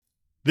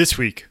This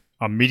week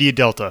on Media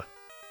Delta.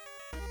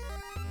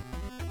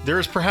 There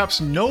is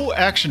perhaps no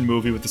action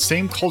movie with the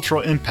same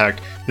cultural impact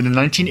than the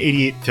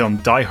 1988 film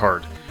Die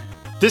Hard.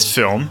 This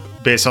film,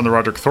 based on the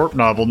Roderick Thorpe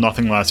novel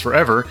Nothing Lasts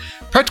Forever,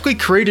 practically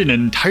created an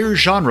entire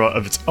genre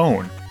of its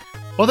own.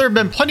 While there have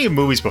been plenty of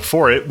movies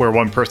before it where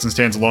one person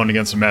stands alone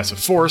against a massive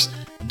force,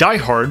 Die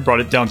Hard brought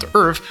it down to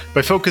earth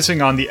by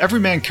focusing on the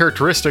everyman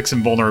characteristics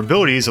and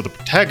vulnerabilities of the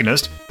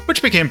protagonist,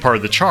 which became part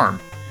of the charm.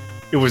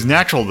 It was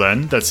natural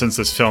then, that since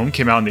this film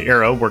came out in the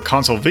era where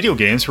console video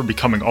games were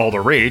becoming all the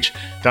rage,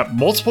 that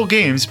multiple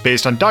games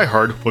based on Die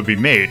Hard would be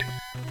made.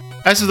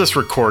 As of this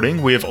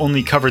recording, we have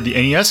only covered the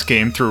NES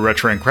game through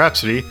Retro Rank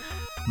Rhapsody,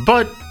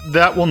 but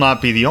that will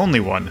not be the only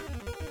one.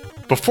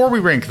 Before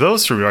we rank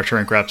those through Retro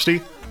Rank Rhapsody,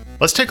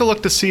 let's take a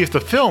look to see if the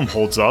film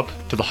holds up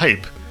to the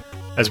hype,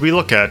 as we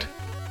look at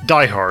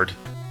Die Hard,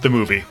 the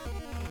movie.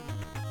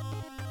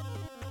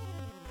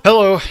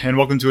 Hello, and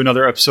welcome to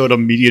another episode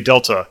of Media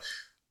Delta.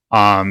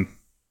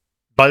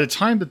 By the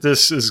time that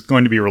this is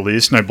going to be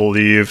released, and I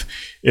believe,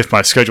 if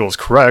my schedule is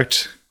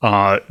correct,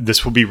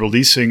 this will be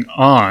releasing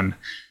on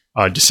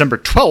December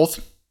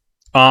 12th,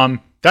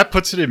 that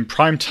puts it in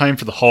prime time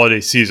for the holiday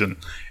season.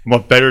 And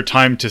what better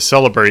time to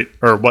celebrate,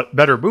 or what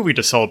better movie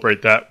to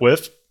celebrate that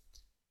with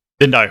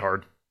than Die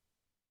Hard?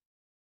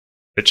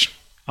 Which,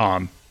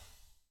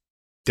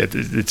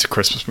 it's a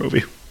Christmas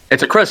movie.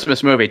 It's a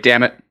Christmas movie,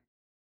 damn it.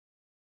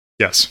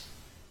 Yes.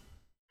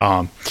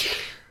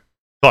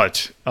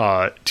 But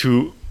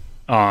to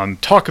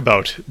talk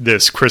about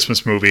this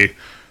Christmas movie,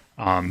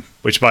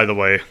 which, by the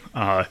way,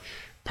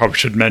 probably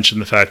should mention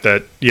the fact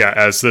that, yeah,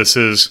 as this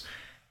is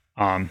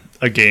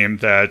a game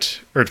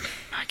that, or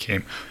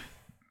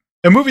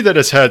a movie that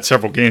has had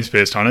several games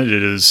based on it,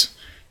 it is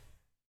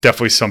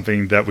definitely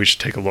something that we should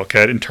take a look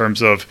at in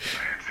terms of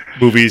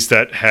movies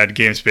that had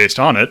games based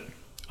on it.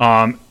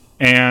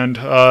 And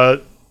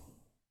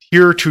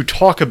here to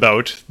talk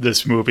about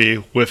this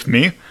movie with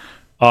me,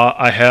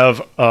 I have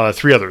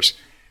three others.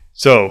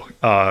 So,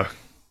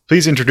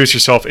 please introduce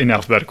yourself in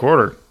alphabetical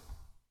order.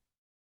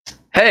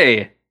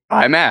 Hey,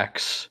 I'm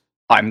Max.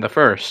 I'm the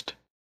first.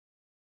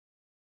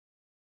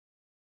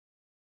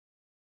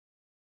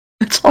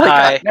 That's all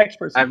I got. Next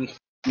person. I'm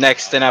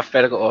next in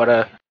alphabetical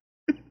order.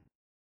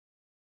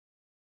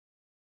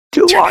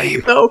 Too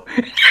long, though.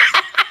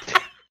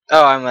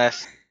 Oh, I'm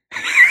last.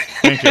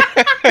 Thank you.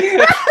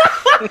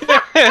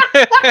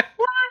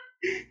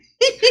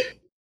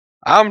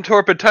 I'm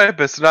Torpid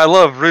Typist, and I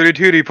love Rudy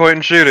Tooty point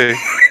and shooting.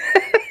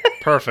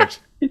 Perfect.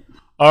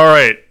 All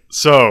right.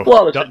 So,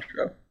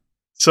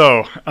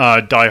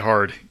 Die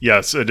Hard.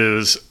 Yes, it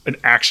is an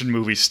action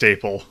movie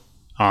staple.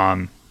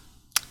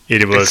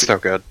 It's so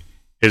good.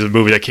 It is a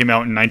movie that came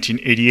out in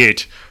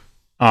 1988.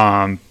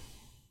 Kind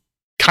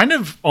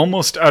of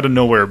almost out of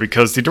nowhere,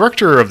 because the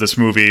director of this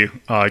movie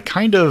I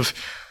don't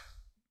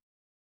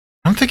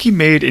think he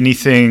made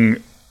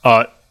anything.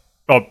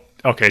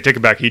 Okay, take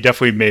it back. He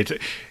definitely made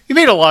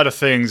a lot of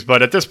things,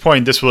 but at this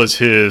point, this was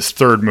his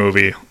third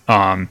movie.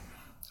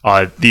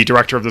 The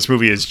director of this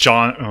movie is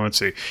John.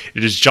 It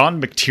is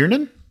John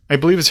McTiernan, I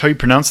believe is how you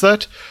pronounce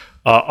that.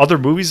 Other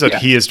movies that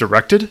he has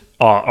directed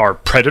are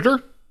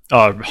Predator,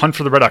 Hunt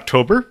for the Red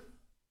October,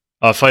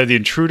 Flight of the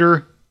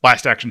Intruder,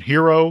 Last Action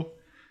Hero,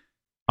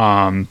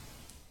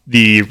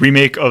 the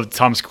remake of the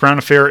Thomas Crown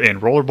Affair,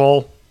 and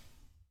Rollerball,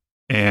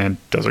 and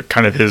those are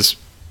kind of his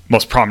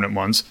most prominent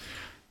ones.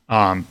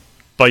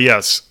 But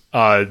yes,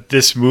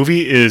 this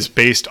movie is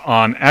based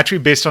on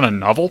a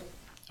novel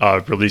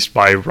released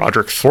by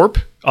Roderick Thorpe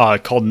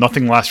called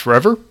Nothing Lasts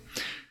Forever,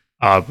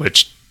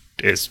 which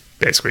is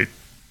basically,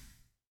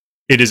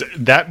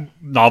 that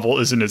novel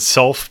is in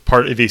itself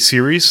part of a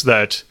series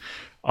that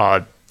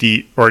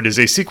it is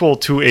a sequel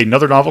to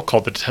another novel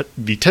called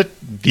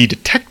The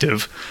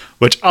Detective,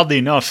 which, oddly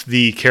enough,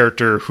 the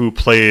character who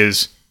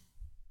plays,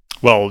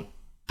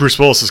 Bruce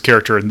Willis's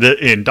character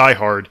in Die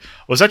Hard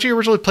was actually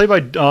originally played by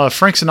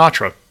Frank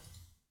Sinatra.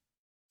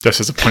 Just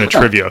as a point of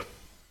trivia.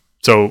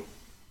 So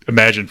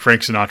imagine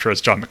Frank Sinatra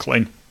as John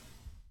McClane.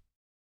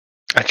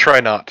 I try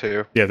not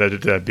to. Yeah,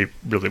 that'd be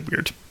really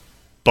weird.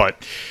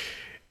 But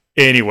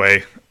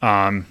anyway,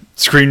 the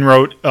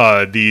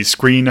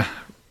screen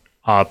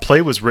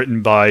play was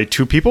written by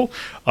two people,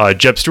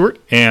 Jeb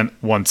Stewart and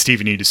one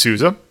Stephen E.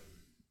 D'Souza.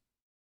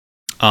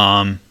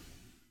 And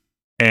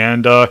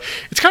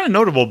it's kind of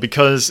notable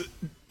because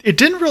it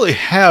didn't really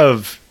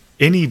have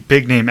any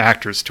big name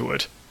actors to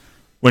it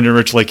when it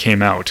originally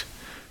came out.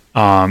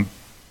 Because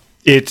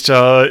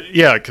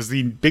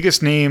the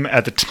biggest name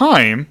at the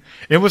time,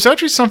 it was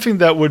actually something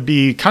that would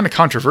be kind of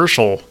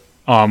controversial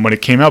when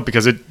it came out,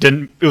 because it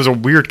was a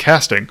weird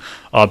casting.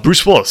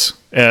 Bruce Willis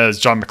as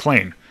John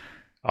McClane,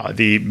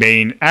 the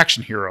main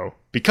action hero.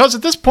 Because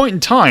at this point in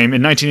time,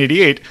 in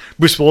 1988,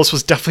 Bruce Willis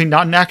was definitely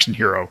not an action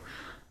hero.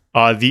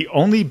 The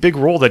only big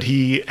role that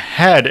he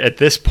had at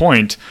this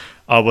point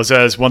was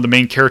as one of the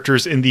main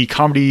characters in the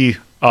comedy,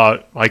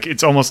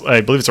 it's almost,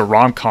 I believe it's a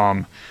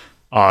rom-com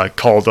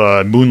called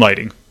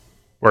Moonlighting,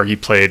 where he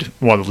played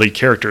one of the lead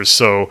characters.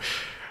 So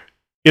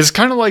it's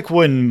kind of like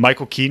when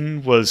Michael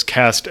Keaton was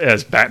cast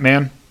as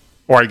Batman,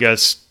 or I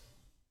guess,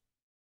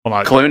 well,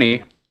 not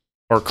Clooney.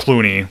 or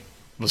Clooney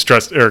was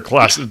dressed or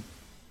classed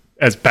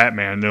as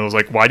Batman. And it was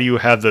like, why do you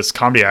have this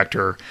comedy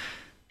actor,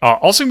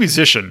 also a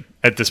musician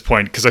at this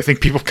point? Because I think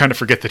people kind of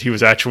forget that he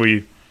was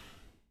actually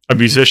a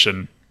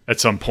musician at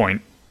some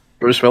point.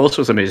 Bruce Willis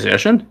was a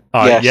musician?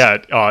 Yes.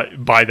 Yeah,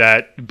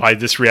 by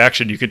this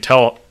reaction, you could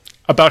tell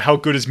about how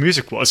good his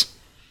music was.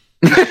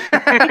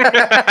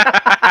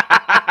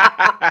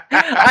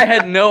 I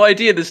had no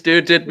idea this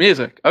dude did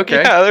music.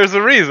 Okay. Yeah, there's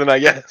a reason, I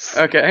guess.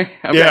 Okay.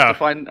 I'm Yeah. gonna have to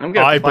find.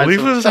 I believe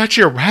it was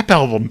actually a rap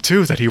album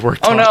too that he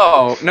worked Oh on.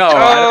 no!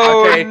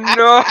 Oh okay.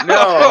 no!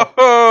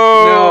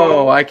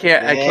 No, I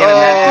can't. I can't Oh,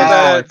 imagine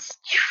that. that's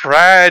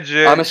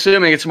tragic. I'm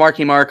assuming it's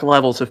Marky Mark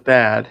levels of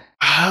bad.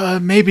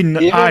 Maybe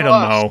Even I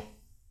don't worse. know.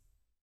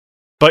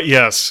 But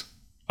yes,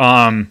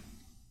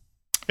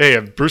 hey,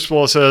 Bruce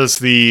Willis as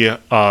the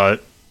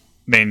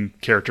main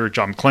character,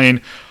 John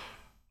McClane.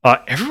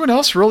 Everyone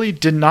else really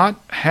did not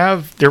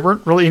have. There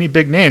weren't really any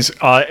big names,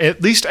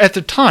 at least at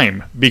the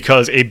time,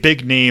 because a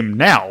big name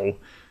now,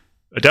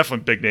 a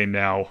definite big name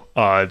now,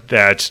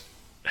 that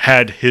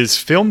had his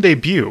film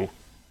debut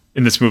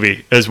in this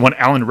movie is one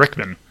Alan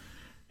Rickman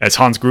as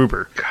Hans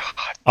Gruber.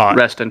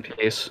 Rest in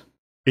peace.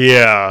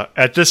 Yeah,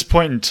 at this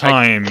point in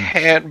time, I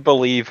can't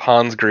believe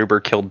Hans Gruber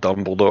killed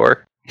Dumbledore.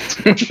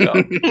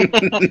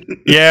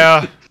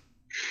 yeah.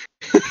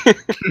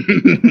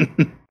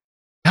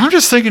 Now I'm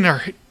just thinking,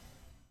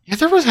 yeah,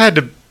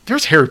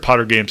 there's Harry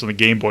Potter games on the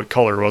Game Boy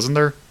Color, wasn't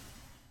there?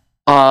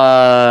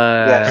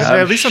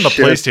 At least on the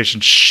shit.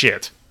 PlayStation.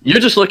 Shit. You're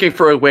just looking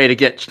for a way to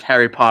get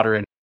Harry Potter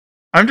in.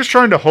 I'm just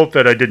trying to hope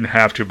that I didn't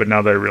have to, but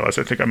now that I realize,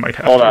 I think I might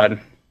have Hold to.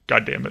 on.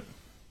 God damn it.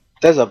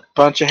 There's a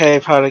bunch of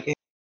Harry Potter games.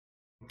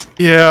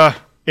 Yeah.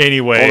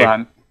 Anyway, Hold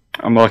on.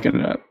 I'm looking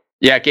it up.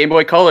 Yeah, Game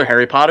Boy Color,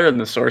 Harry Potter and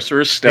the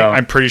Sorcerer's Stone.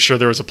 I'm pretty sure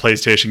there was a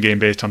PlayStation game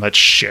based on that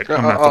shit. I'm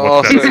gonna have to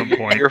look at that at some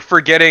point. You're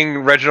forgetting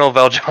Reginald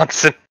Val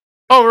Johnson.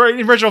 Oh, right,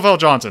 Reginald Val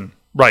Johnson.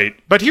 Right.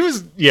 But he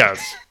was,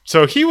 yes.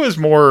 So he was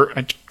more,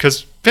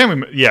 because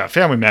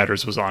Family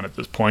Matters was on at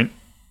this point.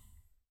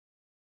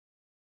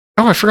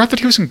 Oh, I forgot that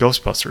he was in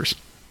Ghostbusters.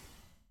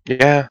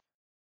 Yeah.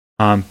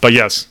 But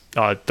yes,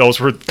 those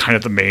were kind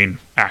of the main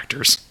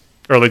actors.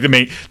 Or like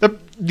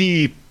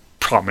the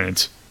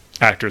prominent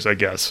actors, I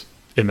guess,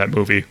 in that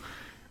movie.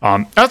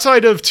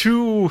 Outside of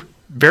two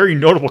very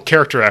notable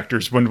character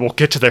actors, when we'll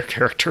get to their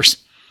characters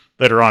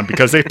later on,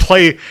 because they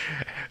play...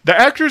 The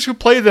actors who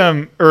play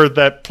them, or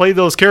that play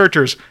those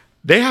characters,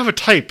 they have a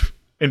type.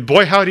 And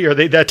boy howdy are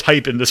they that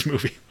type in this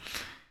movie.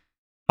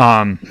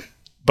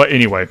 But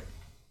anyway.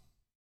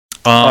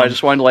 I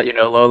just wanted to let you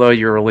know, Lolo,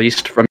 you're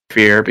released from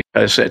Fear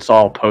because it's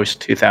all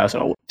post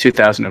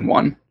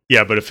 2001.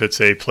 Yeah, but if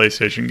it's a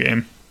PlayStation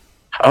game.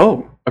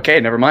 Oh, okay,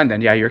 never mind then.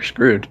 Yeah, you're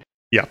screwed.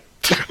 Yeah.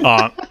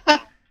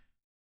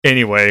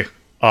 Anyway,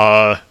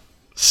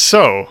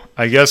 so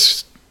I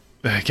guess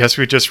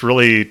we just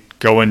really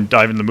go and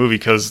dive into the movie,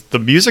 because the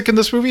music in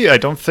this movie, I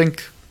don't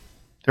think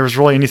there was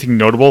really anything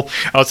notable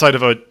outside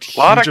of a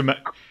huge amount.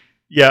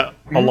 Yeah,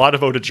 a lot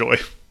of Ode to Joy.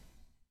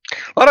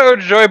 A lot of Ode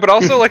to Joy, but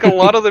also like a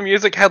lot of the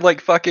music had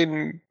like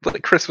fucking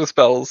like Christmas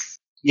bells.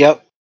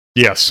 Yep.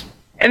 Yes.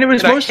 And it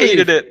was And mostly I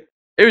hated it.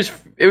 It was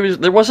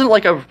there wasn't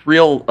like a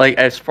real, like,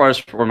 as far as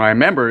from I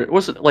remember, it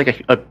wasn't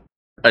like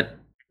a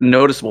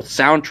noticeable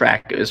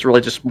soundtrack. It was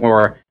really just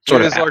more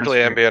sort It of was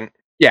largely atmosphere. ambient.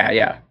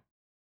 Yeah.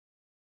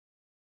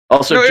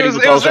 Also, No, it Jingle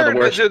was Bells are there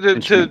the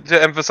worst.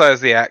 to emphasize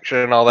the action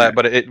and all that,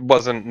 but it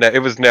wasn't. It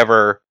was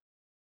never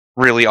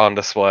really on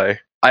display.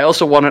 I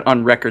also want it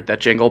on record that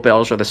Jingle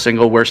Bells are the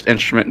single worst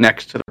instrument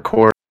next to the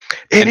chord.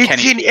 And And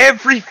it's Kenny- in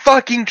every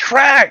fucking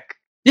track.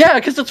 Yeah,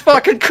 because it's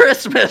fucking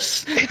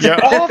Christmas. It's Yeah.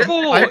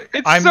 awful.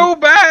 I'm so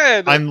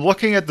bad. I'm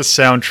looking at the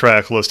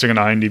soundtrack listing on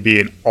IMDb,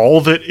 and all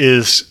of it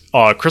is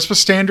Christmas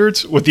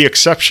standards, with the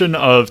exception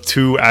of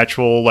two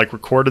actual like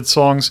recorded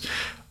songs.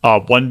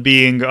 One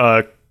being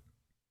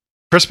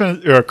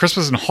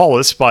Christmas in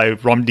Hollis by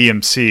Rum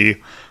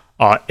DMC,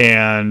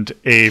 and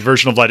a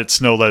version of Let It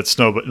Snow, Let It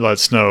Snow, Let It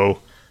Snow,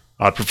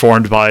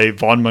 performed by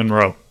Vaughn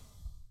Monroe.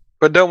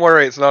 But don't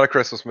worry, it's not a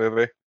Christmas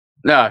movie.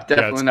 No,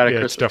 definitely not a it's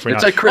Christmas. definitely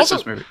It's not. a Christmas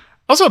Also- movie.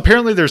 Also,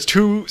 apparently, there's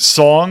two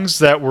songs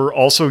that were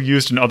also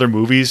used in other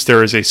movies.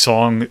 There is a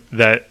song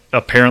that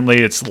apparently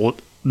it's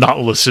not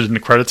listed in the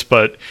credits,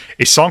 but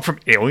a song from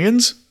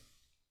Aliens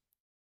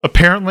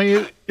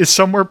apparently is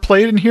somewhere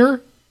played in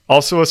here.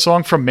 Also, a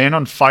song from Man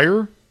on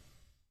Fire.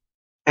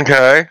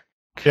 Okay.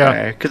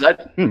 Yeah. Because I'd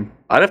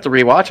have to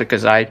rewatch it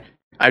because I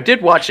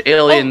did watch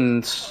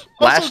Aliens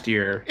last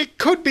year. It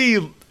could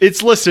be.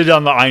 It's listed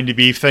on the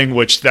IMDb thing,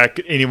 which that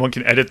anyone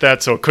can edit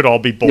that, so it could all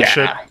be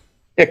bullshit. Yeah,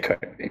 it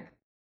could be.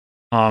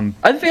 Um,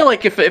 I feel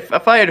like if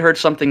I had heard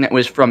something that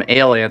was from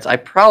Aliens, I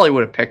probably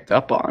would have picked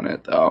up on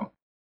it though.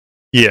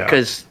 yeah.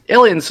 Because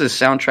Aliens'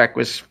 soundtrack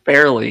was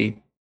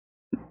fairly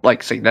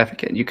like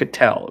significant. You could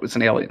tell it was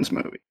an Aliens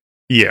movie.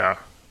 Yeah.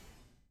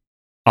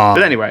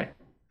 But anyway,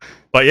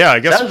 But yeah, I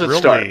guess that was a really.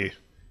 start.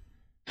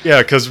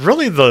 Yeah, because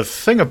really the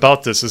thing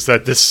about this is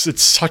that it's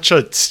such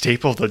a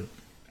staple of the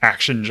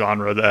action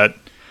genre that I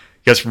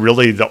guess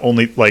really the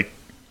only like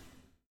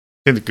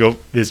thing to go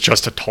is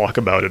just to talk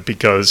about it,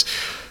 because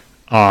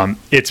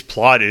its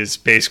plot is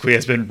basically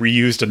has been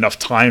reused enough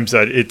times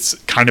that it's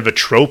kind of a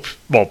trope.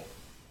 Well,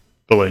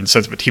 in the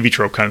sense of a TV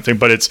trope kind of thing,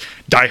 but it's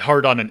Die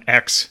Hard on an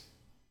X.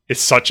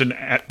 It's such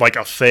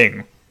a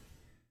thing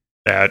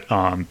that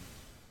To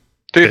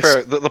be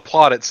fair, the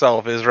plot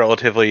itself is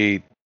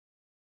relatively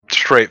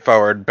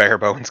straightforward, bare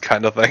bones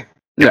kind of thing.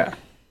 Yeah.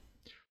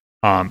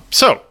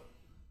 So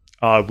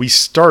we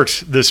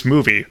start this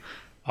movie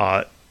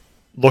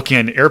looking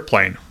at an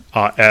airplane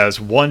as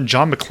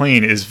John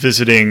McClane is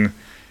visiting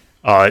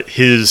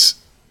his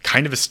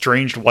kind of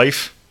estranged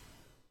wife,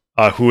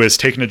 who has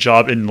taken a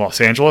job in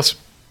Los Angeles,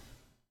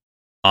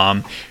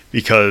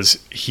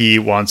 because he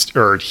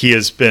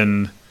has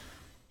been.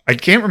 I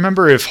can't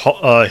remember if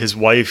his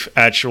wife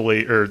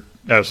actually,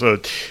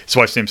 his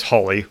wife's name's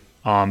Holly,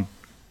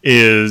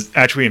 is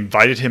actually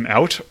invited him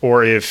out,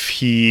 or if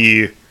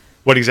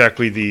what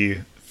exactly the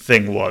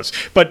thing was.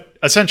 But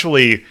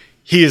essentially,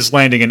 he is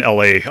landing in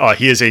LA.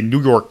 He is a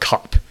New York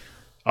cop,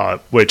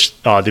 which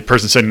the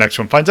person sitting next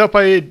to him finds out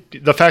by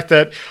the fact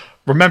that,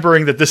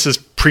 remembering that this is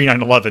pre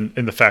 9/11,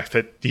 and the fact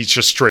that he's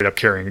just straight up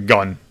carrying a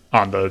gun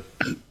on the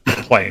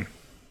plane.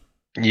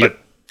 Yep. But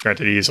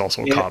granted, he is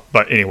also a cop.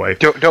 But anyway,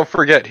 Don't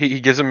forget, he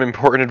gives him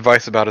important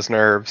advice about his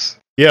nerves.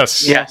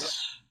 yes. Yes.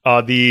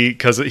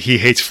 Because he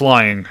hates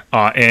flying,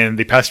 and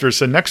the passenger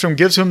sitting next to him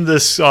gives him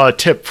this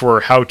tip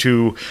for how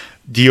to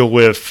deal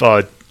with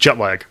jet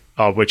lag,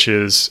 which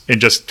is, and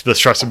just the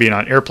stress of being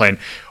on an airplane,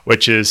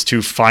 which is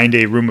to find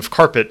a room of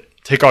carpet,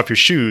 take off your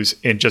shoes,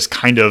 and just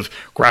kind of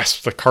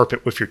grasp the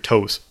carpet with your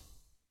toes.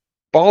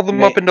 Ball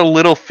them up into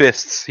little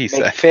fists, he Make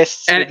said.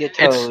 fists And with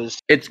your toes.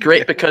 it's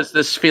great because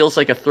this feels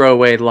like a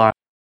throwaway line.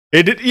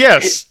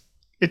 Yes,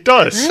 it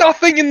does.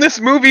 Nothing in this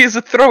movie is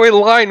a throwaway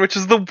line, which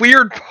is the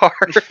weird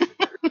part.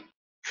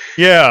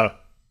 Yeah.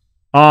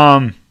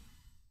 And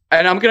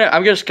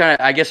I'm just kind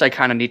of, I guess I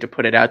kind of need to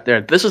put it out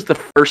there. This is the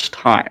first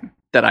time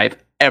that I've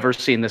ever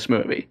seen this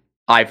movie.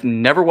 I've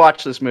never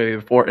watched this movie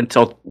before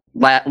until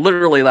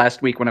literally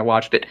last week when I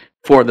watched it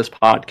for this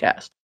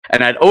podcast.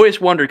 And I'd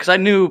always wondered, because I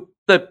knew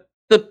the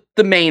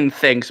main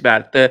things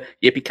about it, the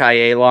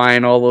yippee-ki-yay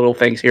line, all the little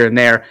things here and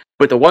there.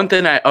 But the one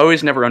thing I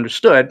always never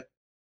understood,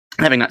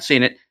 having not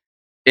seen it,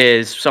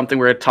 is something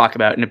we're going to talk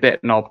about in a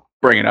bit, and I'll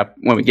bring it up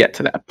when we get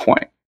to that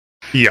point.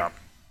 Yeah.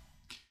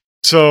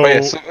 So,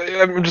 So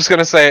I'm just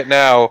gonna say it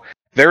now.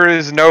 There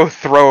is no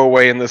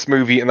throwaway in this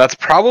movie, and that's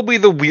probably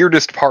the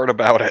weirdest part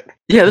about it.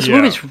 Yeah, this Yeah.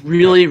 movie's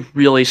really,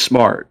 really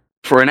smart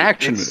for an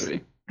action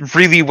movie.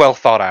 Really well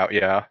thought out,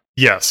 yeah.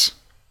 yes.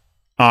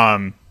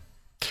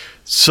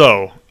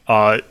 So,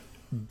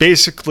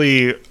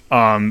 basically,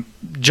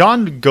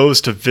 John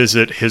goes to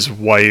visit his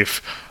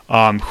wife,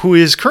 who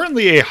is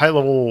currently a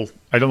high-level,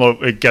 a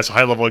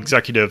high-level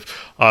executive,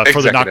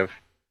 for the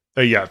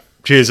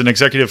she is an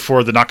executive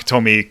for the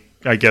Nakatomi,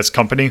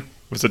 company.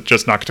 Was it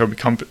just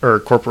Nakatomi or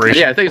Corporation?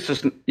 Yeah, I think it's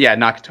just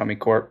Nakatomi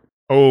Corp.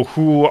 Oh,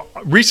 who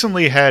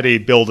recently had a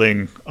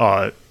building,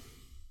 who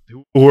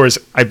was,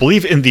 I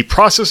believe, in the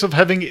process of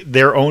having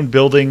their own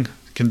building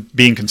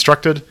being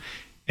constructed,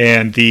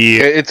 and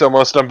It's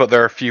almost done, but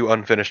there are a few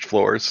unfinished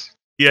floors.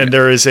 Yeah, and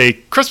there is a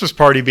Christmas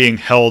party being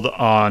held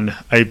on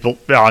a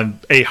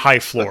high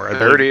floor. The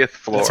 30th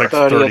floor. It's like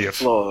 30th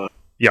floor.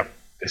 Yep.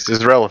 This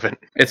is relevant.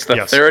 It's the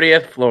Yes.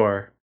 30th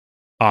floor.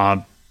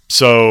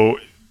 So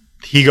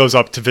he goes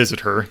up to visit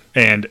her,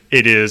 and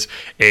it is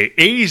a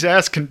 80s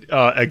ass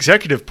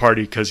executive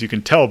party, because you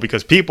can tell,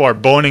 because people are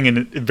boning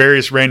in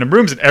various random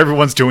rooms, and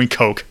everyone's doing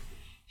coke.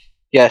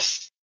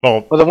 Yes.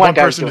 Well, Well, the one one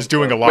guy's person doing is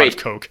doing a coke. lot Wait. of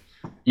coke.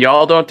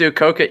 Y'all don't do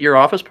coke at your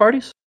office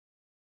parties?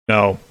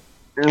 No.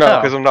 No, Oh.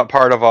 because I'm not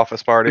part of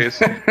office parties.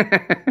 But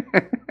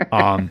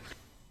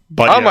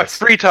On my yes.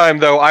 free time,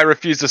 though, I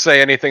refuse to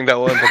say anything that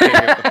will implicate me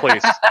with the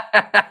police.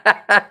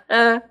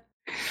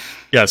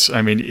 Yes,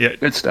 I mean,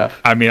 Good stuff.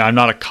 I'm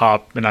not a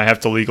cop, and I have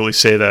to legally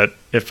say that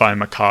if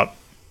I'm a cop.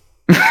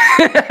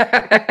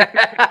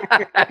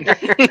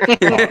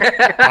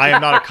 I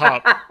am not a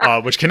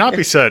cop, which cannot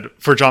be said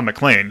for John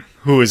McClane,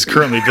 who is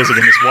currently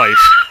visiting his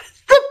wife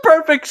The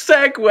perfect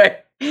segue.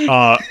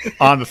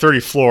 on the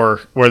 30th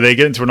floor, where they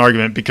get into an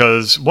argument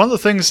because one of the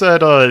things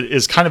that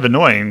is kind of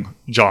annoying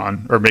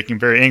John, or making him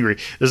very angry,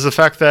 is the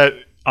fact that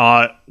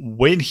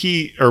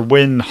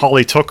when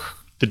Holly took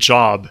the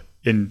job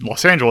in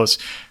Los Angeles,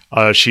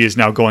 she is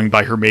now going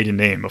by her maiden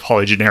name of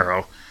Holly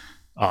Gennaro,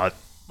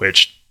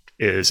 which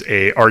is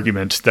a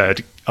argument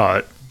that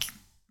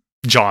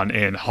John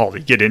and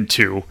Holly get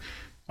into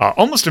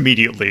almost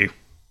immediately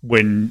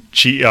when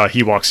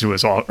he walks into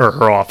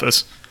her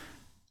office.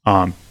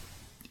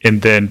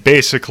 And then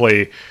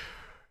basically,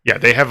 yeah,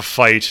 they have a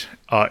fight,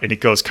 and it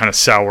goes kind of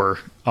sour.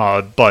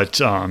 But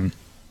while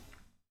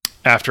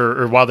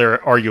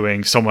they're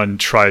arguing, someone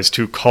tries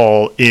to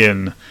calls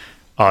in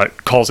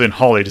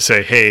Holly to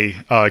say, "Hey,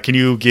 can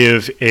you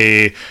give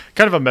a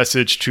kind of a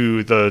message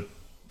to the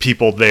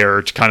people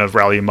there to kind of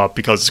rally them up,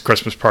 because it's a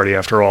Christmas party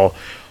after all."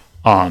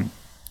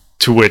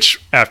 To which,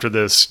 after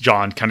this,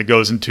 John kind of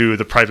goes into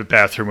the private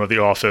bathroom of the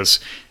office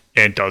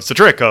and does the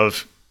trick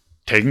of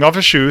taking off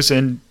his shoes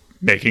and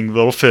making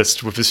little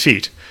fists with his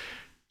feet.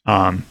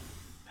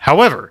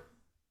 However,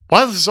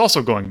 while this is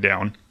also going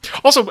down,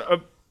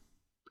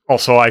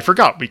 also I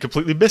forgot, we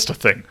completely missed a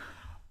thing.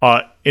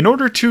 In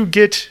order to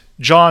get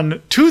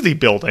John to the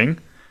building,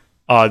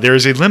 there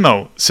is a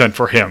limo sent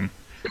for him,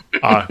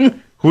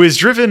 who is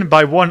driven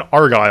by one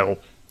Argyle,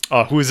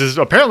 who is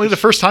apparently the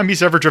first time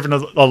he's ever driven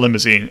a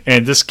limousine,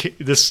 and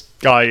this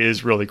guy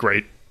is really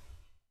great.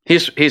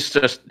 He's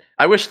just.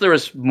 I wish there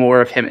was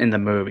more of him in the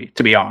movie,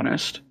 to be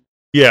honest.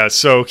 Yeah,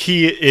 so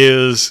he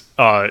is.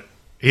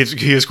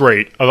 He is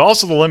great.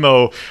 Also, the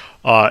limo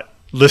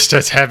list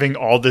as having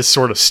all this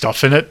sort of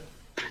stuff in it.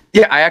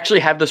 Yeah, I actually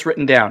have this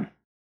written down.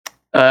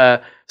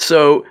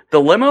 So the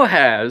limo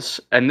has,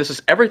 and this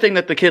is everything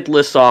that the kid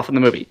lists off in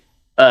the movie: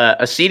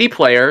 a CD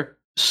player,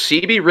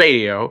 CB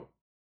radio,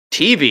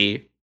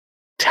 TV,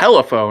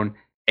 telephone,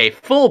 a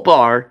full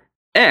bar,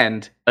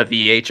 and a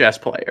VHS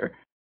player.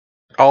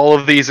 All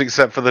of these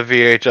except for the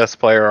VHS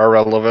player are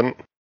relevant.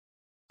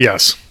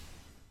 Yes.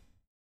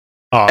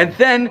 And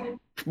then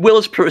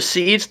Willis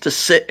proceeds to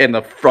sit in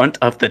the front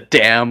of the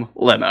damn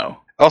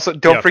limo. Also,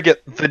 don't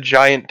forget the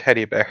giant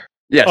teddy bear.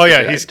 Yes. Oh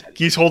yeah,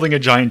 he's holding a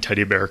giant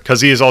teddy bear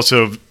because he is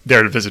also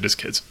there to visit his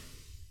kids.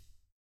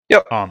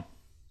 Yep. So,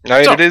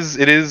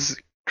 it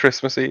is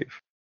Christmas Eve.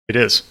 It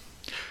is.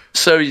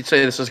 So you'd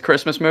say this is a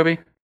Christmas movie?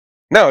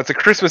 No, it's a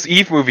Christmas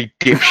Eve movie,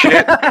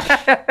 dipshit.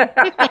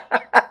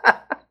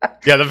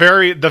 Yeah, the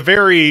very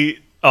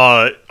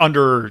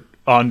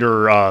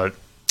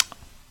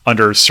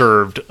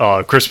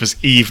underserved Christmas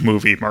Eve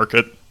movie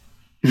market.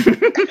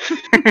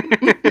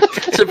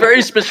 It's a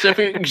very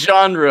specific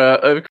genre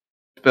of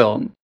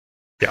film.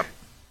 Yeah,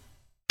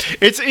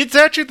 it's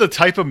actually the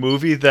type of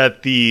movie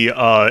that the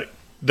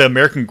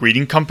American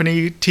Greeting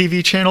Company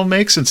TV channel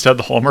makes instead of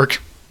the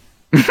Hallmark.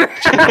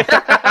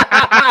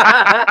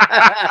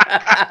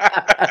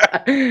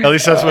 At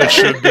least that's what it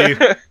should be. If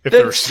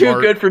they're That's smart.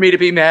 too good for me to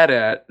be mad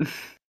at.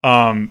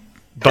 But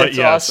That's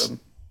yes,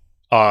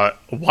 awesome.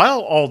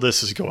 While all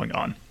this is going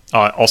on,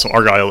 also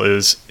Argyle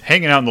is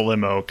hanging out in the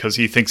limo because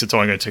he thinks it's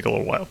only going to take a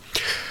little while.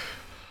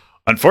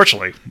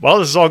 Unfortunately, while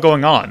this is all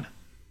going on,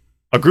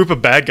 a group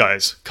of bad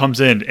guys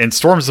comes in and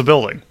storms the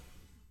building,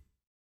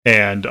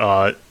 and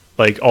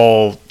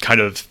all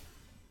kind of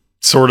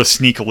sort of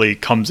sneakily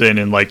comes in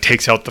and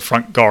takes out the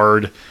front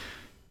guard,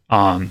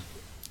 and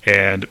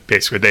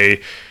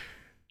basically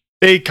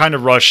they kind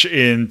of rush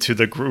into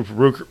the group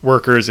of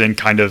workers and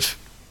kind of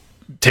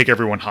take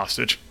everyone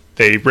hostage.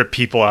 They rip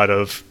people out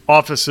of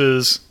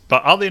offices,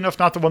 but oddly enough,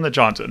 not the one that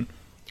John's in.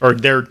 Or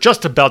they're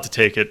just about to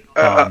take it.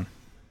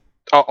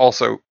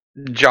 Also,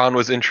 John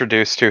was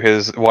introduced to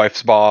his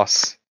wife's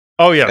boss.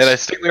 Oh yes, and I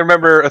distinctly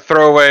remember a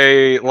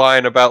throwaway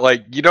line about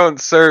you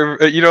don't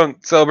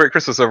celebrate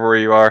Christmas over where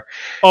you are.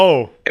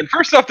 Oh, and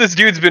first off, this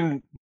dude's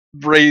been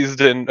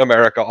raised in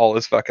America all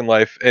his fucking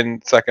life,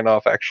 and second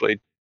off, actually,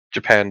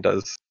 Japan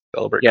does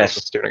celebrate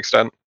Christmas to an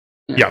extent.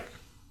 Yeah.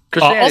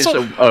 Christianity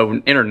is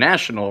an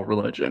international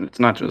religion. It's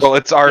not just... Well,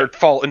 it's our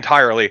fault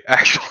entirely,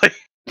 actually.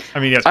 I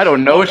mean, yes. I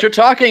don't know what you're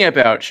talking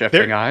about,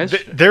 Shifting Eyes.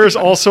 There's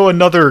also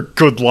another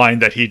good line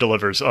that he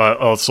delivers.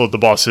 Also, the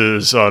boss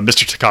is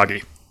Mr.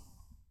 Takagi.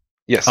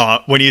 Yes.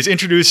 When he's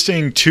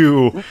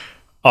Mr.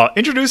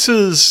 Takagi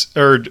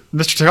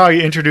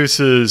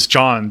introduces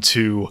John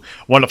to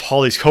one of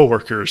Holly's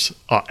coworkers,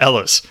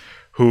 Ellis,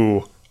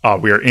 who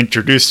we are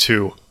introduced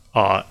to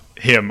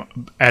him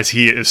as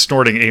he is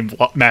snorting a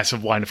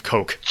massive line of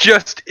coke.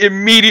 Just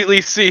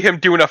immediately see him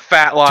doing a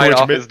fat line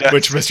off his desk.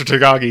 Which Mr.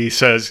 Takagi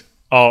says,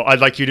 "Oh, I'd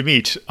like you to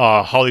meet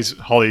Holly's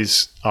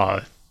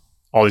husband,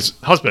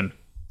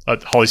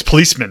 Holly's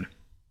policeman."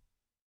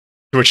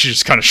 Which she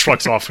just kind of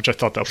shrugs off, which I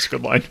thought that was a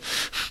good line.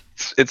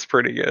 It's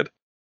pretty good.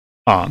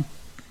 But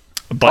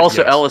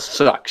also, yes. Ellis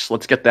sucks.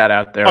 Let's get that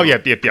out there. Oh,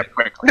 yep.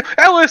 Quickly.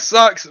 Ellis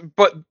sucks,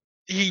 but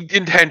he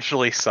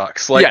intentionally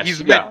sucks.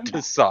 He's meant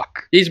to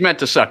suck. He's meant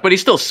to suck, but he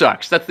still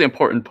sucks. That's the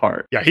important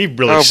part. Yeah, he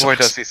really sucks. Oh boy,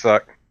 does he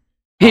suck.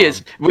 He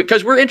is,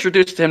 because we're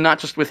introduced to him not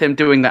just with him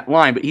doing that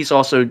line, but he's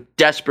also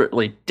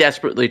desperately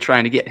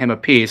trying to get him a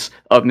piece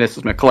of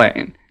Mrs.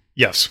 McClane.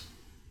 Yes.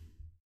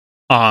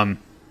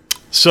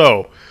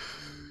 So...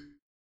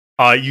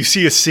 you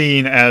see a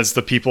scene as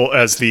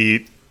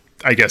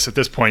I guess at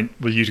this point,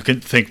 what you can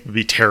think would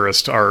be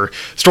terrorists are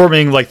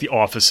storming the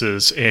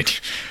offices, and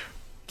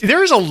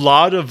there's a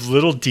lot of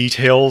little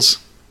details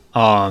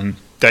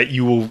that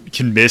you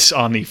can miss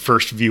on the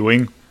first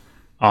viewing.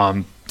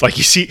 You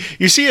see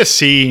a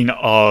scene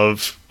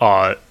of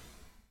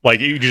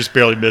you just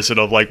barely miss it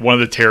of one of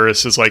the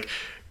terrorists is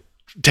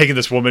taking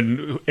this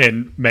woman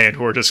and man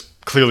who are just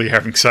clearly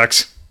having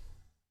sex.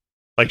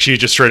 She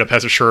just straight up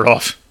has her shirt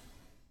off.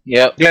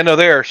 Yep. Yeah, no,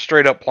 they are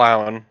straight up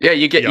plowing. Yeah,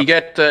 you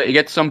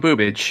get some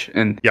boobage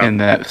in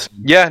that.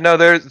 Yeah,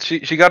 no,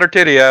 she got her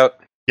titty out.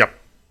 Yep.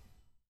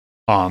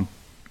 And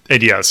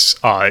yes,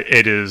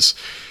 it is.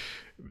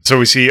 So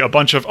we see a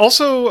bunch of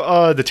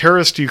the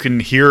terrorists you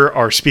can hear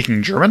are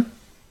speaking German,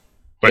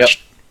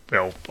 which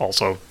will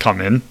also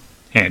come in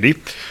handy,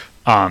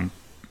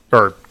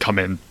 or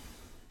come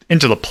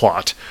into the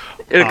plot.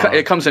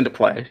 It comes into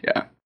play.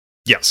 Yeah.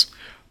 Yes,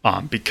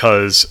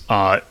 because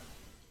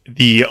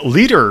the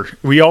leader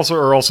we also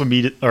are also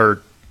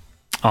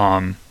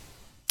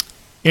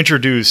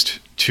introduced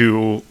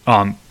to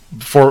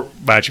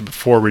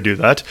before we do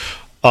that.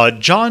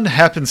 John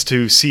happens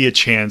to see a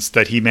chance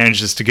that he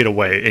manages to get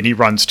away, and he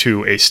runs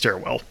to a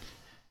stairwell.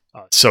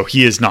 So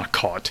he is not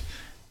caught.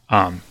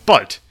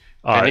 But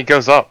and he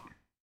goes up.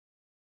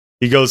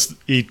 He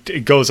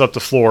goes up the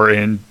floor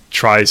and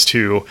tries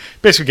to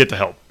basically get the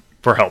help.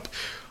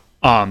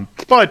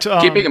 But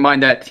keeping in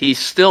mind that he's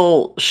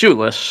still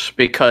shoeless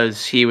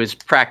because he was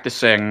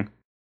practicing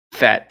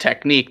that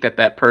technique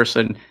that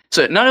person.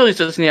 So not only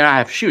does he not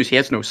have shoes, he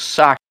has no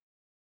socks.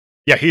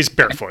 Yeah, he's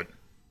barefoot.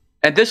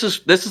 And this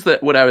is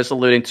what I was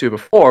alluding to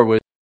before. Was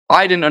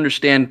I didn't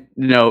understand.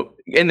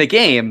 In the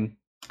game,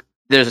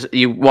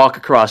 you walk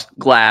across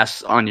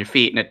glass on your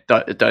feet, and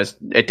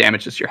it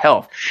damages your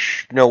health.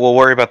 No, we'll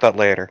worry about that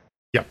later.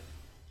 Yeah.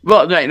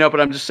 Well, no,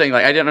 but I'm just saying,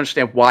 I didn't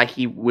understand why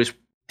he was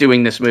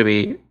doing this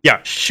movie.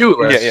 Yeah.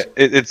 Shoeless. Yeah.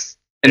 It's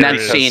and that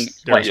scene.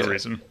 There's a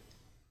reason.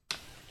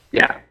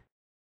 Yeah.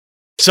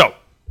 So,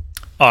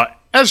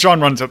 as John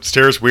runs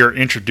upstairs, we are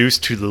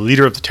introduced to the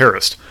leader of the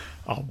terrorist,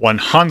 one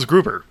Hans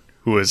Gruber,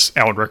 who is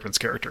Alan Rickman's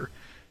character.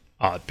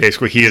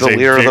 Basically, he's the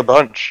leader of the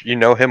bunch. You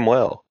know him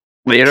well.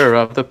 Leader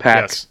of the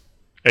pack. Yes.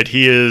 And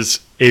he is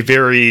a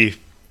very,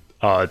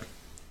 I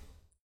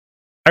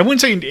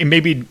wouldn't say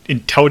maybe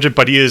intelligent,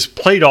 but he is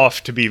played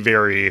off to be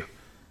very,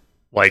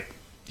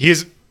 he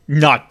is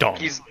not dumb.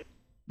 He's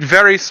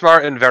very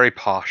smart and very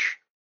posh.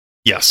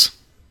 Yes.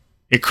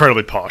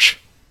 Incredibly posh.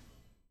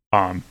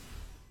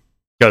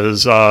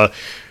 Because,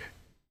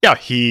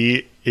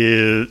 he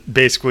is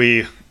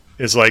basically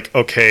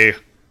okay,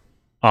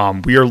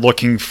 we are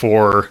looking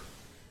for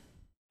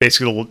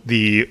basically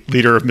the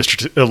leader of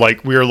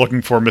we are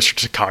looking for Mr.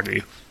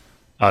 Takagi,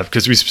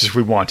 because we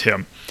specifically want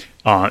him.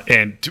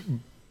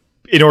 And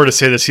in order to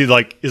say this, he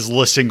is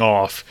listing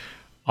off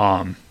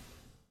a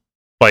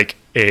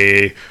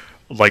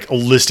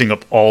listing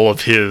of all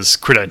of his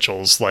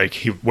credentials, where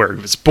he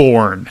was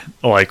born,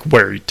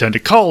 where he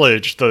attended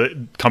college,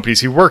 the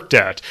companies he worked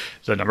at,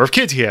 the number of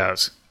kids he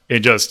has,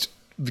 and just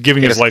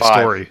giving his life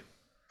story.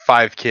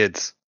 5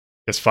 kids.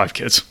 He has 5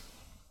 kids.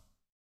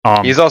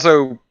 He's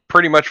also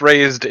pretty much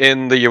raised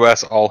in the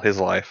U.S. all his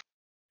life.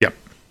 Yep.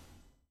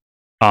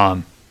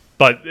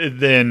 But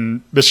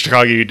then Mr.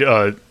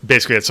 Takagi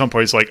basically at some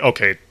point is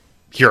okay,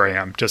 here I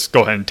am. Just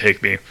go ahead and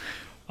take me.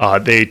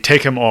 They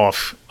take him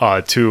off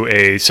to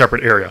a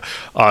separate area,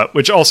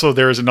 which also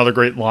there is another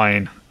great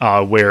line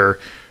where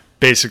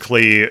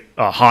basically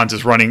Hans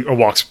is running or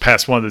walks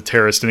past one of the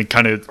terrorists, and he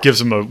kind of gives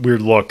him a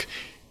weird look.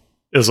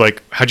 It's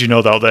how'd you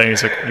know that? And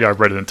he's yeah, I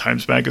read it in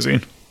Times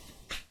Magazine.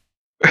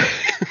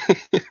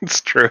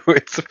 It's true.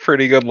 It's a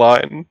pretty good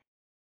line.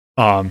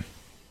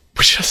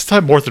 Which has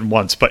time more than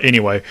once, but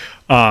anyway.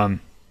 So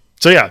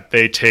yeah,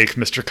 they take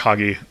Mr.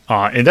 Kagi,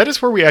 and that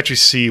is where we actually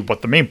see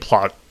what the main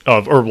plot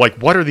of, or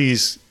what are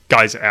these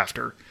guys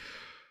after?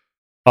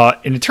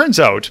 And it turns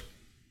out,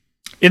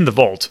 in the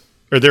vault,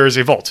 or there is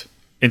a vault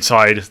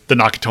inside the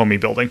Nakatomi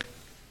building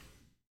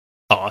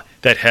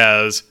that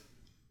has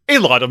a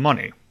lot of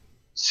money.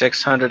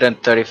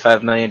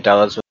 $635 million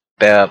with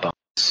bearer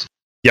bonds.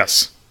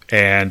 Yes,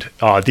 and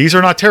these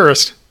are not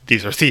terrorists;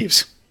 these are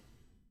thieves.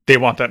 They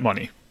want that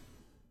money.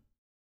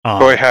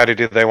 Boy, howdy,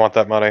 do they want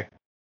that money?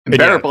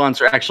 Bearer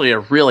bonds are actually a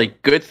really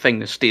good thing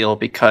to steal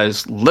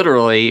because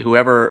literally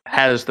whoever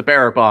has the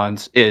bearer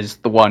bonds is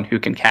the one who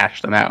can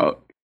cash them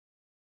out.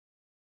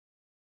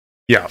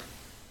 Yeah.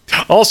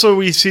 Also,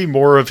 we see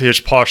more of his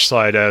posh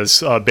side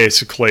as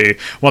basically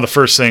one of the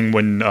first thing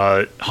when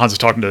Hans is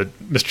talking to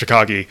Mr.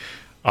 Takagi,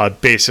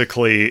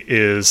 basically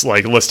is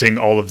listing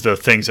all of the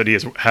things that he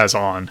has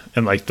on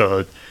and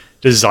the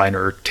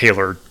designer,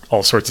 tailor,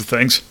 all sorts of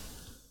things.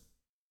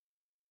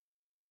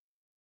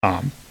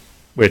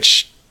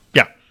 Which,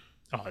 yeah,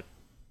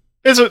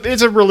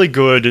 it's a really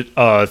good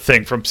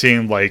thing from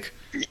seeing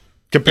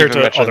compared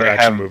Even to other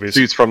action movies.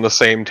 Suits from the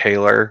same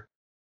tailor.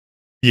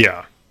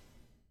 Yeah.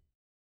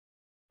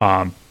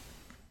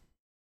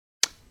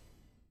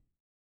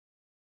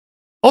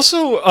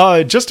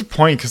 Also, just a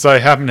point, because I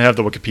happen to have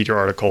the Wikipedia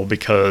article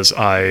because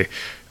I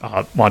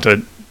want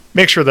to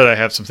make sure that I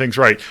have some things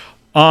right.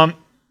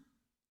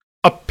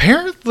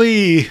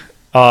 Apparently,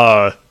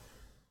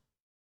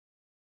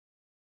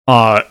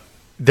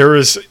 there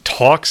is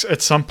talks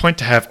at some point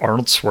to have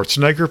Arnold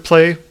Schwarzenegger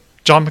play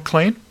John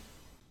McClane.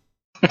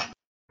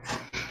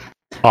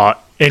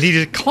 And he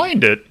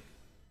declined it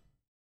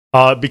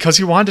because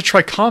he wanted to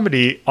try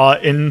comedy.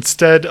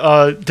 Instead,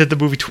 did the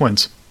movie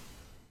Twins.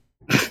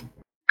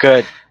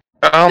 Good.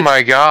 Oh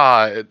my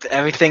god.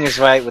 Everything is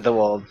right with the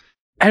world.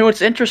 And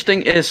what's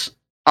interesting is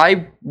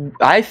I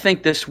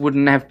think this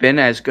wouldn't have been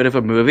as good of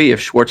a movie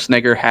if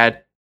Schwarzenegger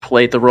had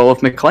played the role of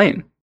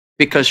McClane.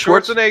 Because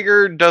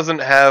Schwarzenegger doesn't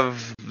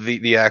have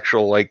the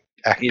actual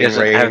acting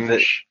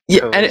range.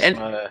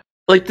 And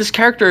this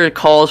character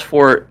calls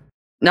for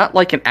not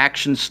an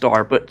action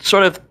star, but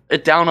sort of a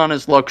down on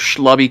his luck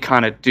schlubby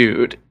kind of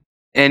dude.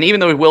 And even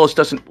though Willis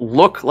doesn't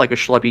look like a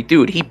schlubby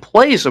dude, he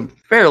plays him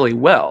fairly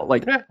well.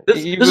 Like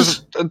he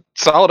was a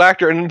solid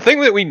actor. And the thing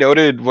that we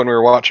noted when we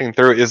were watching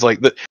through is like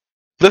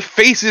the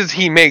faces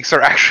he makes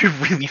are actually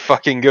really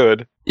fucking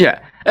good. Yeah,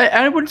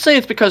 I wouldn't say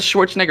it's because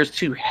Schwarzenegger's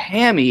too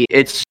hammy.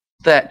 It's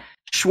that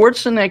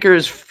Schwarzenegger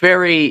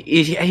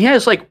is he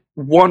has like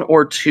one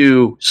or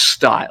two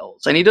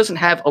styles, and he doesn't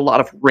have a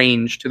lot of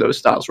range to those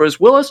styles. Whereas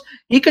Willis,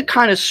 he could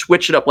kind of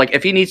switch it up. Like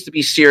if he needs to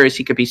be serious,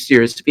 he could be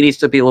serious. If he needs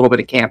to be a little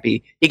bit of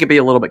campy, he could be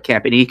a little bit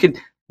campy. And he could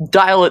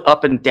dial it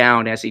up and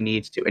down as he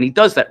needs to, and he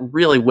does that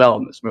really well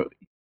in this movie.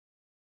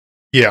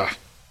 Yeah,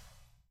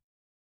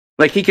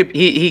 like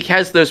he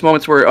has those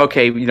moments where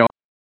okay,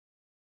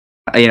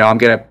 I'm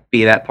gonna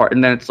be that part,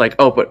 and then it's like,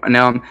 oh, but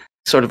now I'm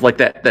sort of like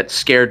that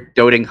scared,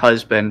 doting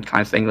husband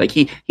kind of thing. Like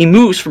he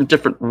moves from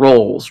different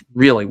roles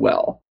really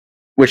well,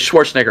 which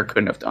Schwarzenegger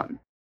couldn't have done.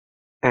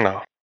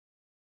 No.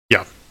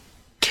 Yeah.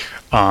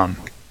 But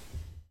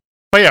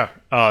yeah,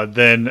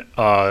 then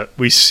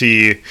we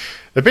see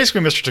that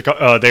basically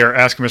they are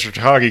asking Mr.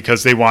 Takagi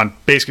because they want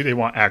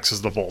access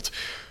to the vault,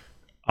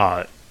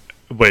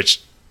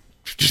 which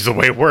is the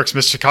way it works.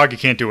 Mr. Takagi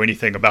can't do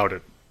anything about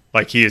it.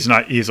 Like he's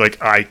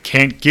like, I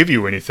can't give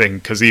you anything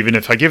because even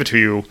if I give it to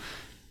you,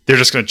 they're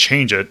just going to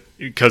change it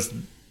because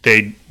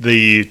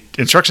the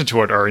instructions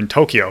to it are in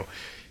Tokyo.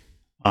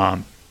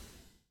 And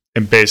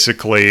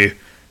basically,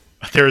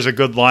 there's a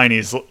good line.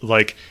 He's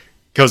like,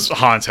 because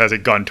Hans has a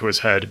gun to his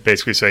head,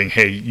 basically saying,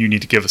 "Hey, you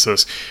need to give us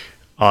this."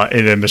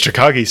 And then Mr.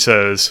 Kagi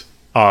says,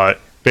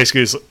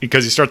 basically,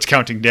 because he starts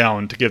counting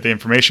down to get the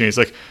information, he's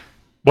like,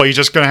 "Well, you're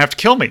just going to have to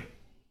kill me."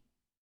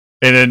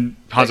 And then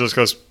Hans just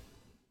goes,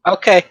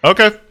 Okay.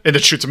 And then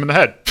shoots him in the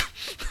head.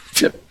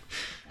 Yep.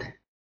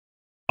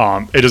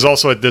 It is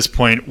also at this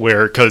point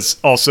where, because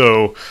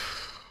also,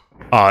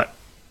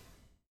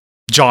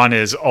 John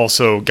is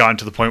also gotten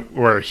to the point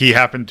where he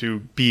happened to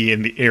be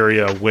in the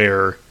area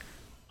where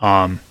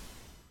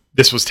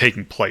this was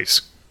taking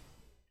place.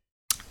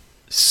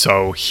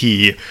 So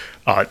he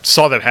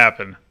saw that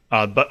happen.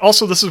 But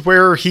also, this is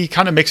where he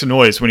kind of makes a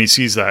noise when he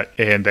sees that,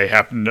 and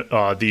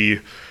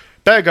the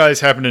bad guys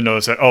happen to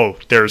notice that, oh,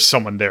 there's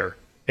someone there,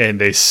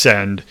 and they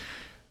send,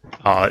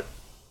 I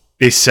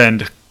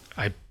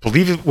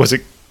believe it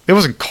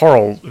wasn't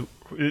Carl,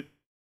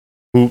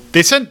 who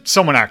they sent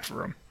someone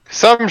after him.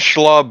 Some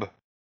schlub.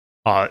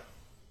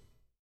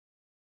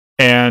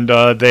 And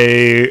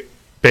they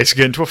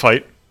basically get into a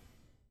fight.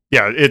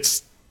 Yeah,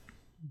 it's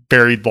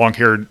very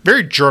long-haired,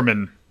 very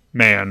German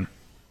man.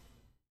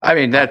 I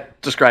mean,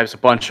 that describes a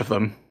bunch of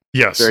them.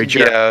 Yes. Very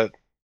German. Yeah.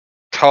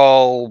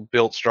 Tall,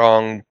 built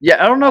strong.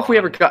 Yeah, I don't know if we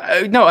ever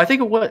got... no, I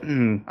think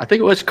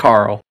it was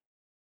Carl.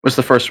 Was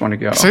the first one to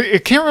go. So I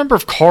can't remember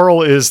if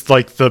Carl is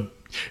like the...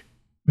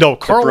 No,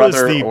 Carl is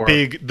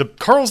big...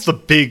 Carl's the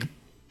big...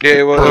 Yeah,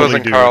 it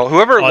wasn't dude. Carl.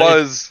 Whoever it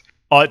was...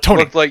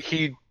 Tony. Looked like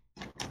he...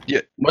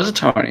 Yeah. Was it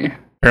Tony?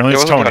 Apparently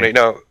it's Tony.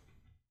 No.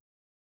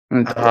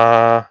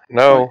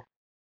 No.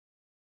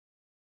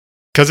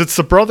 Because it's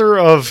the brother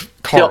of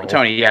Carl.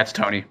 Tony, yeah, it's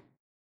Tony.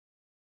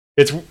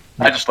 I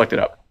just looked it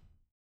up.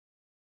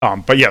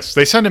 But yes,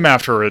 they send him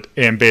after it,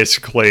 and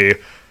basically...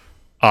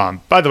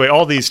 by the way,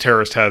 all these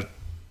terrorists have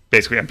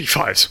basically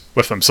MP5s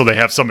with them, so they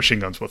have some machine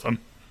guns with them.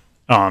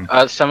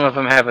 Some of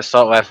them have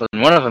assault rifles,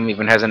 and one of them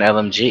even has an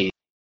LMG.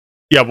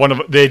 Yeah,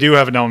 they do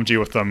have an LMG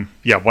with them.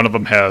 Yeah, one of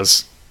them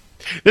has...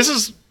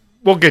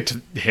 We'll get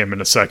to him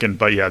in a second,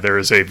 but yeah, there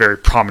is a very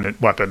prominent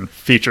weapon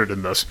featured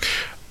in this.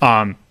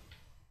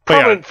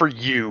 Prominent for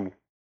you.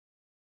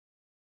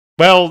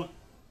 Well,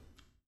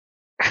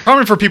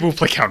 prominent for people who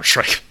play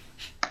Counter-Strike.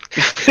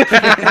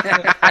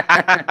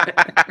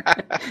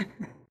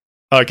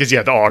 Because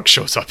yeah, the AUG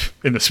shows up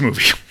in this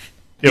movie.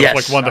 It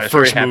was like one of the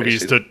first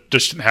movies to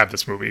just have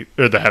this movie,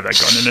 or to have that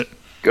gun in it.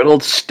 Good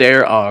old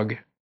Stare AUG.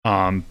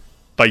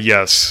 But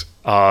yes,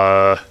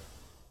 yeah,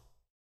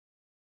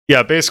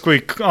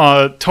 basically,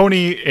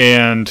 Tony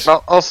and...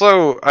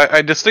 Also,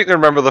 I distinctly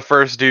remember the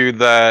first dude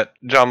that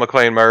John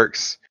McClane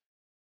marks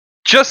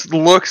just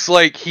looks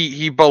like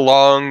he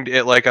belonged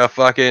at like a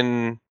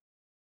fucking...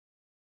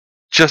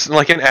 just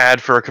like an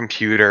ad for a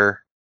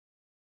computer.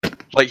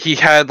 Like he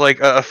had like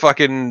a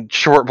fucking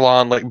short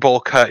blonde, like bowl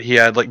cut. He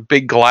had like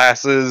big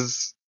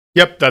glasses.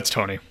 Yep, that's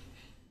Tony.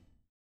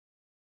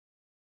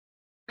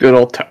 Good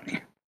old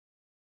Tony.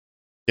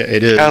 Yeah,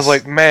 it is. I was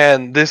like,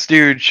 man, this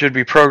dude should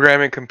be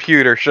programming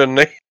computer, shouldn't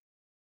he?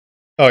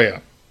 Oh yeah.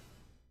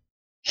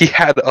 He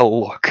had a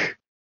look.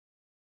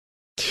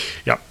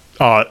 Yeah.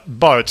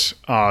 But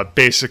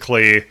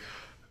basically,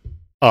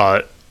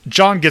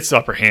 John gets the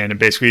upper hand, and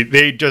basically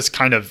they just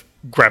kind of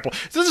grapple.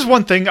 This is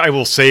one thing I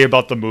will say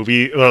about the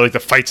movie, or like the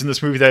fights in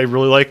this movie that I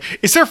really like,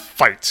 is their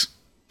fights.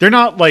 They're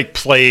not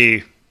like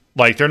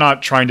they're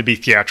not trying to be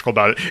theatrical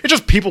about it. It's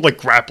just people like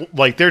grapple,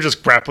 like they're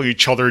just grappling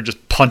each other,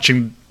 just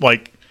punching,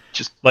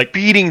 just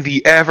beating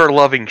the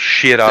ever-loving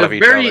shit out of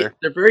each other.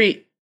 They're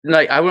very,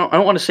 like, I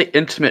don't want to say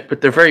intimate,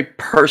 but they're very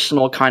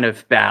personal kind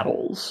of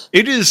battles.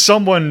 It is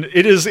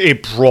a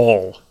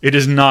brawl. It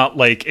is not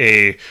like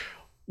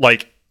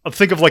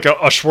think of like a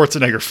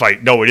Schwarzenegger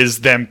fight. No, it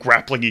is them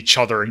grappling each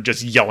other and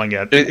just yelling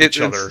at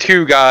each other. It's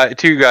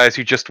two guys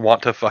who just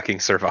want to fucking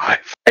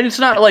survive. And it's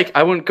not like,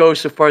 I wouldn't go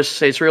so far as to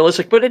say it's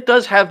realistic, but it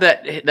does have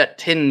that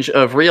tinge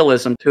of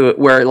realism to it,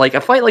 where like a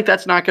fight like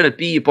that's not going to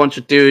be a bunch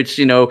of dudes,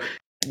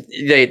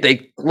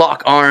 they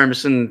lock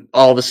arms and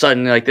all of a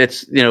sudden like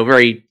that's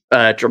very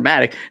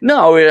dramatic.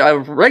 No, a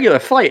regular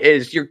fight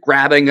is you're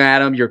grabbing at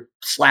them, you're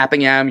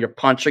slapping at them, you're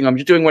punching them,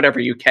 you're doing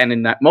whatever you can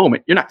in that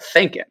moment. You're not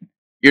thinking,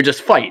 you're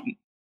just fighting.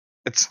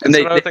 It's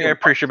another thing I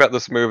appreciate about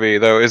this movie,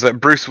 though, is that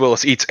Bruce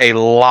Willis eats a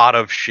lot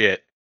of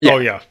shit. Yeah. Oh,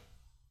 yeah.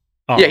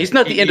 Yeah, he's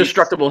not the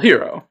indestructible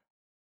hero.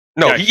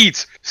 No, Yeah. he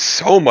eats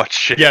so much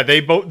shit. Yeah,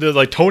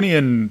 like Tony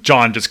and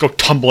John just go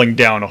tumbling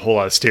down a whole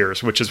lot of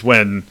stairs, which is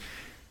when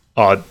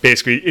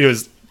basically it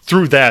was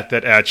through that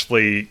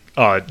actually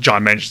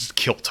John manages to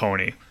kill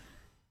Tony.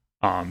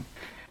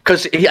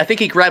 Because I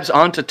think he grabs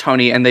onto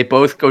Tony and they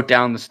both go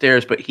down the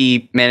stairs, but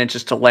he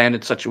manages to land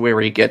in such a way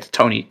where he gets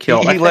Tony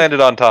killed. He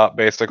landed on top,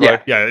 basically.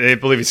 Yeah. Yeah, I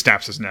believe he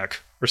snaps his neck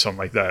or something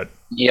like that.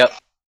 Yep.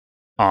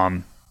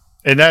 And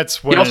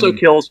that's when He also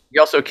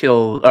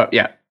kills. Oh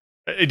yeah.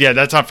 Yeah,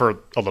 that's on for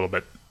a little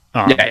bit.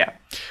 Yeah.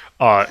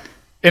 And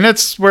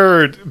that's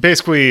where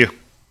basically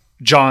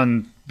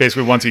John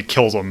once he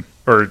kills him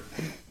or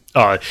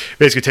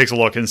basically takes a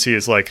look and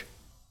sees like,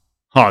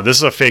 this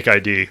is a fake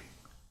ID.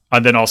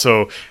 And then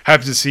also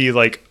happens to see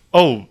like,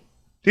 oh,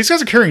 these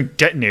guys are carrying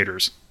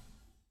detonators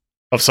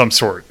of some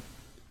sort.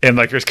 And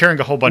like there's carrying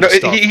a whole bunch of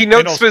stuff. He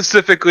notes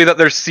specifically that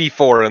there's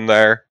C4 in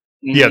there.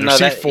 Yeah, there's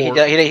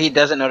C4. He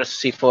doesn't notice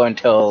C4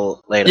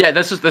 until later. Yeah,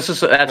 that's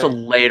a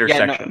later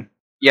section.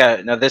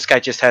 This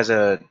guy just has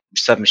a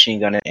submachine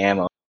gun and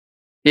ammo.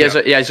 He has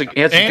a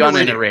gun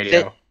and a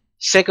radio.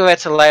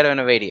 Cigarettes, a lighter,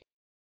 and a radio.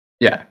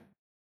 Yeah.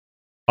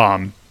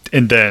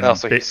 And then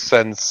Also, he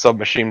sends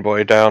Submachine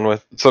Gun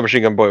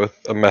Boy with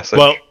a message.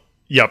 Well,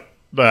 yep,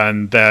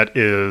 and that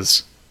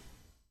is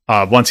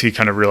once he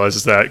kind of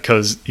realizes that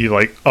because he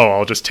like,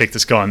 I'll just take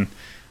this gun.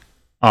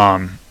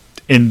 And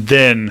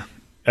then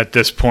at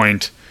this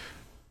point,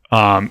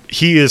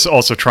 he is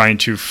also trying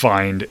to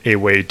find a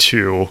way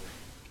to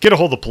get a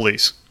hold of the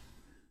police.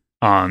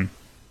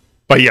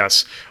 But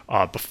yes,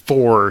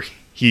 before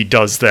he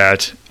does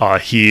that,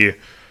 he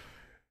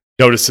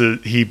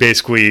notices he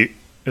basically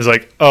is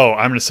like,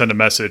 I'm going to send a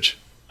message,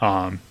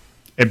 and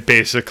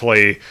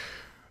basically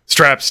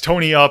straps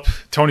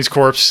Tony's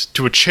corpse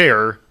to a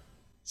chair,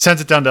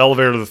 sends it down the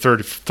elevator to the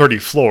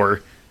 30th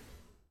floor,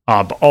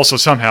 but also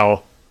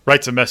somehow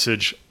writes a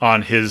message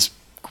on his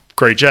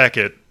gray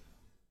jacket.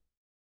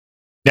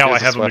 Now I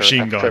have a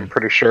machine gun. I'm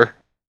pretty sure.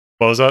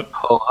 What was that?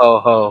 Ho, ho,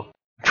 ho.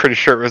 I'm pretty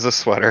sure it was a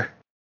sweater.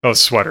 Oh,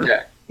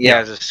 sweater. Yeah,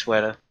 it was a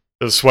sweater.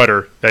 It was a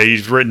sweater that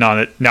he's written on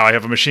it. Now I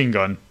have a machine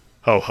gun.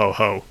 Ho, ho,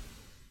 ho.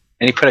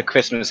 And he put a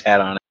Christmas hat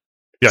on it.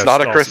 It's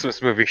not a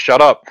Christmas movie.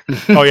 Shut up.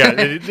 Oh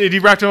yeah, he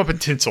wrapped him up in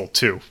tinsel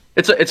too.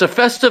 It's a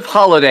festive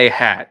holiday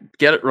hat.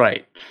 Get it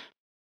right.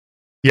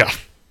 Yeah.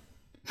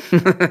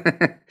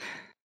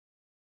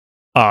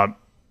 And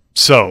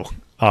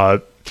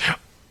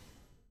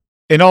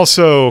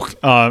also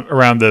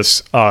around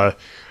this,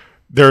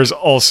 there's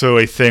also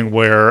a thing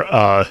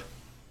where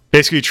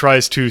basically he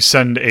tries to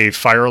send a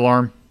fire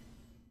alarm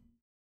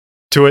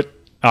to it,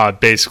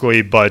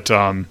 basically, but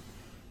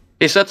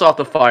he sets off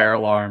the fire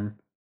alarm.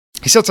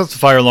 He sets off the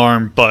fire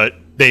alarm, but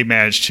they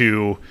manage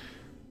to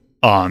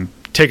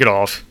take it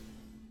off.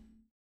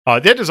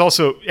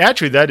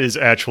 That is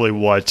actually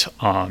what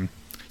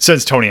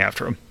sends Tony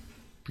after him,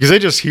 because they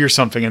just hear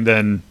something and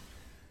then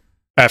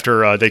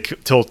after they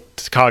kill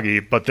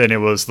Takagi, but then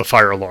it was the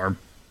fire alarm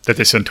that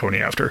they sent Tony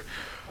after.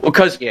 Well,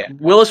 because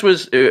Willis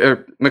was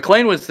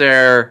McClane was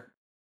there,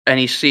 and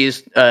he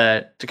sees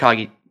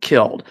Takagi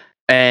killed.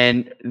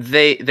 And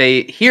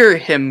they hear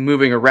him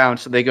moving around,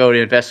 so they go to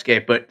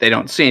investigate, but they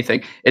don't see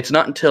anything. It's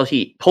not until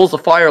he pulls the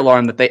fire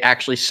alarm that they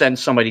actually send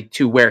somebody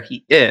to where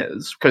he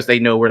is, because they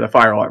know where the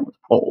fire alarm was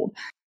pulled.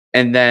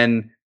 And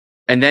then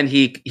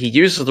he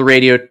uses the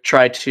radio to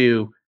try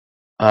to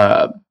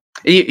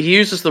he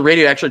uses the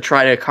radio to actually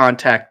try to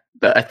contact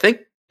I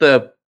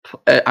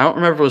don't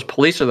remember if it was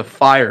police or the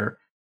fire,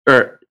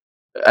 or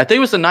I think it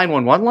was the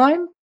 911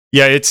 line.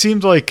 Yeah, it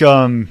seemed like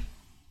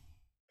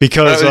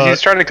because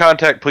he's trying to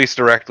contact police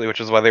directly, which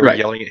is why they were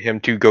yelling at him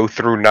to go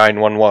through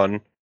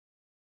 911.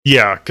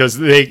 Yeah, because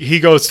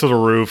he goes to the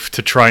roof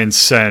to try and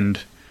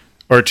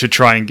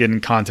get in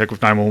contact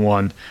with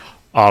 911,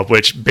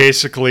 which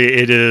basically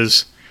it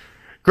is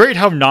great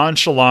how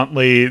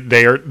nonchalantly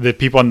the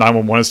people on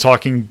 911 is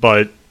talking,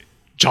 but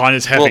John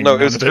is having. Well,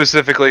 no,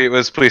 it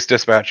was police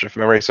dispatch, if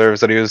memory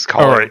serves, that he was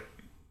calling. All right,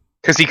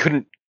 because he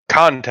couldn't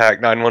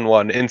contact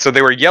 911, and so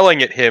they were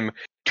yelling at him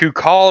to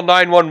call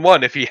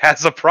 911 if he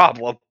has a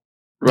problem.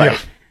 Right. Yeah.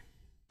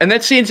 And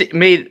that scene's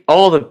made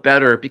all the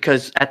better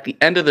because at the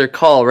end of their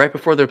call, right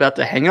before they're about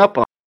to hang up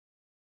on,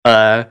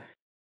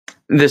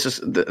 this is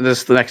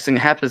the next thing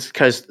that happens,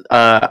 because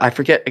I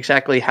forget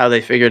exactly how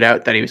they figured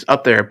out that he was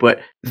up there,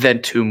 but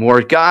then two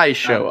more guys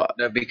show up.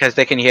 No, because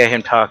they can hear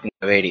him talking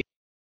on the radio.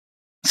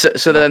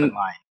 So then,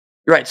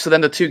 Right, so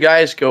then the two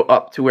guys go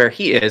up to where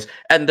he is,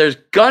 and there's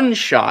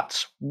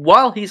gunshots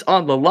while he's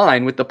on the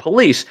line with the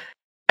police,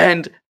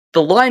 and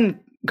the line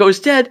goes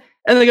dead,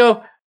 and they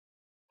go,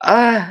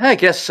 I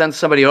guess send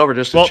somebody over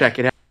just to check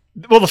it out.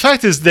 Well, the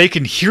fact is they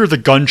can hear the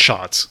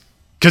gunshots.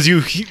 Because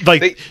you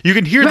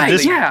can hear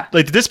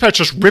the dispatch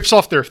just rips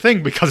off their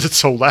thing because it's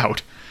so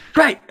loud.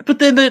 Right, but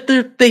then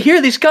they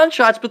hear these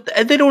gunshots, but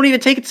they don't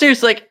even take it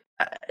serious. Like,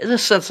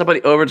 just send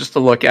somebody over just to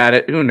look at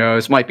it. Who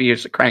knows? Might be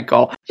just a crank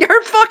call. You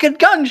heard fucking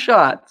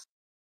gunshots.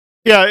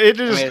 Yeah, it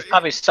is. I mean, it's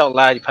probably so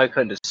loud you probably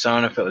couldn't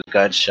discern if it was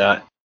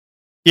gunshot.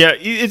 Yeah,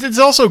 it's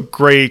also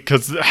great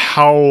because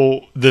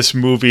how this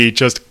movie,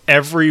 just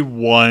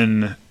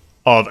everyone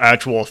of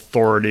actual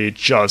authority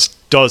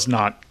just does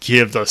not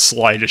give the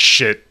slightest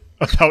shit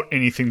about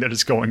anything that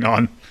is going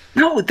on.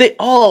 No, they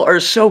all are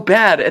so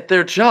bad at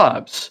their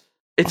jobs.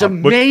 It's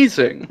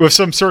amazing. With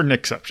some certain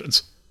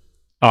exceptions.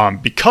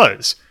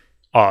 Because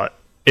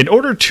in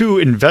order to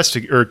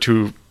investigate, or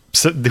to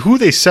who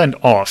they send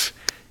off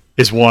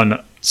is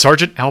one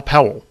Sergeant Al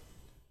Powell,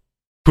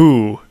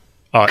 who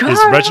is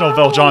Reginald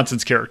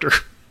VelJohnson's character.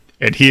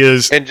 And he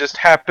is... And just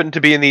happened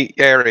to be in the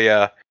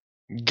area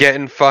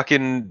getting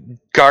fucking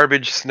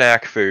garbage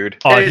snack food.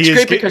 It's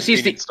great because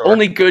he's the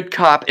only good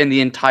cop in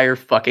the entire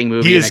fucking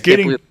movie. He is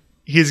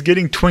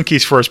getting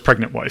Twinkies for his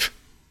pregnant wife.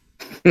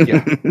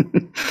 Yeah.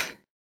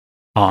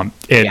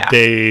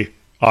 They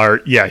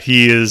are,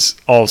 he is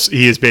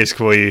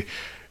basically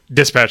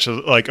dispatched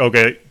like,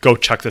 okay, go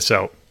check this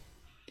out.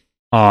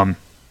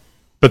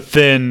 But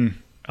then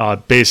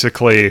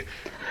basically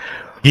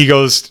he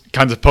goes,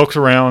 kind of pokes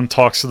around,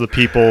 talks to the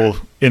people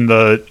in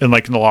the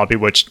lobby,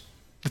 which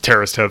the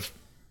terrorists have,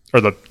 or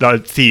the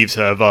thieves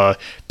have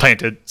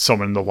planted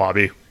someone in the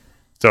lobby.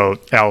 So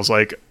Al's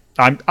like,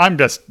 I'm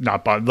just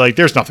not bothered. Like,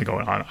 there's nothing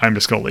going on. I'm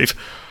just gonna leave.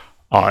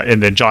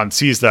 And then John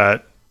sees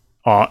that,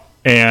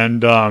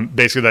 and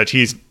basically that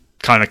he's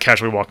kind of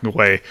casually walking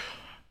away.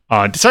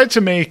 Decides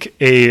to make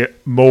a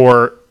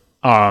more,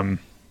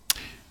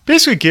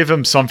 basically give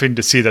him something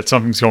to see that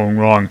something's going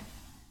wrong.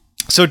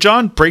 So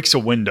John breaks a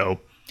window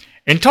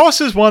and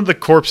tosses one of the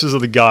corpses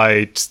of the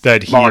guy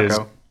that he Marco. is.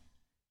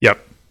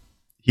 Yep.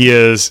 He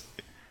is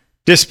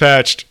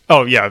dispatched.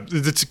 Oh yeah,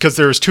 it's because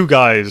there's two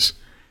guys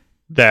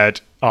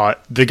that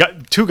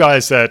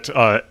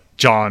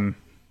John,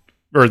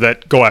 or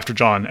that go after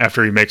John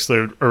after he makes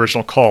the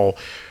original call.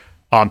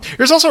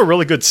 There's also a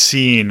really good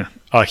scene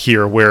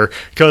here where,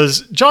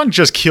 because John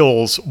just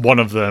kills one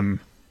of them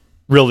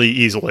really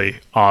easily,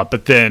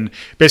 but then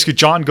basically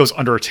John goes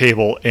under a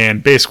table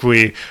and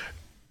basically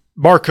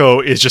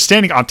Marco is just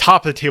standing on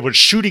top of the table,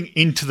 shooting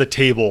into the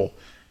table,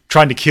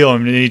 trying to kill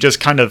him, and he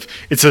just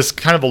it's this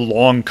kind of a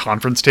long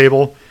conference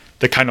table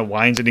that kind of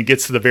winds, and he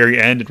gets to the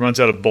very end and runs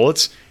out of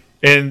bullets.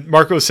 And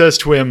Marco says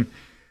to him,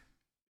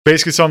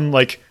 basically something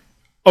like,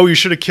 "Oh, you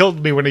should have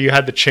killed me when you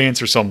had the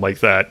chance," or something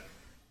like that.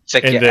 It's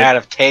like you're out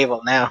of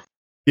table now.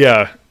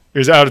 Yeah, it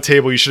was out of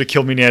table. You should have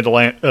killed me when you had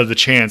the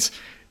chance.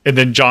 And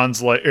then John,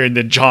 with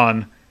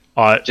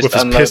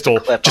his pistol,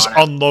 just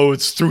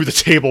unloads through the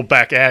table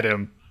back at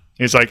him.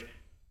 He's like,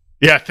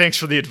 "Yeah, thanks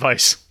for the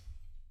advice."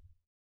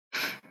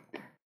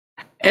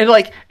 And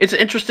like, it's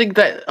interesting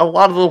that a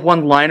lot of the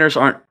one-liners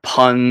aren't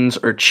puns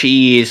or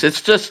cheese.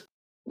 It's just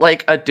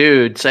like a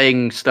dude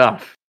saying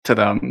stuff to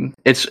them.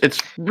 It's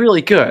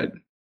really good.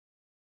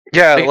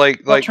 Yeah,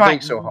 like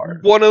trying so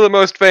hard. One of the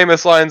most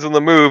famous lines in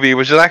the movie,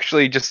 which is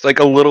actually just like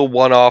a little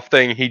one-off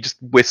thing, he just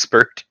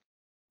whispered.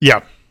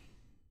 Yeah.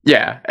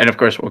 Yeah, and of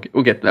course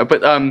we'll get to that.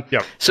 But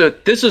so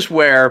this is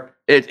where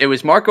it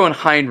was Marco and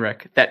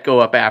Heinrich that go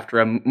up after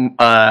him.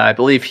 I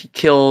believe he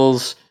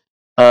kills.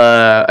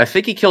 I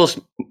think he kills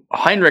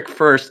Heinrich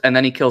first, and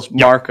then he kills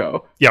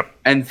Marco. Yep.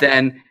 And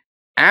then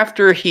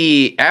after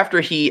he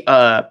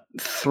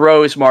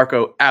throws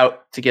Marco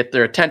out to get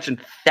their attention,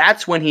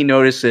 that's when he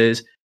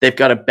notices they've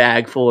got a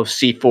bag full of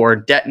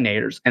C4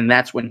 detonators, and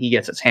that's when he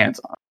gets his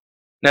hands on.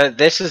 Now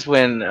this is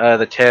when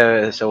the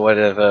terrorists or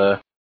whatever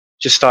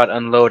just start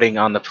unloading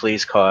on the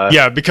police car.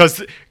 Yeah,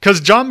 because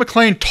John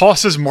McClane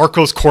tosses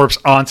Marco's corpse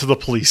onto the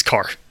police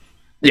car.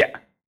 Yeah.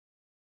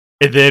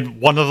 And then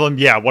one of them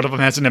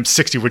has an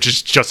M60, which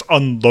is just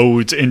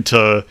unloads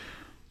into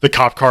the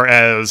cop car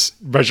as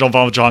Reginald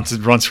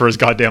VelJohnson runs for his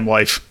goddamn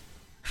life.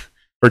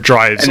 Or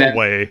drives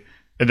away.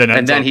 And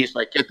then he's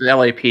like, get the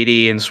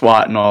LAPD and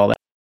SWAT and all that.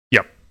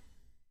 Yep.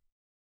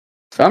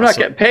 So I'm not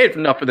getting paid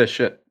enough for this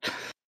shit.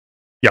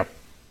 Yep.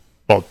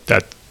 Well,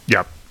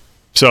 yep.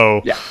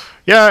 So...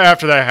 Yeah,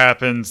 after that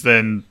happens,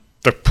 then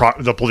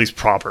the police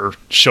proper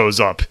shows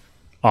up,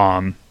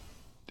 and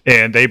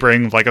they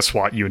bring like a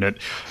SWAT unit,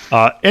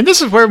 and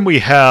this is where we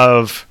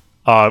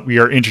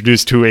are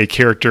introduced to a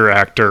character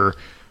actor,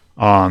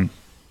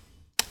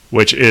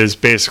 which is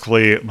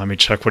basically, let me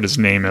check what his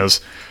name is,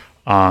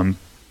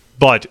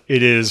 but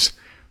it is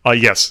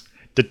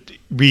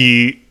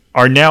we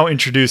are now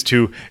introduced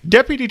to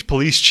Deputy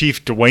Police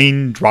Chief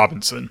Dwayne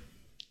Robinson,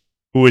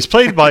 who is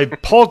played by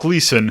Paul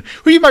Gleason,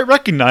 who you might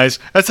recognize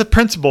as the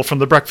principal from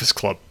The Breakfast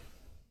Club.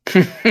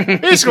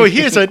 Basically,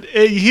 he is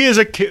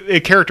a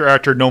character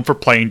actor known for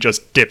playing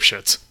just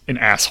dipshits and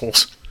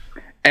assholes.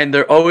 And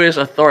they're always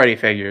authority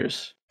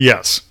figures.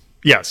 Yes,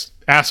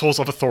 assholes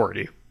of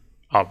authority,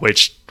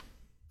 which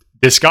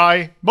this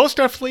guy most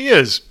definitely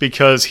is,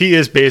 because he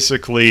is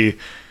basically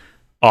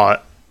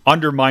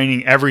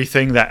undermining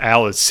everything that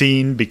Al has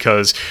seen,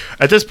 because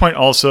at this point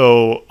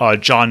also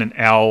John and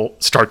Al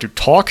start to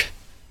talk.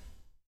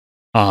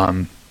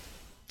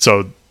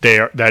 So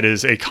that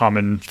is a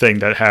common thing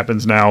that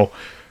happens now.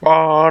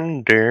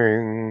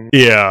 Bonding.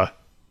 Yeah.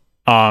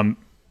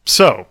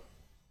 So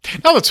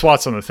now that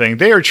SWAT's on the thing,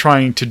 they are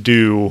trying to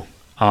do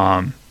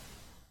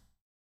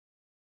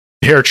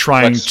they're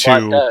trying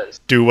to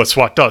do what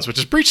SWAT does, which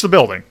is breach the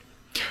building.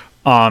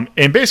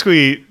 And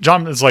basically,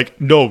 John is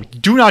like, "No,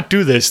 do not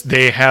do this.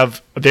 They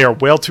are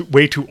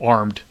way too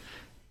armed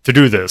to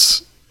do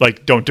this.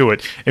 Like, don't do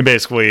it." And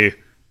basically,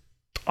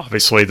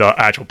 obviously, the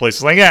actual police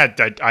is like, "Yeah,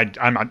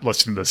 I'm not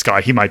listening to this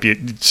guy. He might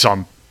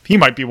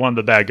be one of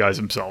the bad guys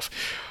himself."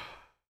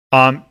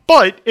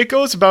 But it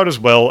goes about as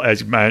well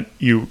as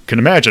you can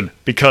imagine,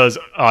 because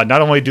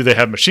not only do they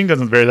have machine guns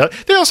and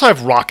they also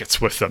have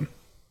rockets with them,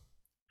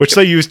 which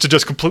they use to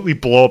just completely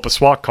blow up a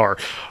SWAT car.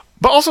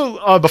 But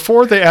also,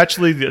 before they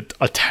actually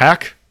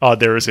attack,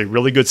 there is a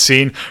really good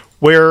scene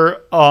where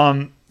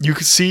you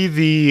can see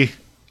the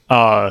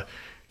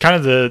kind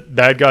of the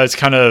bad guys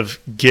kind of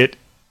get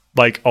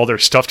like all their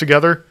stuff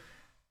together.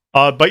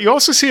 But you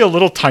also see a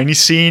little tiny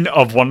scene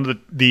of one of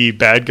the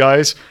bad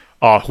guys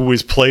who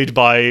is played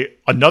by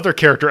another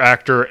character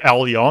actor,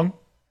 Al Young,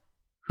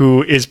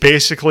 who is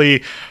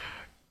basically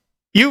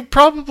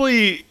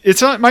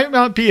might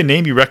not be a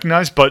name you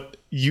recognize, but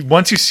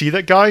once you see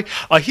that guy,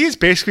 he is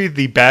basically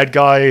the bad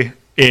guy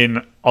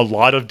in a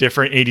lot of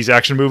different 80s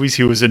action movies.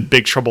 He was in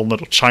Big Trouble in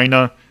Little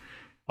China.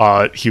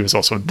 He was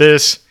also in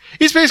this.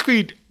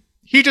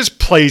 He just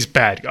plays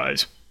bad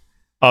guys.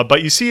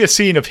 But you see a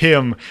scene of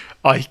him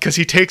because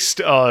he takes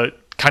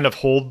kind of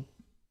hold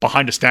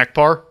behind a snack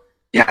bar.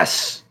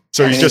 Yes.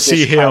 So you just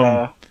see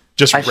him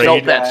just I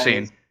felt that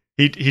scene.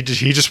 He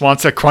just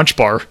wants that crunch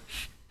bar.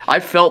 I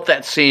felt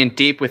that scene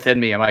deep within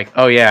me. I'm like,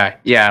 oh yeah.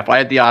 If I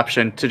had the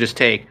option to just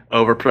take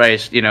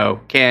overpriced,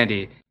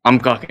 candy, I'm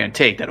gonna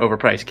take that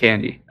overpriced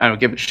candy. I don't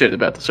give a shit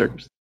about the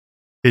circumstance.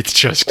 It's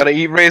just gonna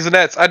eat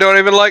Raisinets. I don't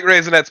even like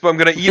Raisinets, but I'm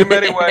gonna eat them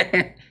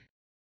anyway.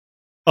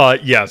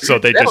 Yeah. So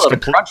they just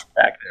crunch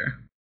back there.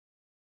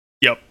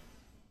 Yep.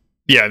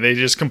 Yeah, they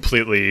just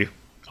completely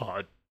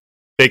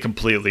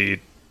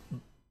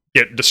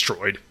get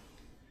destroyed.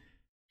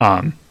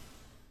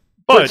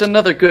 But it's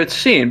another good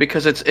scene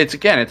because it's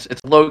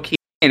low key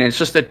and it's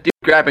just a dude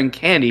grabbing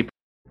candy.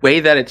 Way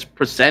that it's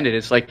presented,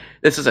 it's like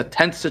this is a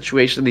tense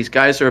situation. These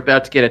guys are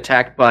about to get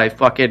attacked by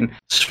fucking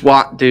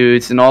SWAT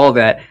dudes and all of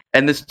that,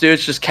 and this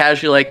dude's just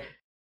casually like,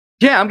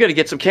 "Yeah, I'm gonna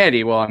get some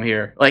candy while I'm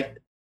here." Like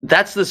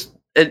that's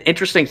an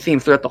interesting theme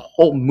throughout the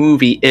whole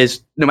movie.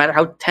 Is no matter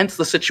how tense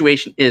the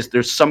situation is,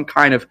 there's some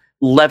kind of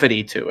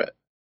levity to it.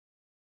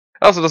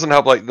 It also doesn't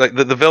help like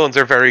the villains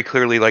are very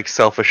clearly like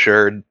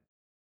self-assured.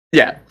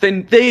 Yeah,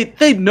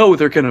 they know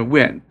they're gonna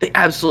win. They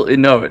absolutely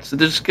know it. So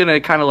they're just gonna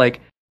kind of like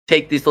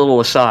take these little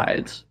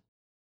asides.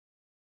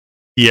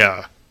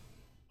 Yeah.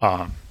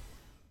 It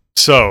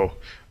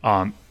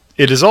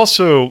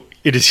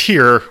is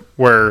here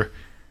where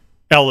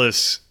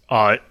Ellis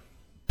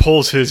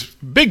pulls his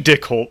big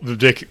dick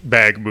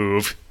bag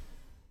move,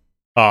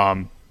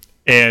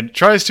 and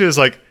tries to is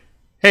like,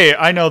 "Hey,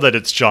 I know that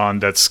it's John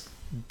that's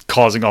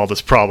causing all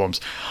these problems.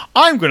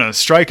 I'm gonna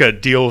strike a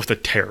deal with the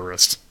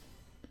terrorists."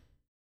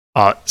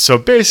 So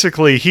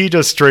basically, he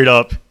just straight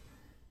up,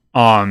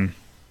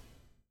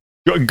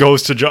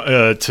 goes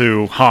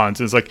to Hans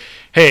and is like,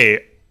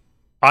 "Hey,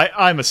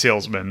 I'm a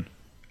salesman.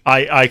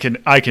 I can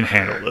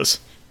handle this."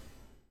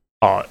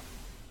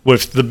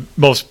 With the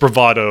most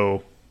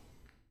bravado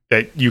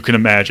that you can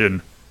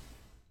imagine.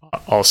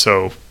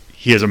 Also,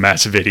 he is a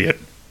massive idiot.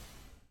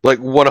 Like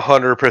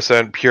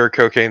 100% pure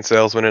cocaine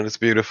salesman, and it's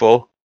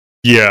beautiful.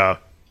 Yeah.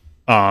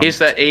 He's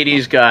that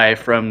 80s guy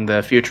from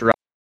the Futurama.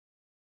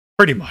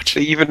 Pretty much.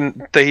 They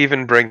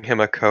even bring him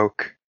a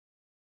Coke.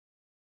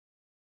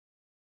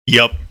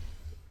 Yep.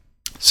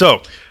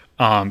 So,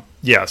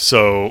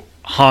 so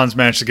Hans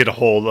managed to get a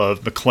hold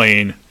of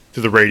McClane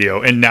through the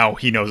radio, and now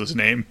he knows his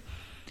name.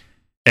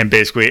 And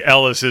basically,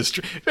 Ellis's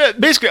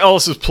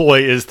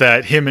ploy is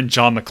that him and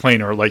John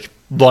McClane are like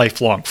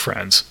lifelong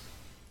friends,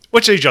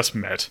 which they just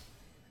met.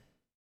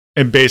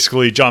 And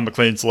basically, John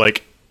McClane's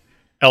like,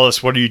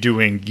 "Ellis, what are you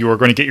doing? You are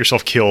going to get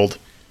yourself killed.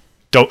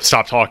 Don't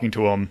stop talking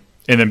to him."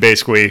 And then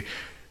basically,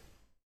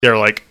 they're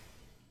like,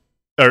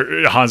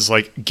 or Hans is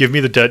like, "Give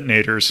me the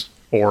detonators,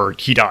 or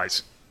he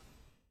dies."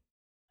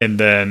 And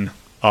then,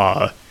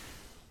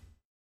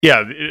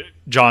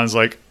 John's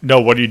like, "No,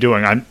 what are you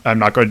doing? I'm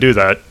not going to do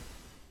that."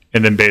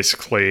 And then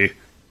basically,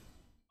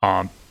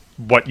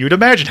 what you'd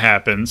imagine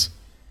happens,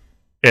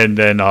 and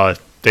then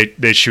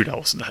they shoot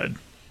Ellis in the head.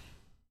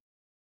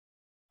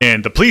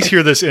 And the police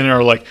hear this and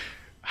are like,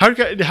 how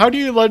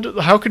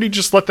could he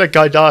just let that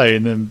guy die?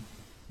 And then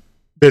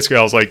basically,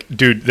 I was like,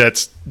 dude,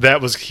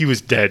 he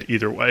was dead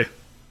either way.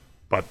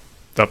 But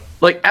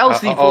like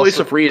Al's the voice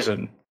also- of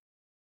reason.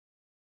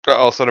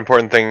 Also, an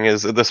important thing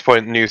is at this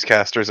point,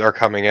 newscasters are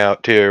coming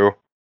out too.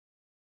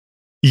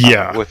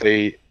 yeah, With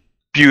a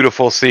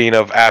beautiful scene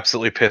of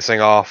absolutely pissing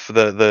off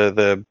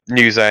the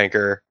news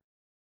anchor.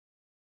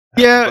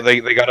 yeah, But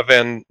they got a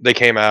van. They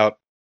came out.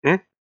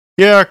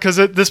 yeah. Because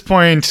at this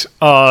point,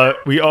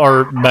 we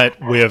are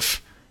met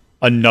with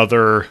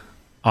another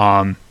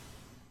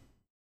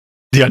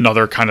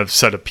another kind of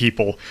set of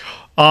people.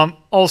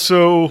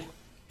 Also,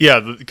 yeah,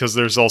 because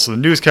there's also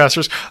the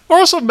newscasters. We're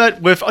also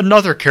met with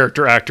another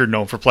character actor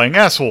known for playing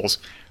assholes.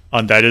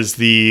 That is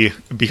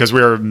because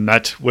we are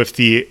met with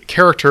the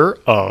character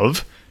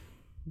of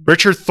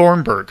Richard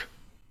Thornburg,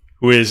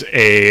 who is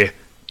a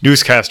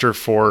newscaster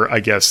for,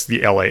 I guess,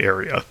 the LA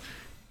area.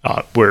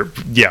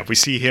 We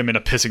see him in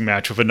a pissing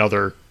match with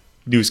another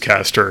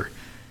newscaster.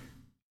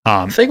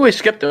 I think we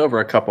skipped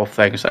over a couple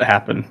things that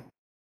happened.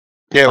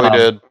 Yeah, we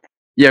did.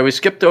 Yeah, we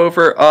skipped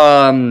over.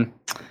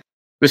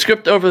 We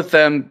skipped over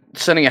them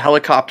sending a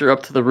helicopter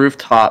up to the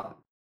rooftop,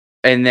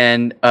 and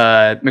then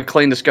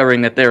McClane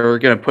discovering that they were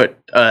going to put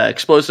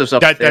explosives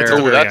up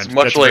there. That's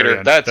much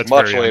later. That's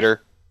much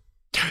later.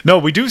 No,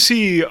 we do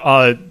see.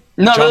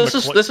 No,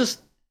 this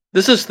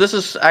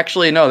is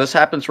actually no. This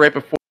happens right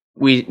before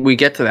we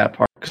get to that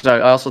part, because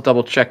I also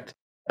double checked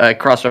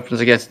cross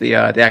reference against the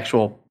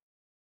actual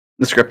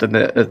the script and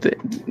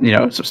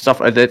the some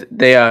stuff.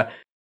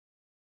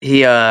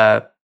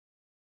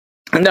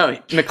 No,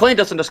 McClane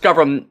doesn't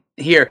discover him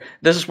here.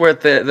 This is where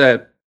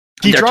they're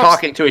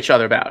talking to each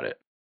other about it.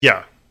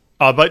 Yeah.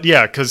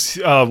 Because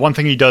one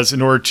thing he does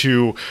in order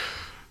to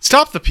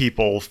stop the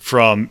people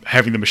from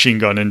having the machine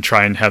gun and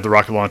try and have the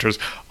rocket launchers,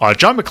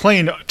 John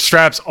McClane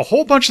straps a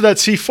whole bunch of that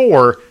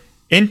C4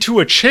 into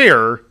a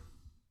chair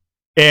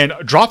and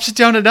drops it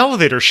down an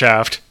elevator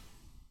shaft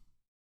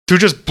to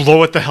just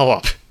blow it the hell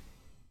up.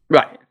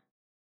 Right.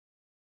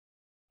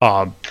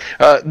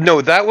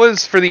 No, that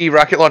was for the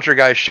rocket launcher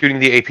guys shooting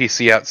the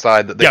APC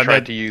outside that they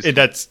tried to use.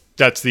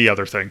 That's the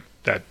other thing.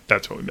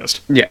 That's what we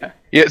missed. Yeah.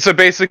 Yeah, so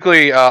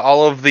basically,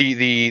 all of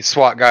the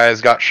SWAT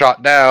guys got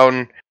shot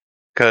down,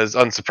 because,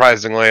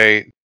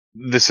 unsurprisingly,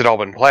 this had all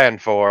been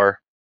planned for.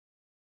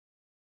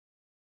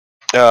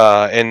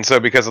 And so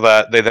because of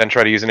that, they then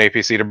try to use an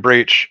APC to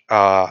breach,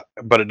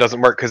 but it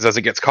doesn't work, because as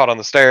it gets caught on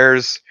the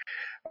stairs,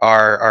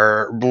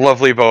 our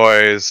lovely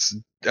boys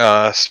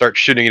start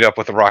shooting it up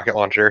with a rocket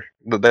launcher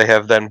that they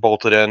have then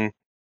bolted in.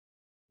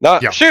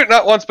 Not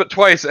once, but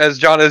twice, as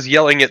John is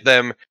yelling at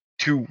them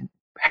to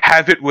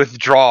have it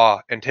withdraw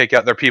and take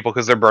out their people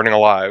because they're burning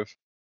alive.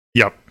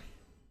 Yep.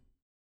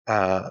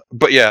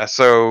 But yeah,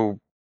 so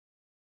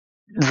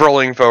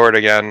rolling forward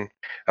again,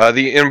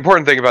 the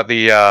important thing about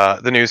the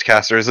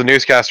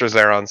newscasters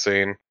there on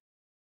scene.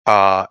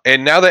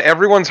 And now that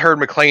everyone's heard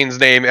McClane's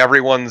name,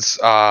 everyone's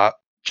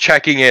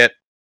checking it,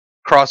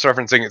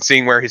 cross-referencing it,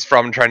 seeing where he's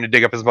from, trying to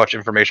dig up as much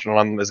information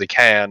on him as they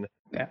can.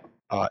 Yeah.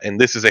 And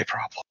this is a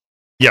problem.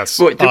 Yes.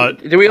 Wait,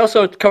 did we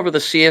also cover the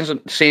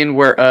scene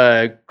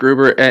where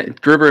Gruber and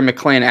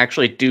McClane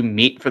actually do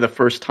meet for the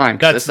first time?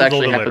 That's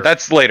actually happens.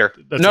 That's later.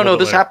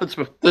 This happens.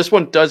 This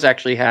one does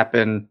actually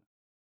happen.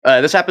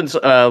 This happens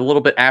a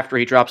little bit after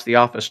he drops the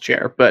office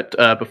chair, but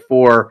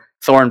before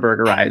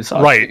Thornburg arrives.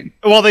 Right.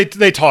 Well, they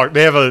talk.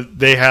 They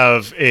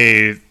have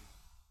a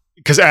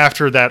because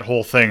after that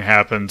whole thing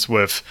happens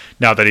with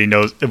now that he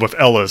knows with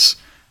Ellis,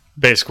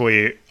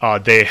 basically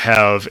they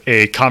have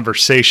a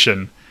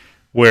conversation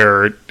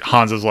where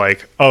Hans is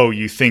like, "Oh,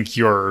 you think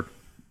you're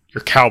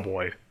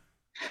cowboy?"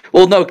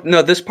 Well, no.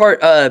 This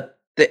part,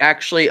 they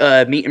actually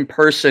meet in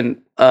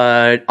person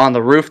on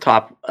the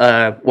rooftop.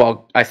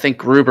 While I think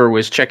Gruber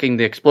was checking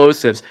the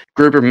explosives,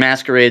 Gruber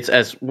masquerades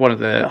as one of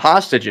the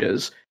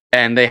hostages,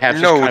 and they have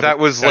that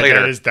was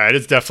later. That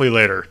is definitely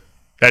later.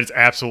 That is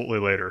absolutely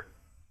later.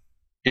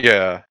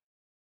 Yeah,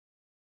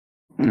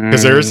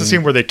 because there is a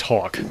scene where they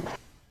talk.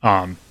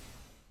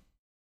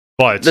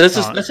 But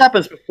this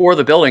happens before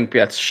the building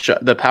gets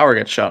shut. The power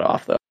gets shut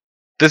off, though.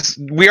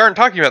 We aren't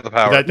talking about the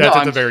power. That's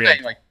at the very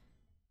end.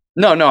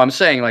 I'm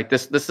saying like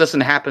this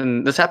doesn't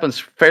happen. This happens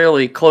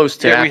fairly close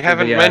to. Yeah, we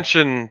haven't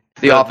mentioned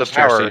the office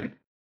power. Scene.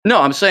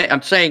 No, I'm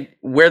saying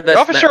where the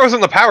office chair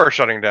wasn't the power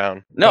shutting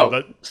down.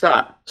 No,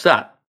 stop.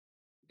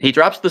 He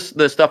drops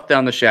the stuff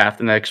down the shaft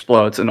and it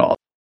explodes and all,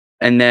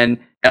 and then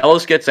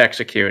Ellis gets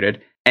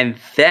executed, and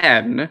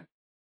then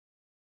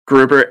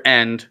Gruber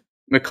and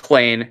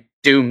McClane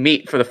do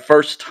meet for the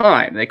first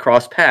time. They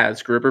cross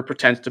paths. Gruber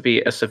pretends to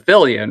be a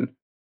civilian.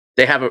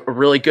 They have a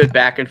really good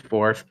back and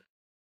forth.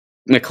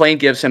 McClane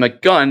gives him a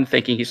gun,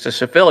 thinking he's a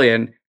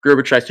civilian.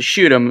 Gruber tries to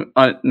shoot him,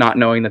 not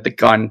knowing that the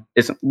gun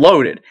isn't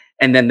loaded.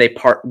 And then they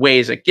part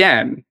ways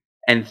again.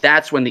 And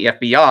that's when the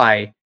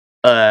FBI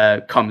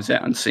comes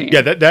on scene.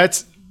 Yeah,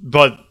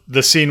 but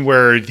the scene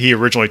where he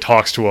originally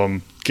talks to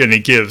him and he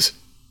gives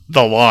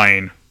the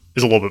line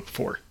is a little bit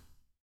before.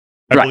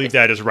 I believe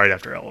that is right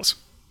after Ellis.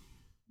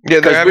 Yeah,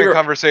 they're having a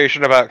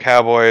conversation about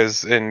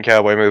cowboys in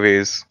cowboy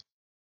movies.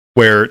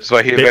 Where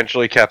so he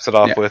eventually caps it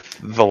off with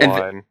the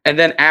line. And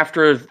then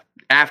after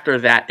after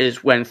that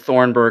is when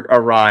Thornburg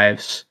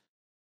arrives,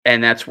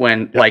 and that's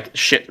when like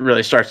shit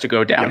really starts to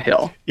go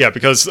downhill. Yeah,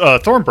 because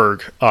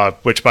Thornburg,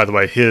 which by the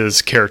way,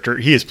 his character,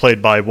 he is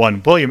played by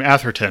one William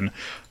Atherton,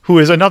 who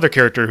is another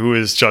character who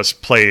is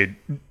just plays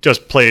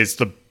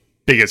the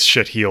biggest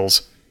shit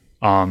heels.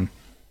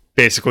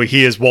 Basically,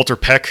 he is Walter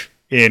Peck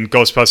in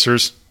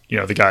Ghostbusters. You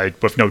know, the guy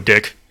with no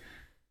dick.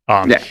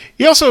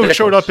 He also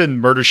showed up in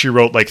Murder, She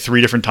Wrote like 3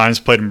 different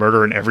times, played a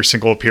murderer in every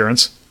single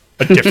appearance.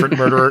 A different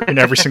murderer in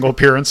every single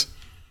appearance.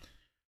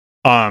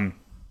 But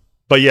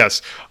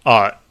yes,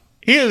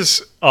 he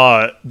is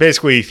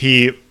basically,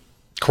 he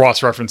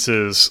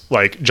cross-references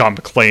like John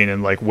McClane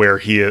and like where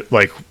he is,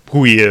 like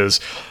who he is.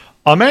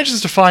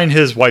 Manages to find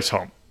his wife's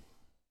home.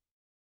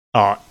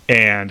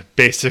 And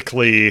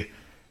basically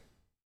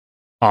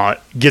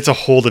gets a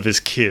hold of his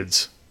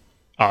kids.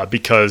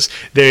 Because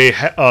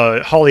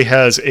Holly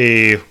has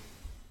a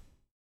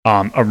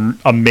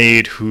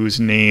maid whose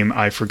name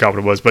I forgot what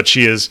it was, but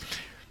she is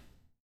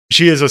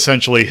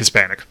essentially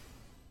Hispanic,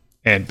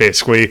 and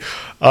basically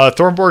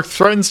Thornburg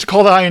threatens to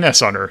call the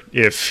INS on her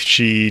if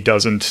she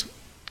doesn't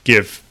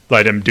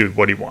let him do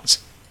what he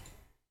wants,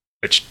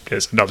 which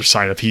is another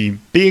sign of he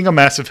being a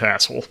massive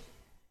asshole.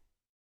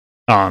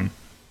 But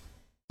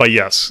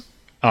yes,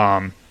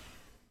 after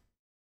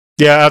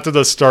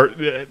the start,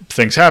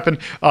 things happen.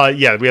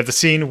 We have the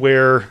scene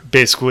where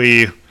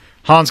basically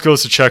Hans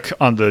goes to check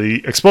on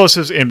the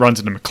explosives and runs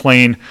into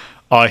McClane.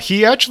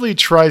 He actually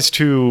tries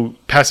to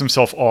pass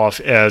himself off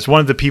as one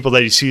of the people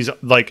that he sees.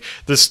 Like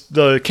this,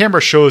 the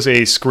camera shows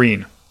a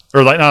screen,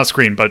 or like not a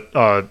screen, but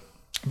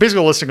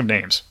basically a listing of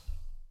names,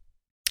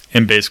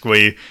 and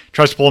basically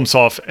tries to pull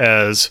himself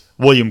as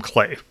William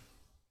Clay.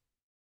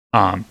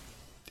 And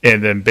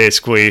then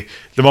basically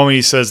the moment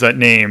he says that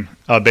name,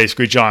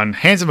 basically John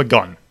hands him a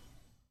gun.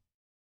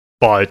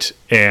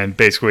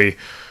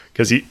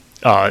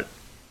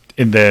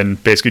 And then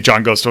basically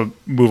John goes to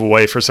move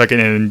away for a second,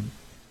 and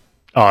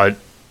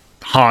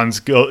Hans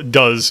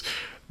does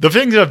the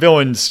thing that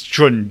villains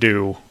shouldn't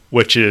do,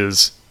 which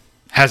is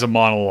has a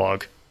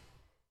monologue,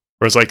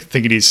 where it's like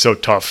thinking he's so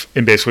tough,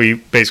 and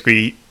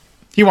basically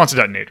he wants the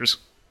detonators.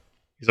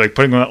 He's like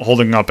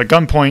holding up at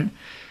gunpoint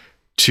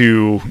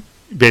to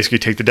basically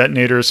take the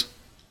detonators,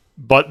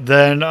 but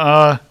then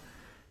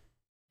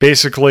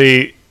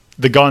basically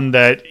the gun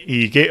that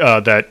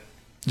that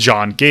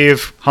John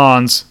gave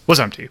Hans was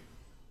empty.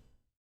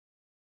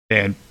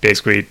 And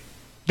basically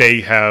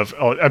they have,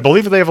 I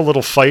believe they have a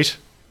little fight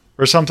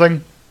or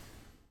something.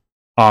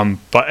 And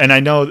I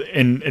know,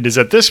 and it is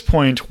at this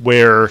point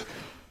where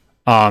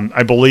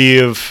I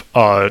believe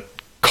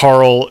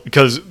Carl,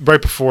 because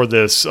right before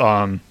this,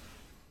 Hans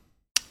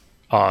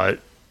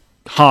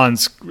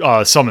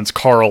summons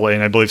Carl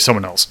and I believe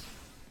someone else.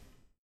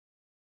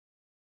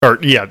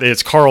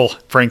 It's Carl,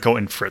 Franco,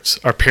 and Fritz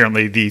are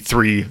apparently the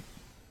 3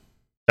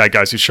 bad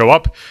guys who show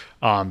up.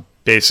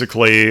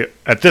 Basically,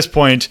 at this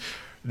point,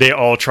 they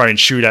all try and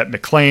shoot at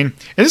McClane.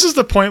 And this is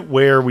the point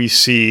where we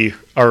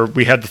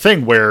had the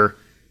thing where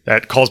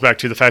that calls back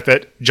to the fact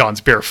that John's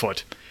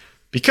barefoot.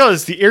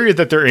 Because the area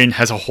that they're in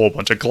has a whole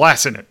bunch of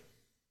glass in it.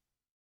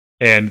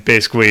 And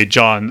basically,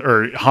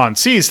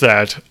 Hans sees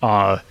that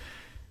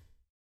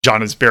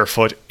John is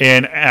barefoot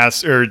and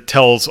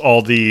tells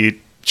all the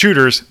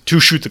shooters to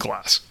shoot the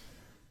glass,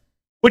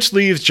 which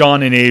leaves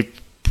John in a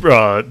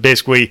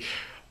basically,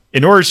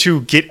 in order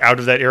to get out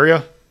of that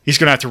area, he's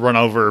going to have to run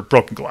over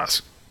broken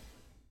glass,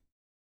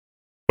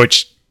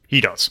 which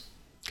he does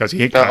because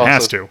he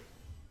has to.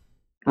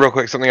 Real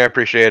quick, something I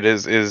appreciate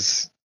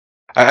is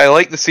I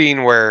like the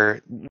scene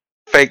where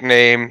fake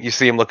name, you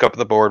see him look up at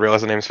the board,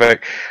 realize the name's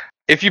fake.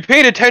 If you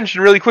paid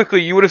attention really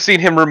quickly, you would have seen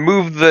him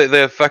remove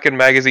the fucking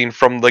magazine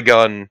from the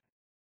gun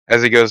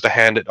as he goes to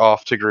hand it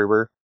off to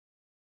Gruber.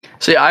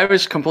 See, I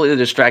was completely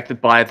distracted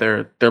by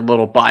their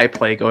little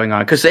byplay going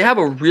on, because they have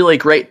a really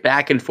great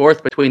back and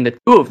forth between the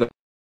 2 of them.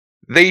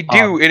 They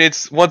do, and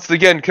it's, once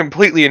again,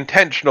 completely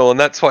intentional, and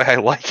that's why I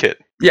like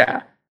it.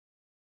 Yeah.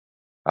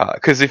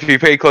 Because if you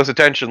pay close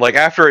attention, like,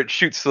 after it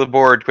shoots to the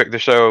board quick to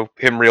show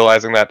him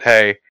realizing that,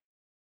 hey,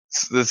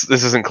 this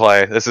isn't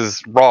Clay, this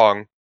is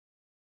wrong,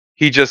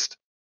 he just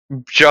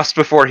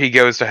before he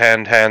goes to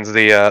hands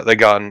the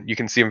gun, you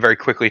can see him very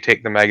quickly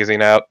take the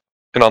magazine out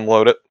and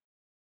unload it.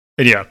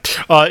 And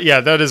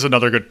that is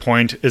another good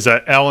point, is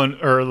that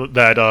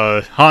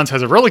Hans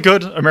has a really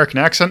good American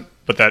accent,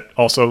 but that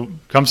also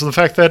comes from the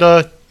fact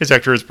that his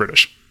actor is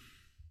British.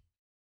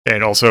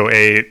 And also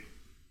a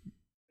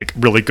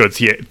really good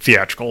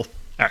theatrical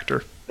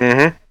actor.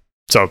 Mm-hmm.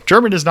 So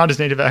German is not his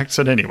native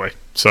accent anyway.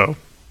 So,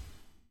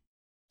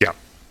 yeah.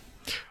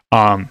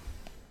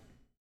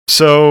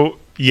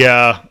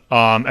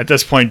 At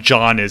this point,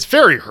 John is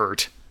very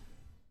hurt.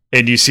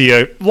 And you see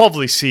a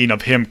lovely scene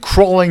of him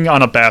crawling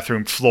on a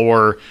bathroom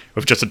floor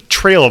with just a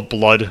trail of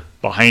blood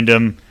behind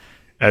him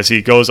as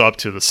he goes up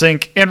to the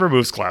sink and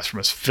removes glass from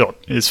his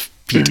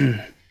feet.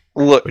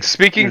 Look,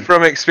 speaking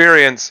from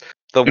experience,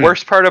 the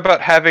worst part about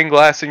having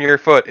glass in your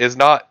foot is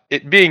not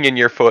it being in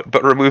your foot,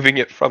 but removing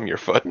it from your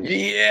foot.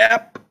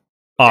 Yep.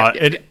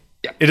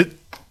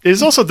 it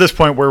is also at this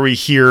point where we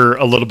hear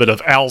a little bit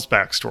of Al's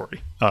backstory,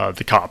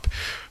 the cop,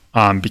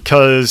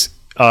 because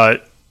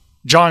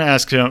John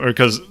asks him, or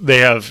because they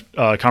have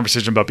a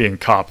conversation about being a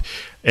cop,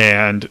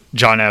 and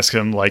John asks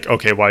him like,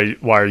 okay, why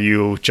are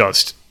you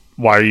just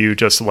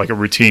like a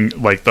routine,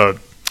 like the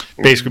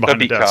basically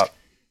behind the desk, cop.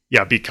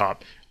 Yeah, beat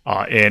cop,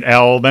 and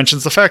Al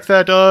mentions the fact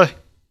that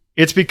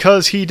it's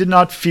because he did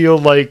not feel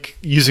like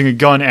using a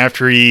gun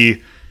after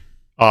he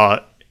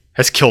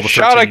has killed a 13-year-old.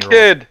 Shot a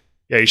kid.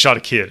 Yeah, he shot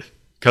a kid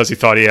because he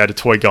thought he had a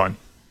toy gun.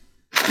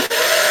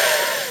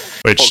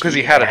 Which, because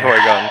he had a toy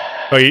gun.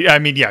 I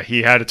mean, yeah,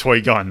 he had a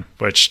toy gun,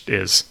 which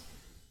is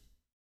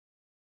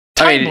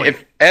timely. I mean,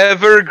 if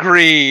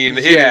evergreen,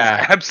 it is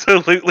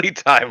absolutely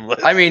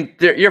timeless. I mean,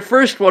 your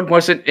first one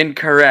wasn't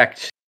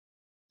incorrect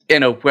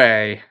in a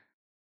way,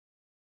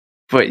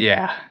 but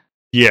yeah.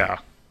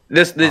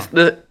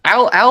 The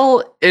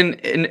Al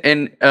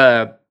in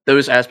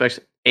those aspects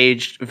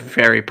aged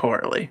very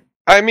poorly.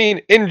 I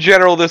mean, in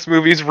general, this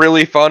movie's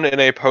really fun in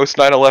a post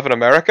 9/11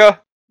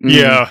 America.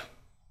 Yeah,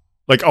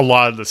 like a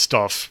lot of the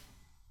stuff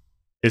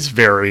is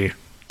very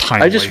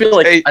timely. I just feel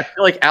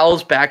like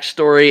Al's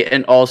backstory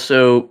and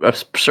also a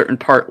certain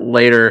part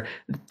later,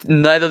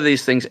 neither of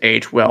these things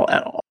age well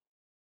at all.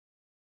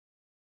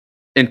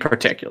 In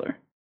particular,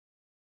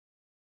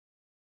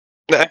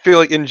 I feel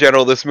like in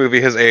general, this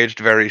movie has aged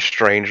very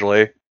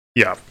strangely.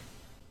 Yeah.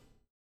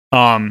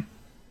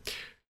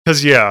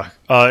 Because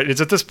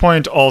it's at this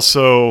point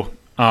also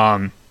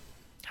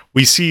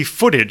we see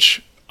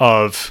footage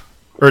of,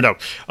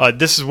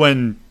 this is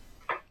when,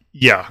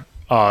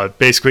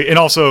 basically, and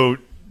also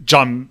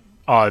John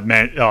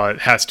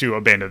has to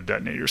abandon the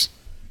detonators.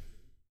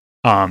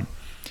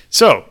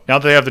 So now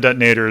that they have the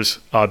detonators,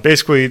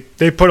 basically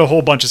they put a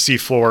whole bunch of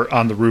seafloor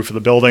on the roof of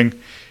the building.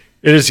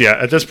 It is,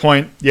 at this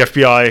point, the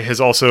FBI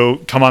has also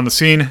come on the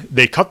scene.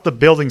 They cut the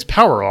building's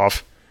power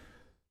off.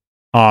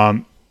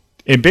 And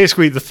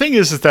basically, the thing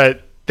is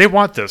that they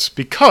want this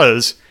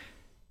because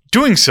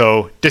doing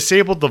so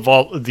disabled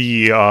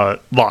the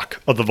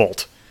lock of the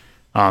vault.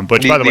 But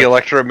by the way,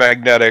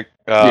 electromagnetic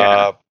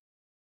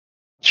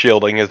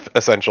shielding is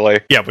essentially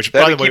which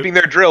by the way, keeping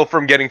their drill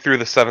from getting through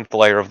the 7th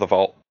layer of the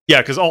vault.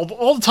 Yeah, because all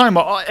the time,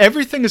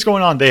 everything is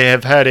going on. They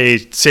have had a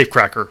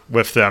safecracker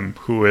with them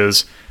who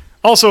is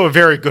also a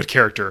very good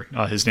character.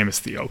 His name is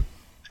Theo.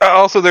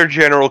 Also, their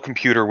general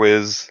computer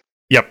whiz.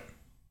 Yep.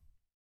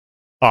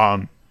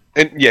 And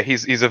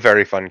he's a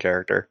very fun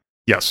character.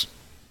 Yes.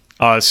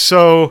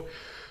 So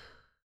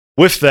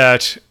with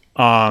that,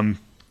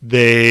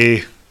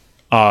 they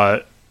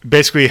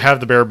basically have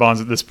the bearer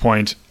bonds at this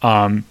point,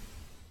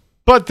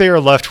 but they are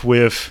left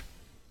with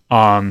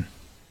the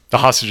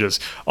hostages.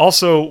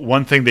 Also,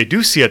 one thing they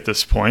do see at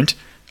this point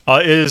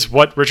is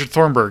what Richard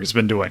Thornburg has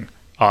been doing.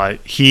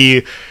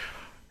 He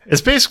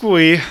has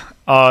basically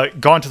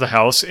gone to the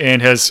house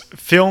and has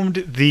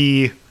filmed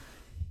the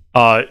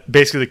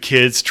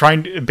kids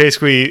trying to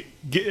basically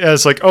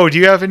as like, oh, do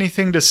you have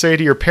anything to say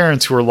to your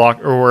parents who are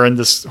locked or were in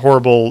this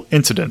horrible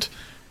incident?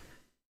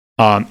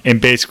 And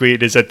basically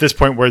it is at this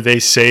point where they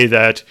say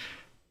that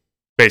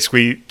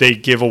basically they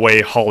give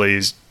away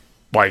Holly's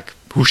like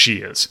who she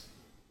is.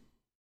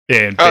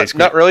 And basically,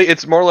 not really.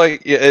 It's more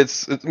like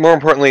it's more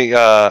importantly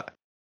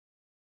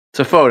it's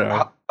a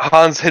photo.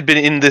 Hans had been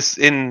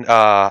in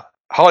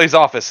Holly's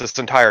office this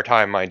entire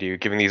time, mind you,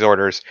 giving these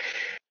orders.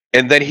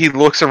 And then he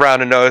looks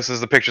around and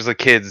notices the pictures of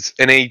kids,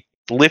 and he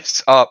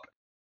lifts up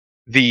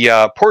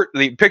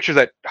the picture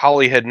that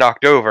Holly had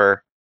knocked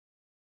over,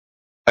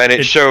 and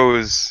it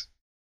shows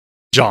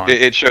John.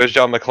 It shows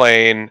John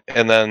McClane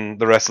and then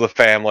the rest of the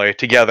family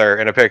together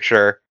in a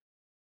picture,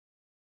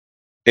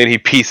 and he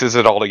pieces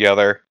it all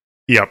together.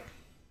 Yep.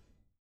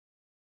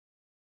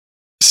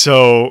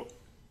 So,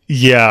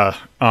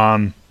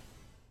 and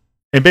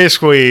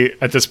basically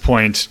at this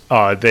point,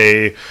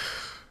 they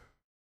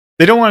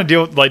don't want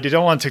to they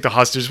don't want to take the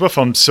hostages with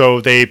them,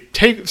 so they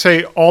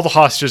say all the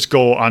hostages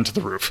go onto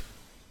the roof.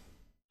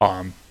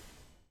 And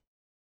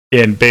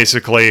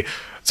basically,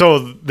 so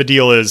the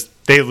deal is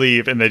they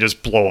leave and they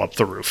just blow up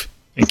the roof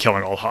and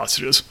killing all the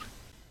hostages.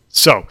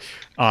 So,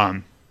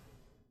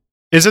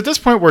 is at this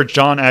point where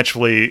John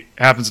actually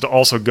happens to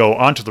also go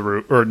onto the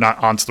roof, or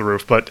not onto the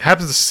roof, but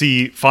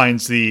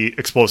finds the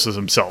explosives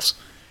himself.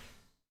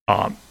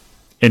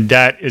 And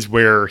that is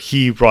where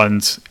he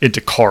runs into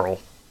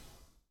Carl.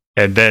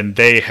 And then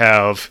they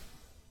have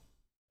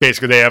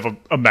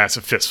a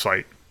massive fist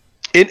fight.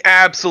 An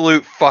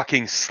absolute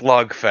fucking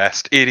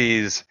slugfest. It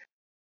is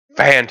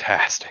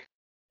fantastic.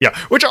 Yeah,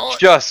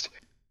 just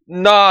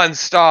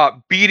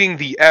non-stop beating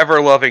the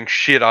ever-loving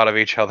shit out of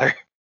each other.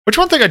 Which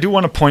one thing I do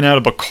want to point out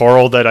about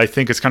Carl that I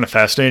think is kind of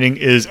fascinating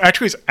is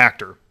actually his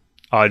actor.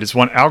 It is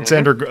one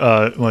Alexander.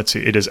 Let's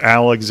see. It is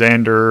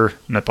Alexander.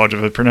 And I apologize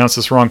if I pronounced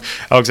this wrong.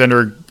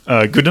 Alexander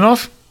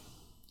Godunov.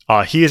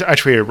 He is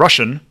actually a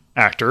Russian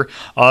actor,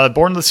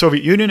 born in the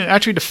Soviet Union and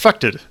actually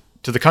defected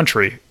to the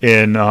country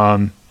in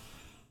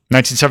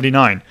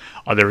 1979.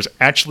 There was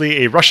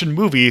actually a Russian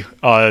movie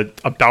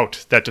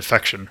about that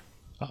defection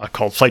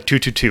called Flight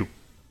 222.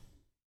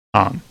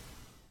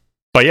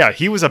 But yeah,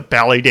 he was a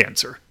ballet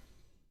dancer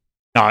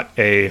not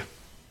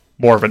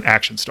more of an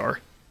action star.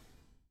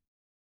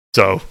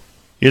 So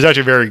he was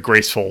actually a very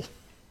graceful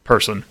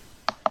person.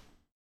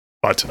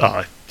 But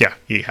yeah,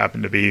 he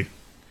happened to be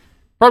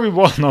probably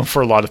well known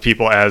for a lot of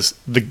people as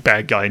the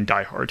bad guy in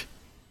Die Hard.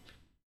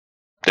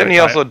 Didn't he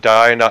also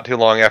die not too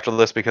long after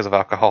this because of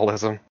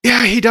alcoholism?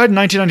 Yeah, he died in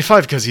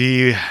 1995 because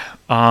he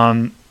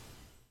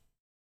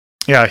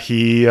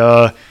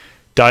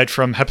died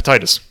from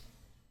hepatitis.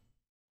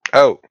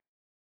 Oh.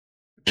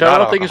 Which I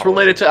don't think is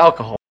related to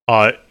alcohol.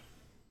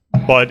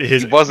 But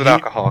he was an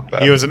alcoholic, though.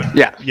 He was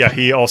Yeah,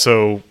 he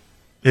also,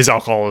 his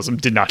alcoholism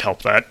did not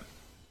help that.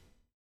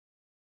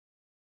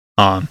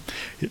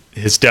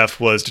 His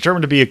death was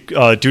determined to be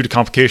due to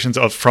complications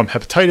from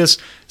hepatitis,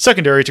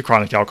 secondary to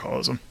chronic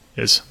alcoholism,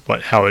 is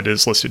how it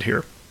is listed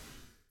here.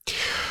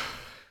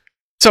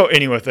 So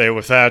anyway,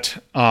 with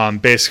that,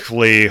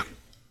 basically,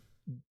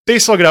 they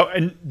slug it out,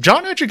 and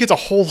John actually gets a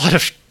whole lot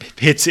of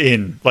hits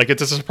in. Like,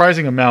 it's a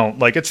surprising amount.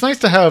 Like, it's nice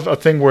to have a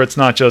thing where it's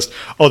not just,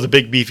 the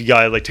big beefy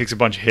guy, like, takes a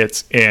bunch of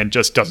hits and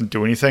just doesn't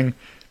do anything.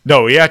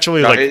 No, he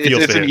actually,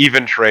 feels it's an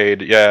even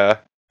trade, yeah.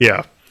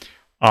 Yeah.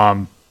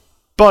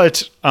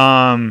 But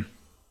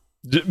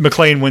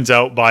McClane wins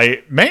out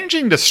by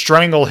managing to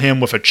strangle him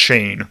with a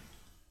chain.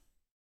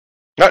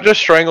 Not just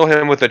strangle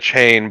him with a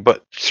chain,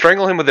 but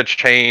strangle him with a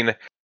chain,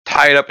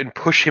 tie it up, and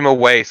push him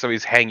away so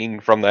he's hanging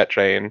from that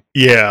chain.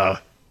 Yeah.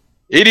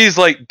 It is,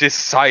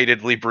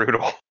 decidedly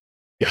brutal.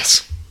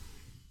 Yes.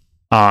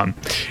 It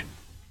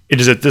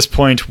is at this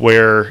point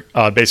where,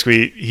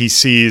 basically, he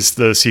sees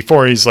the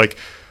C4, he's like,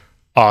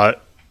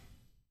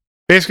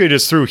 basically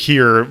just through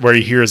here, where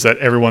he hears that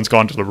everyone's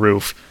gone to the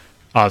roof.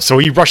 So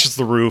he rushes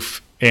the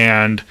roof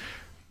and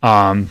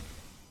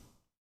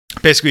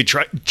basically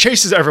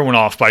chases everyone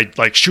off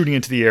by shooting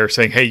into the air,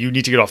 saying, "Hey, you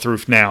need to get off the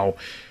roof now."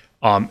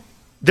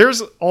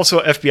 There's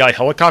also FBI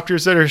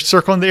helicopters that are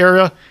circling the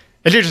area,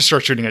 and they just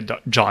start shooting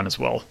at John as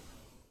well.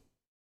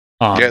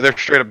 Yeah, they're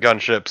straight up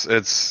gunships.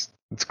 It's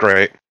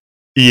great.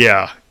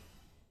 Yeah,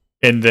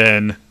 and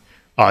then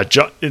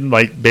John,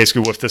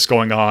 basically with this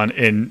going on,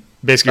 and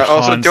basically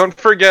also don't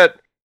forget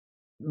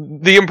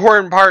the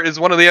important part is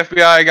one of the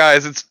FBI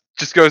guys. It's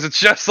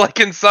just like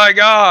in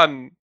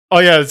Saigon. Oh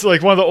yeah, it's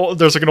like one of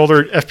there's an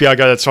older FBI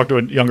guy that's talking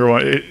to a younger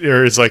one.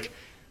 It's like,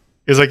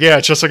 yeah,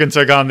 it's just like in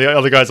Saigon. The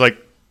other guy's like,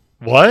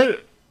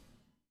 what?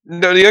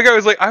 No, the other guy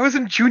was like, I was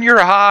in junior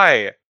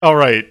high. Oh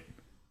right.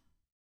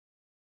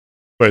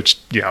 Which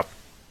yeah.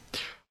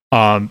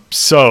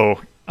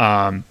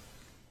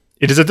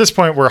 It is at this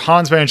point where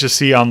Hans manages to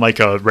see on a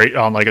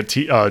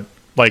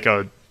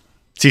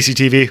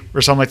CCTV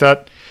or something like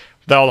that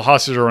all the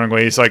hostages are running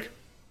away. He's like,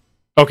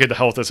 okay, the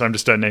hell with this, I'm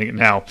just detonating it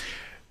now.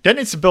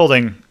 Detonates the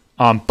building,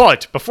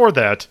 but before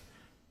that,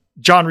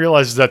 John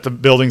realizes that the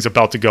building's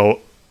about to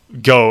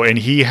go, and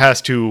he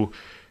has to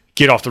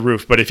get off the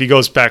roof, but if he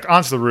goes back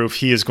onto the roof,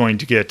 he is going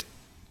to get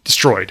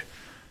destroyed.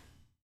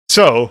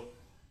 So,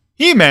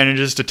 he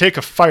manages to take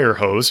a fire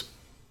hose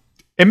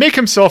and make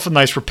himself a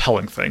nice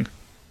repelling thing.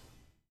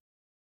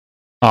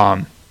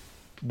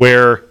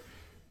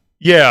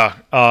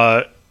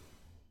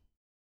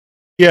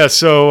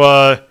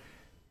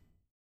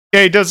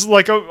 He does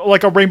like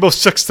a Rainbow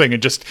Six thing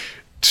and just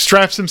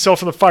straps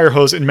himself with a fire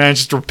hose and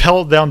manages to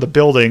rappel down the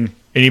building,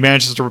 and he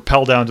manages to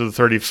rappel down to the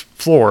 30th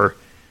floor.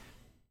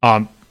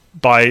 Because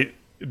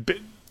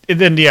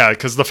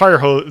the fire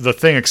hose, the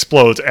thing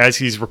explodes as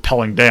he's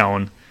rappelling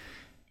down.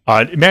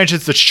 It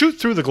manages to shoot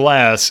through the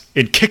glass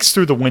and kicks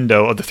through the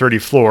window of the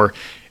 30th floor,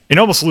 and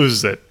almost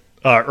loses it,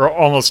 or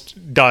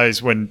almost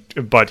dies when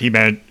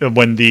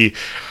the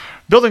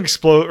building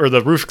explodes or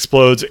the roof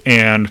explodes,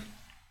 and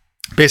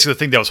basically the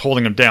thing that was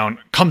holding him down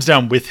comes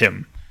down with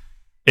him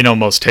and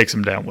almost takes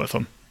him down with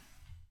him.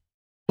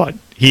 But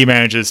he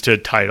manages to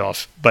tie it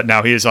off. But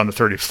now he is on the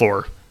 30th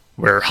floor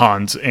where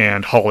Hans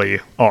and Holly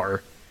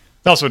are.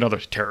 Also another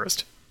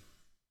terrorist.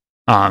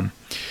 With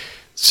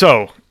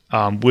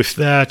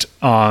that,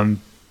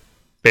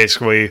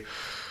 basically,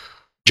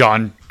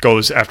 John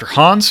goes after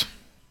Hans,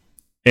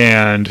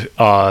 and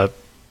or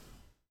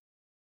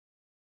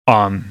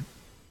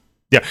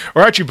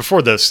actually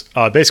before this,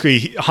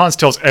 basically Hans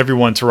tells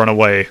everyone to run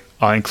away,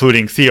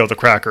 including Theo the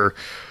Cracker.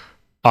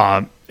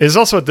 It is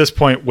also at this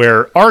point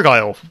where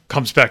Argyle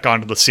comes back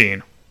onto the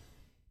scene,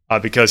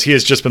 because he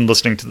has just been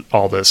listening to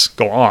all this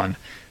go on.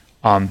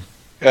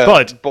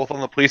 But both on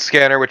the police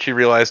scanner, which he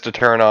realized to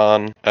turn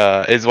on,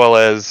 as well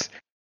as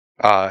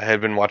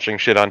had been watching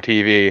shit on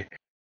TV,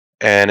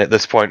 and at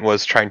this point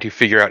was trying to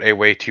figure out a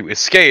way to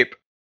escape,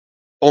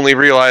 only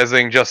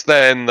realizing just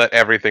then that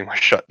everything was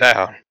shut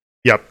down.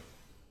 Yep.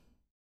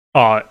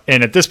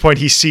 And at this point,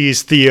 he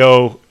sees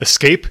Theo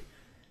escape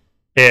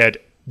and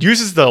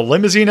uses the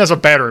limousine as a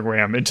battering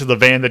ram into the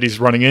van that he's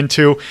running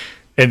into.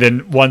 And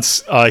then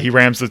once he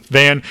rams the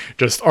van,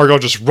 Argo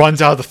just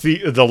runs out of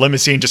the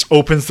limousine, just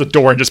opens the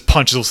door, and just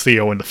punches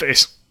Theo in the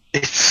face.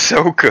 It's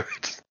so good.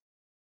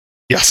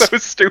 Yes. So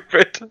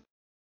stupid.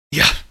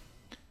 Yeah.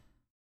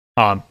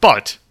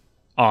 But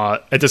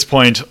at this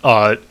point,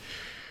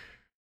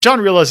 John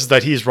realizes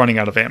that he's running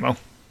out of ammo.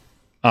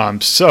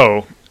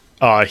 So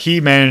he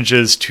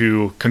manages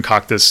to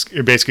concoct this.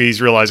 Basically,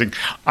 he's realizing,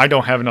 I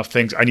don't have enough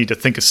things. I need to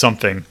think of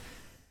something.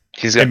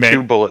 He's got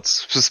 2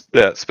 bullets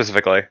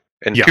specifically,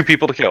 and 2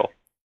 people to kill.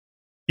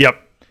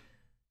 Yep.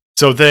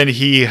 So then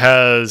he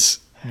has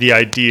the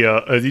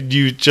idea.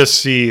 You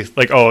just see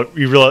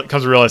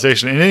comes to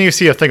realization, and then you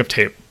see a thing of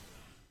tape.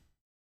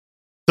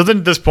 So then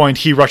at this point,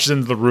 he rushes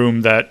into the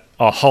room that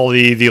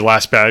Holly, the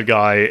last bad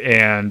guy,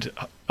 and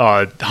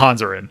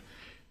Hans are in,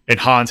 and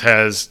Hans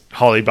has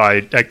Holly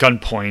at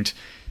gunpoint.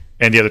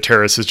 And the other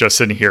terrorist is just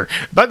sitting here.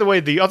 By the way,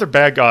 the other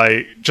bad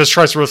guy just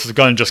tries to release the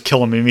gun and just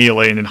kill him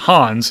immediately. And then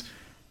Hans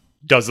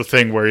does the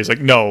thing where he's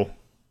like, no,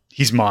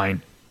 he's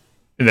mine.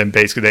 And then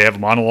basically they have a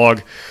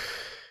monologue.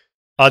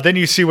 Then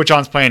you see what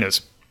John's plan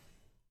is.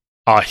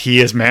 He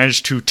has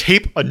managed to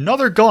tape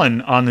another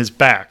gun on his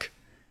back.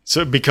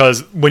 So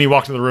because when he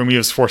walked into the room, he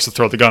was forced to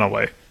throw the gun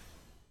away.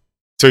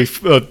 So he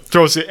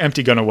throws the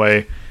empty gun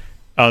away.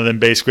 Then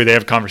basically they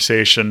have a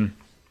conversation.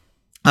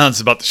 Hans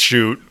is about to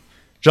shoot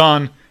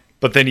John.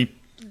 But then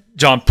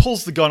John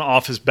pulls the gun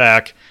off his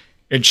back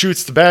and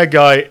shoots the bad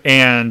guy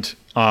and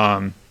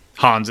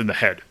Hans in the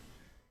head.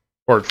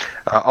 Or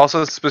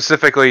also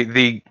specifically,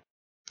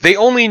 they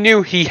only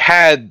knew he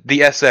had the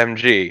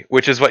SMG,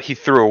 which is what he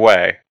threw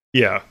away.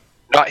 Yeah.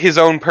 Not his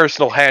own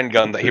personal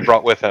handgun that he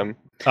brought with him.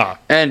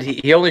 And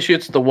he only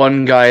shoots the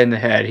one guy in the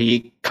head.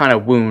 He kind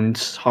of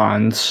wounds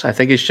Hans. I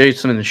think he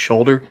shoots him in the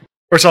shoulder.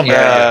 Or something.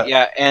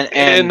 Yeah, and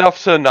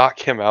enough to knock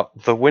him out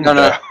the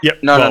window.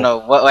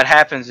 No. What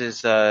happens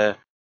is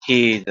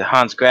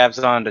Hans grabs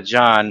onto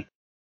John,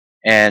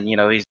 and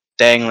he's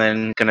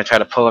dangling, gonna try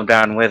to pull him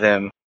down with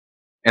him,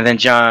 and then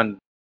John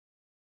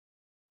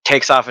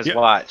takes off his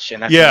watch,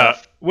 and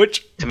that's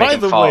which, to make by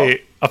him the fall.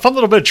 way, a fun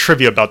little bit of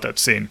trivia about that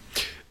scene.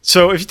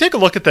 So if you take a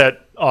look at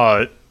that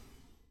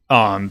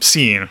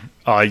scene,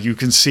 you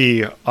can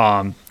see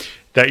that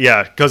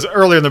because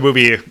earlier in the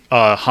movie,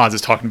 Hans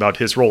is talking about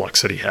his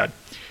Rolex that he had.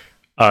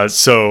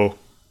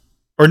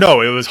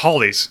 It was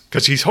Holly's,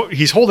 because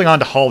he's holding on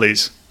to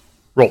Holly's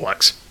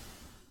Rolex,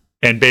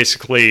 and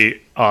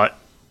basically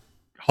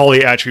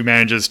Holly actually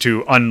manages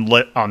to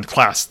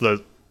unclasp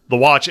the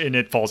watch, and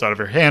it falls out of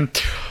her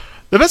hand.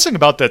 The best thing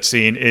about that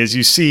scene is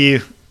you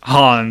see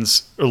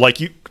Hans,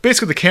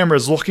 basically the camera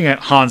is looking at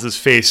Hans's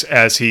face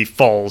as he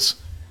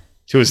falls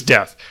to his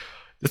death.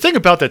 The thing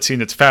about that scene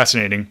that's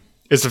fascinating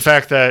is the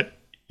fact that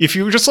if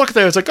you just look at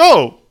that, it's like,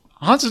 oh,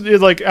 Hans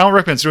is Alan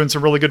Rickman's doing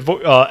some really good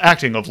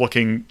acting of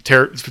looking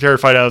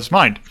terrified out of his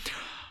mind.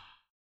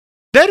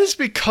 That is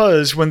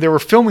because when they were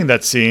filming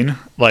that scene,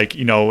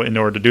 in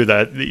order to do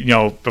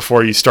that,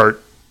 before you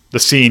start the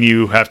scene,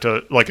 you have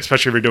to,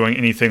 especially if you're doing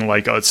anything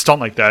like a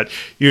stunt like that,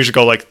 you usually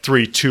go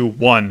 3, 2,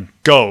 1,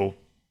 go.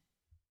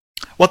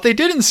 What they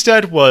did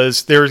instead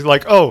was they were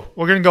like, oh,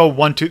 we're going to go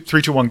 1, 2,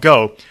 3, 2, 1,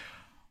 go.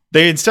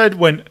 They instead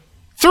went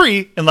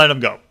 3 and let him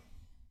go.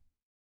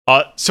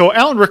 So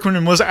Alan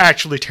Rickman was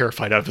actually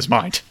terrified out of his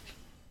mind.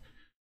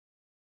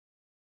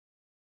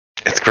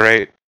 It's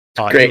great.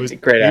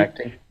 Great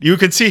acting. You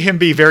can see him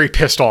be very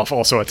pissed off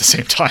also at the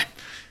same time.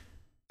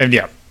 And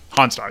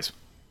Hans dies.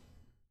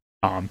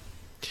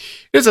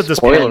 It's at this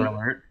Spoiler point.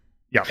 alert.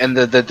 Yeah. And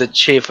the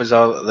chief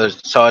the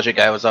sergeant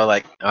guy was all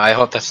like, I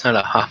hope that's not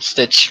a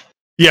hostage.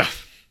 Yeah.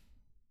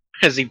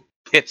 As he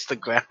hits the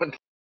ground.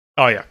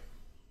 Oh, yeah.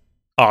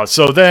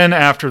 So then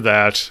after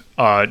that,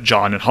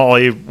 John and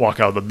Holly walk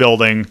out of the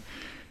building,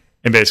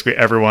 and basically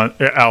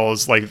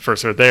Al's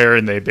first are there,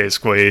 and they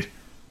basically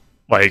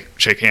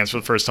shake hands for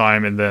the first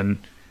time, and then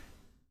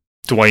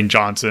Dwayne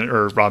Johnson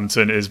or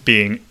Robinson is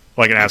being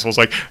an asshole. It's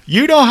like,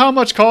 you know how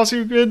much cost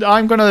you could?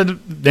 I'm gonna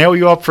nail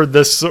you up for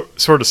this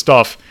sort of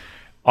stuff.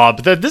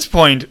 But at this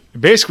point,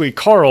 basically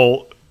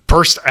Carl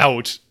burst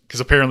out because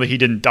apparently he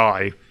didn't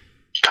die.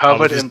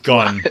 Covered his in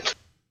gun.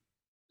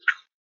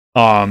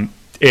 blood.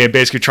 And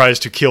basically tries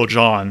to kill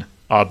John.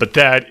 But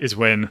that is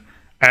when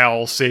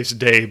Al saves the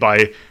day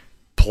by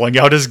pulling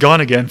out his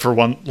gun again for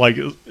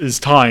his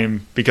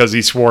time, because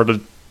he swore to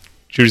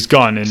shoot his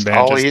gun. And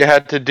all he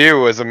had to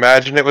do was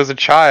imagine it was a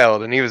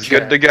child, and he was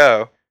good to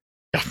go.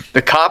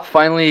 The cop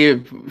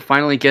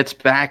finally gets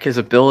back his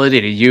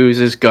ability to use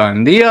his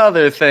gun. The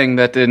other thing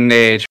that didn't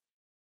age.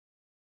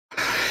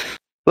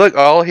 Look,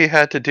 all he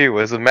had to do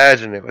was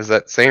imagine it was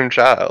that same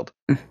child.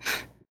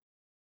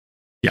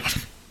 Yeah.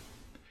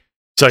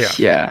 So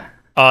yeah.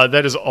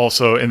 That is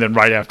also, and then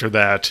right after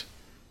that,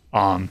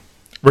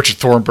 Richard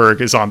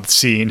Thornburg is on the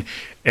scene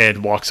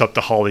and walks up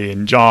to Holly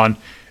and John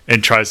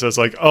and tries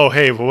to oh,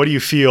 hey, well, what do you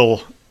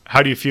feel?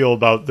 How do you feel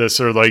about this?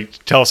 Or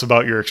tell us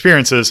about your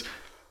experiences.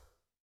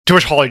 To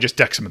which Holly just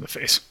decks him in the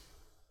face.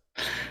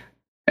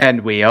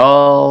 And we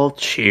all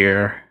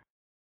cheer.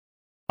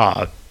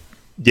 And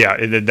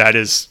then that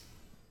is.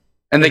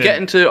 And they get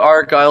into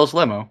Argyle's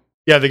limo.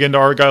 Yeah, they get into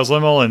Argyle's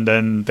limo, and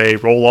then they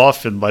roll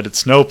off, and Let It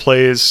Snow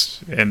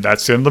plays, and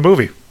that's the end of the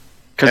movie.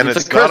 And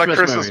it's not a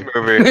Christmas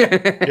movie.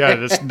 Yeah,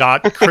 it's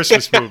not a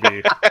Christmas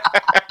movie.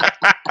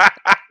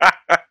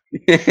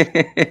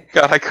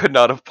 God, I could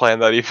not have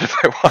planned that even if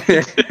I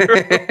wanted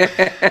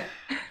to.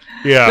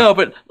 Yeah. No,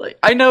 but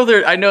I know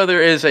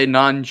there is a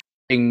non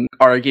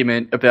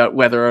argument about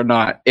whether or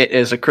not it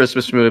is a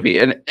Christmas movie,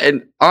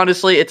 and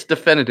honestly, it's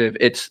definitive.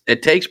 It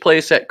takes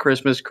place at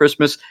Christmas.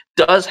 Christmas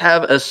does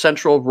have a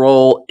central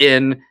role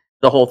in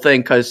the whole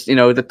thing because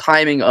the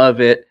timing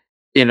of it,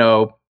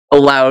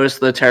 allows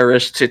the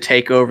terrorists to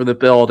take over the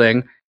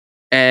building,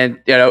 and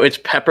it's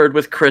peppered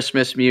with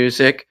Christmas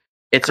music.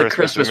 It's a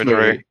Christmas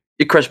movie.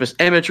 Christmas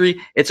imagery.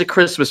 It's a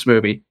Christmas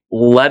movie.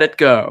 Let it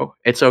go.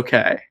 It's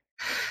okay.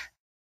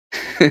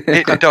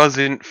 It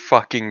doesn't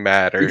fucking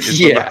matter. It's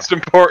the most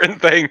important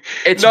thing.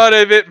 None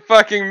of it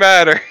fucking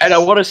matters. And I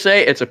want to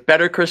say it's a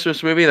better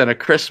Christmas movie than A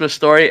Christmas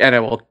Story, and it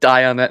will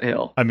die on that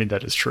hill. I mean,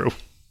 that is true.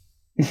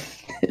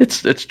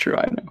 It's true,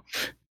 I know.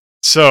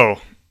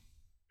 So,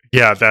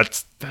 yeah,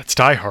 that's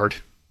Die Hard.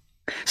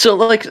 So,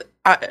 like,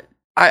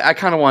 I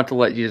kind of want to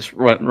let you just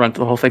run through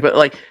the whole thing, but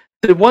like,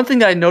 the one thing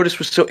that I noticed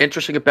was so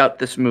interesting about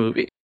this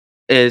movie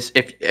is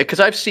because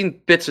I've seen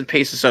bits and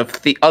pieces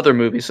of the other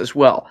movies as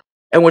well,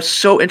 and what's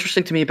so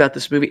interesting to me about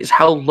this movie is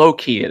how low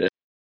key it is.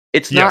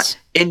 It's not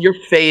in your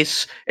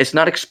face. It's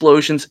not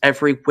explosions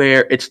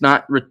everywhere. It's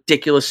not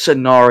ridiculous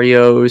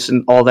scenarios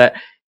and all that.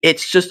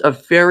 It's just a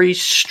very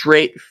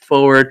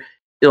straightforward,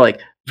 like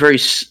very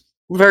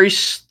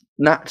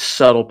not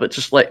subtle, but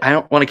just like, I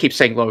don't want to keep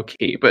saying low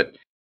key, but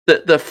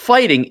the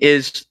fighting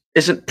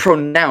isn't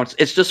pronounced.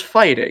 It's just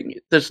fighting.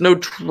 There's no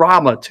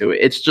drama to it.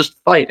 It's just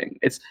fighting.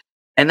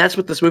 And that's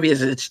what this movie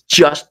is. It's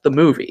just the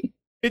movie.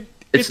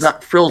 It's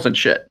not frills and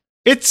shit.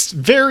 It's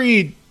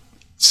very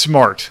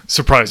smart,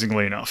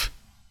 surprisingly enough.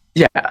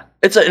 Yeah,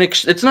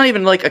 it's not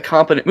even like a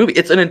competent movie.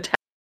 It's an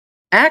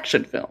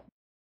action film.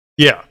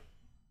 Yeah.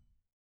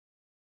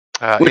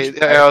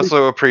 I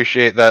also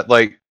appreciate that,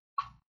 like,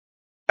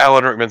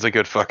 Alan Rickman's a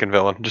good fucking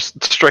villain.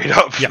 Just straight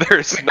up. Yeah.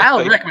 There's nothing.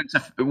 Alan Rickman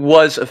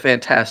was a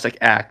fantastic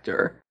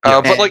actor.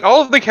 But like,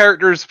 all of the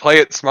characters play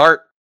it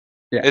smart.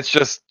 Yeah. It's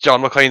just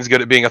John McClane's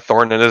good at being a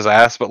thorn in his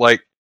ass, but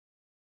like,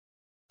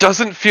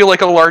 doesn't feel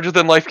like a larger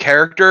than life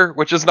character,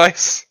 which is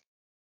nice.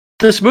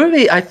 This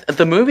movie,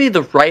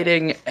 the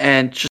writing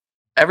and just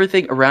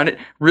everything around it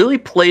really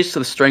plays to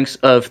the strengths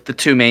of the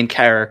two main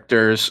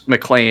characters,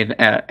 McClane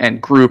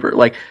and Gruber.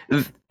 Like,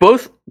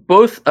 both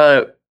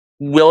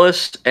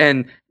Willis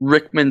and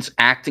Rickman's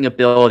acting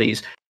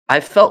abilities,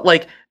 I felt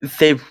like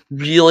they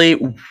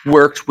really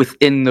worked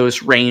within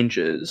those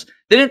ranges.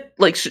 They didn't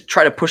like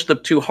try to push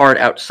them too hard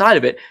outside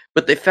of it,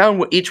 but they found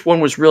what each one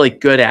was really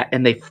good at,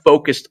 and they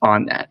focused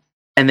on that,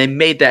 and they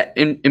made that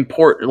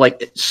important,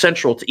 like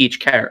central to each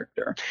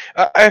character.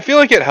 I feel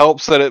like it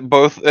helps that at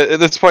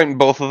this point,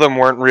 both of them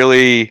weren't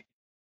really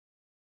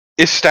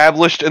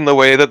established in the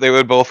way that they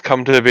would both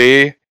come to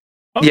be.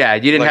 Yeah,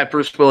 you didn't have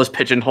Bruce Willis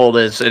pigeonholed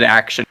as an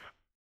action.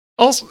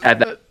 Also,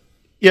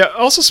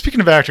 also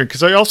speaking of acting,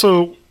 because I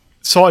also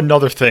saw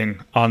another thing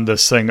on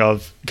this thing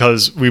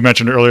because we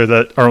mentioned earlier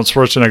that Arnold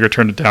Schwarzenegger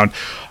turned it down.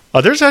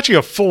 There's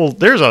actually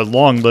there's a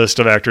long list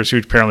of actors who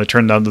apparently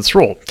turned down this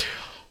role,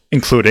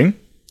 including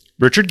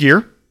Richard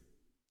Gere,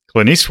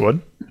 Clint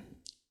Eastwood,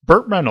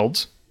 Burt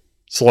Reynolds,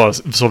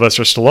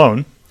 Sylvester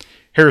Stallone,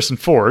 Harrison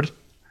Ford,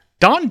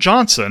 Don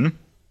Johnson,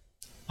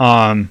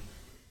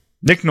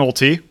 Nick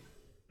Nolte,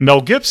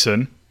 Mel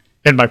Gibson,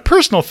 and my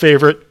personal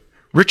favorite,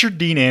 Richard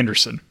Dean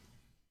Anderson.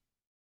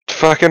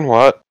 Fucking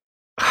what?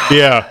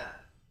 Yeah.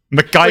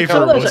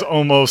 MacGyver was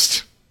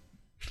almost...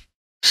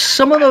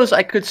 Some of those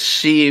I could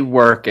see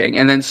working,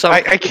 and then some...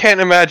 I can't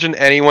imagine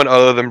anyone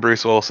other than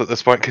Bruce Willis at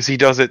this point, because he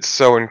does it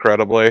so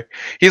incredibly.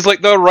 He's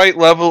like the right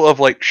level of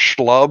like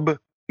schlub.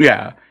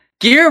 Yeah.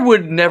 Gere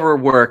would never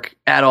work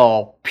at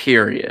all,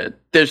 period.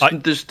 There's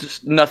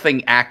just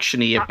nothing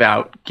action-y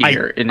about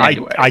Gere in any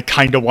way. I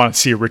kind of want to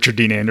see a Richard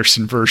Dean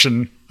Anderson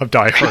version of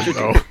Die Hard,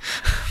 though.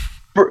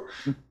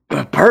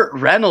 Burt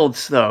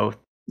Reynolds, though,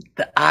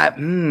 I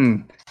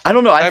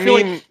don't know. I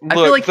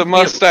feel like the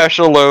mustache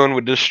alone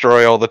would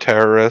destroy all the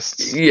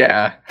terrorists.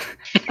 Yeah,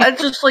 I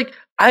just like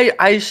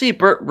I see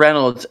Burt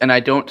Reynolds, and I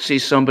don't see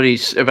somebody.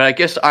 But I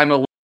guess I'm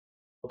a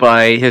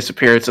by his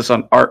appearances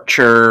on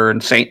Archer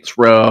and Saints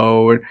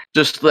Row, and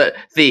just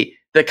the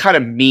kind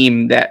of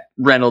meme that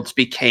Reynolds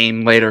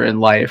became later in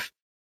life.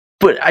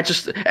 But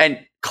and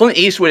Clint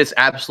Eastwood is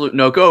absolute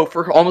no go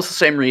for almost the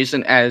same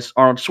reason as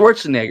Arnold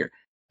Schwarzenegger.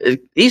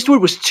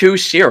 Eastwood was too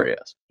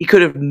serious. He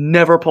could have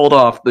never pulled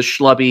off the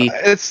schlubby,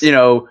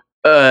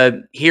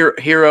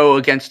 hero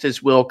against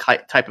his will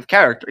type of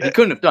character. He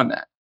couldn't have done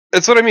that.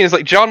 That's what I mean. It's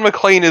like John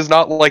McClane is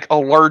not like a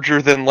larger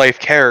than life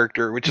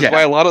character, which is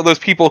why a lot of those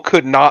people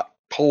could not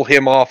pull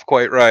him off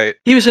quite right.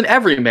 He was an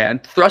everyman,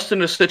 thrust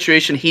into a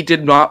situation he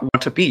did not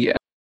want to be in.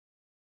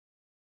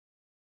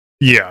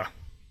 Yeah.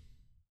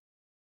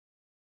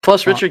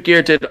 Plus, Richard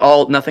Gere did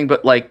nothing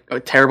but like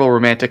terrible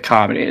romantic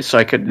comedies, so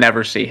I could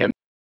never see him.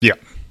 Yeah.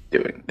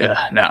 Doing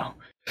no.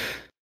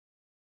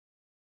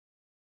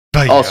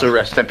 But also,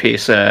 rest in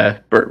peace,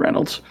 Burt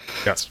Reynolds.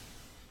 Yes.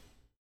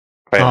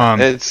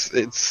 It's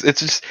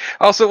just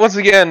also once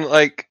again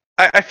like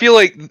I feel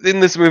like in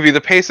this movie the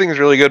pacing is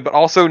really good, but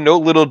also no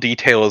little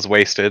detail is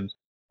wasted.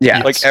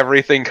 Yeah, like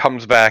everything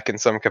comes back in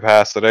some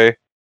capacity.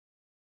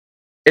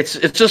 It's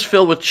just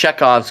filled with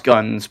Chekhov's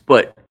guns,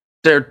 but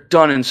they're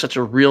done in such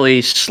a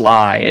really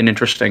sly and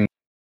interesting.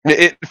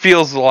 It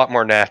feels a lot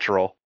more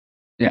natural.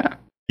 Yeah.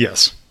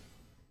 Yes.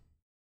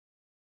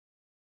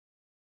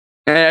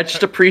 And I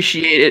just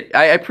appreciate it.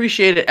 I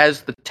appreciate it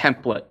as the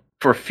template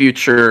for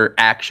future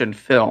action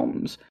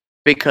films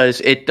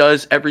because it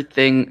does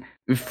everything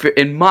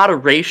in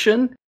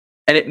moderation,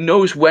 and it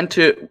knows when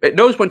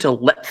to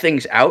let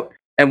things out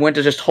and when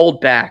to just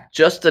hold back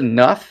just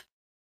enough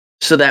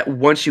so that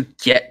once you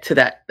get to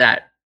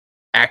that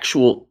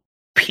actual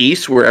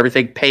piece where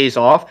everything pays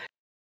off,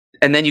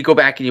 and then you go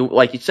back and you,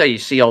 like you say, you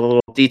see all the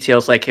little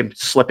details like him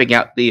slipping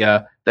out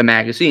the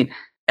magazine.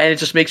 And it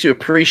just makes you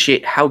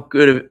appreciate how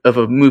good of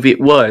a movie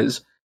it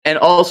was. And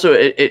also,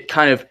 it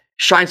kind of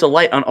shines a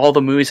light on all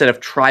the movies that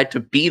have tried to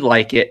be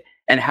like it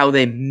and how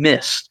they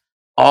missed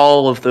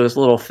all of those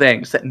little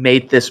things that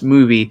made this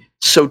movie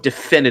so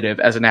definitive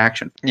as an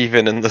action.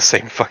 Even in the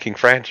same fucking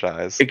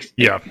franchise.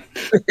 Yeah.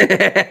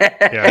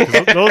 Yeah.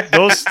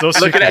 'Cause those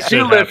Looking at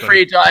you, Live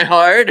Free, Die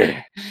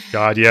Hard.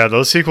 God, yeah,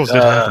 those sequels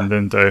did happen,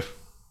 didn't they?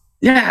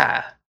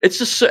 Yeah. It's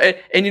just so,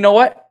 and you know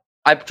what?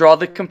 I draw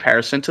the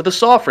comparison to the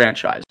Saw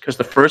franchise because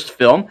the first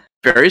film,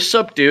 very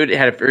subdued, it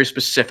had a very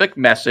specific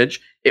message,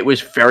 it was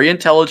very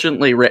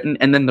intelligently written,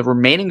 and then the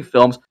remaining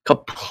films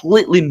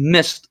completely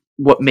missed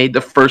what made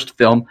the first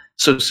film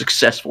so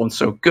successful and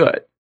so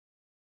good.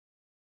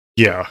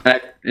 Yeah.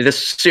 And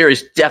this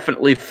series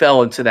definitely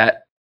fell into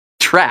that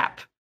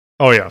trap.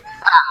 Oh yeah.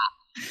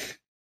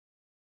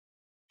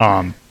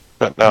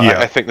 But no, Yeah.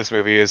 I think this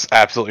movie is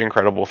absolutely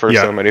incredible for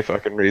so many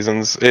fucking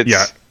reasons.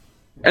 It's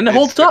And it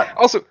holds up.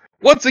 Also,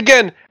 once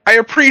again, I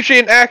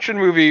appreciate an action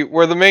movie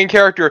where the main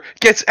character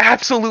gets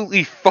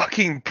absolutely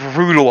fucking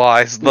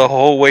brutalized the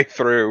whole way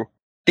through.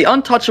 The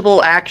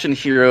untouchable action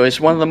hero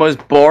is one of the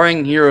most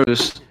boring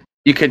heroes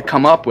you could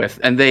come up with,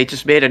 and they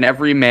just made an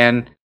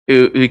everyman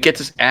who gets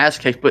his ass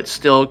kicked but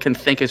still can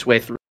think his way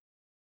through.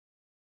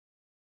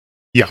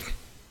 Yeah.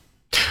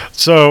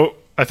 So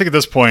I think at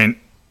this point,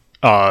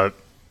 we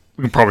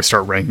can probably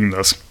start ranking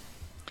this.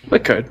 We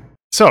could.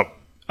 So,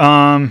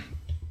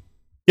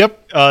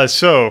 yep.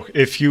 So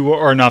if you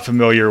are not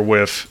familiar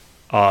with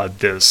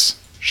this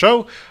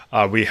show,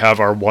 we have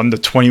our 1 to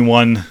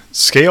 21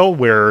 scale,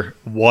 where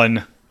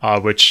 1,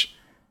 which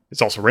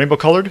is also rainbow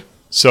colored.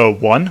 So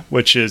 1,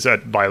 which is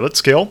at violet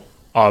scale,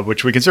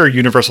 which we consider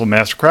Universal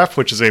Mastercraft,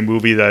 which is a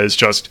movie that is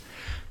just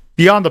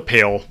beyond the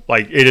pale.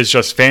 Like, it is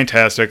just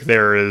fantastic.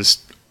 It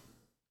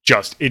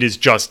is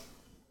just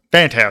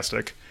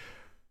fantastic.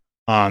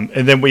 And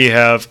then we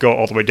have go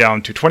all the way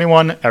down to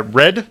 21 at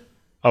red,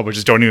 which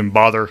is don't even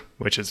bother,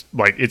 which is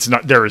like, it's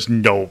not, there is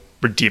no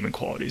redeeming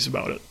qualities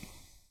about it.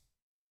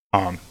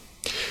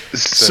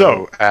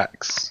 So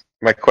Axe,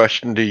 my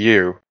question to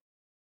you: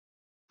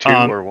 2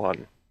 or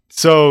 1?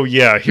 So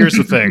yeah, here's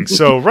the thing.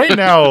 So right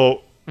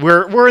now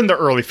we're in the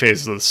early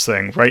phases of this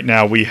thing. Right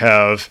now we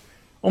have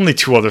only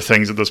 2 other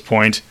things at this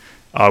point.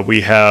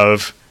 We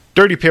have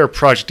Dirty Pair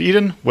Project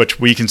Eden, which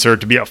we consider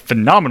to be a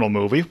phenomenal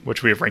movie,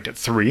 which we have ranked at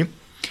 3.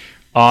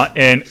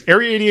 And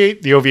Area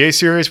 88, the OVA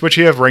series, which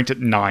we have ranked at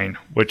 9,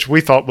 which we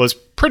thought was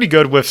pretty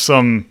good with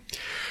some...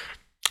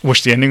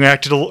 Wish the ending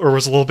acted or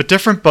was a little bit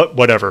different, but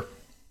whatever.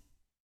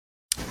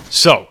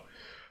 So...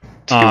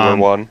 2 or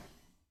 1?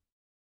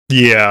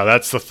 Yeah,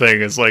 that's the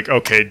thing, is like,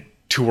 okay,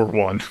 2 or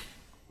 1.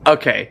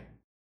 Okay.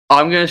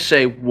 I'm going to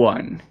say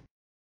 1.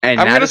 And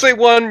I'm going to say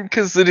 1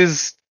 because it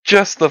is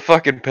just the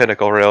fucking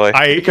pinnacle, really.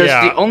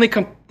 The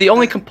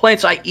only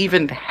complaints I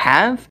even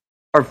have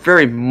are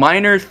very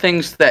minor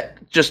things that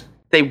just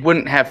they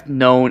wouldn't have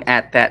known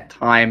at that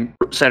time,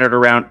 centered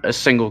around a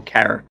single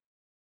character.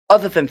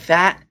 Other than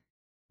that,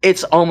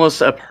 it's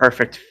almost a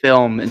perfect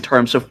film in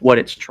terms of what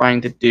it's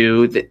trying to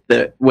do,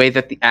 the way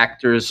that the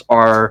actors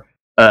are,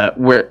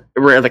 where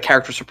the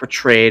characters are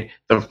portrayed,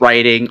 the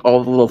writing,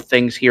 all the little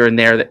things here and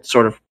there that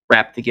sort of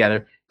wrap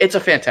together. It's a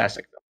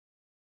fantastic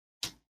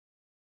film.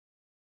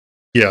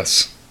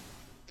 Yes.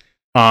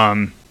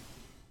 Yeah,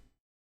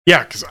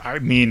 because I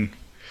mean,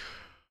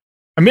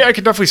 I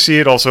could definitely see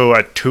it also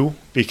at 2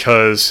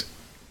 because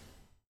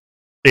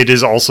it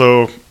is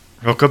also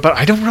real good. But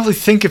I don't really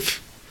think because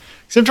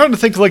I'm trying to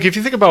think, like, if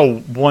you think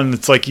about 1,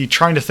 it's like you're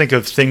trying to think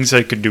of things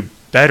that could do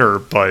better.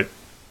 But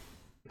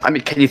I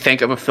mean, can you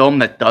think of a film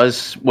that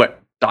does what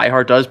Die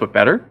Hard does, but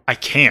better? I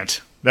can't.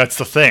 That's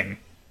the thing.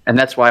 And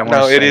that's why I want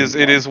No, to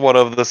say it is one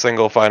of the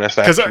single finest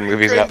action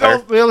movies out there.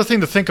 The other thing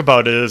to think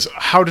about is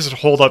how does it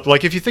hold up?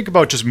 Like, if you think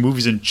about just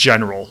movies in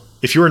general,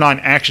 if you're not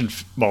an action,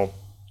 if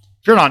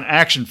you're not an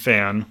action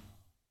fan,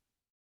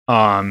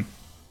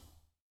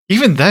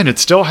 even then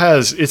it's still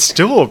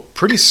a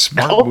pretty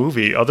smart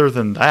movie. Other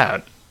than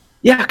that,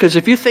 yeah, because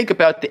if you think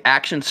about the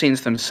action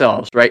scenes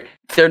themselves, right?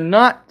 They're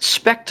not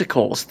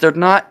spectacles. They're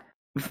not.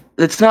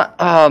 It's not.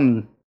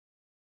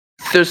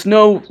 There's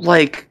no,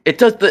 like, it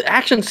does. The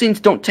action scenes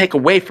don't take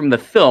away from the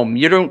film.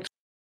 You don't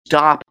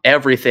stop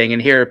everything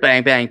and hear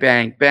bang, bang,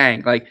 bang,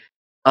 bang. Like,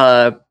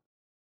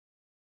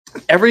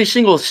 every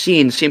single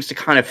scene seems to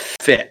kind of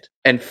fit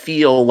and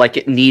feel like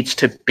it needs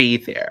to be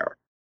there.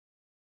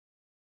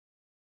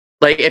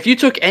 Like, if you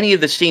took any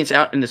of the scenes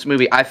out in this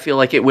movie, I feel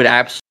like it would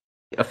absolutely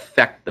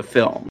affect the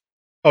film.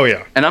 Oh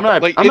yeah. And I'm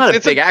not. Like I'm not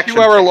it's a big a action.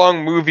 2 hour fan.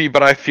 long movie,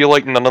 but I feel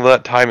like none of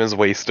that time is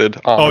wasted.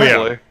 Oh, yeah.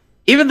 Honestly.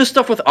 Even the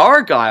stuff with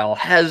Argyle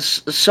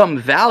has some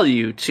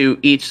value to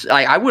each.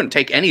 I wouldn't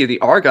take any of the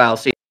Argyle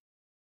scenes.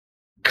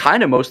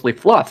 Kind of mostly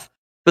fluff,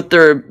 but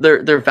they're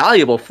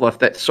valuable fluff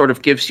that sort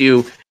of gives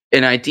you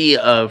an idea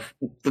of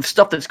the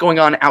stuff that's going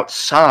on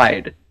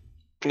outside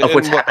of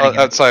what's And what happening.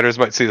 outsiders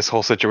might see this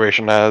whole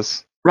situation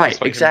as. Right,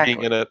 despite him exactly.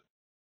 being in it.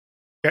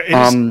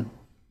 Yeah,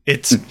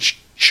 it's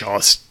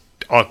just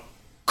a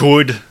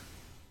good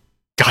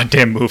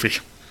goddamn movie.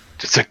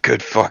 It's a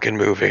good fucking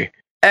movie.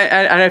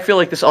 And I feel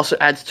like this also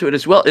adds to it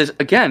as well. Is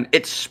again,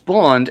 it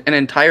spawned an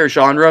entire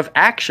genre of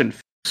action.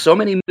 So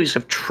many movies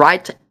have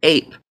tried to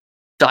ape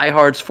Die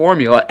Hard's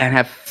formula and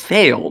have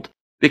failed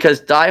because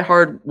Die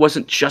Hard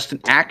wasn't just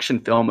an action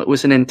film; it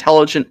was an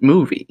intelligent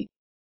movie.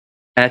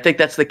 And I think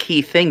that's the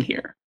key thing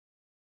here.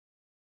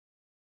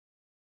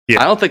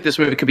 Yeah. I don't think this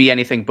movie could be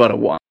anything but a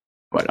one.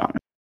 Quite honest.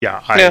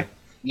 Yeah,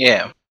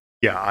 Yeah.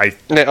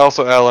 And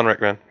also Alan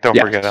Rickman. Don't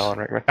Yes. forget Alan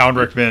Rickman. Alan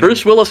Rickman.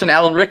 Bruce Willis and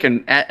Alan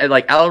Rickman,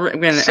 Alan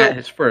Rickman So- at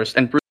his first,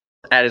 and Bruce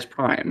Willis at his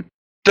prime.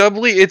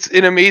 Doubly, it's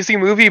an amazing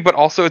movie, but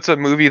also it's a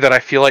movie that I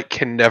feel like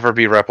can never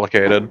be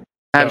replicated.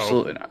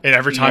 Absolutely not. And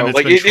every time No, it's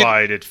like, been it-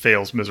 tried, it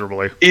fails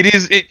miserably.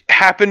 It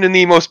happened in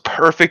the most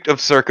perfect of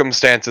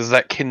circumstances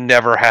that can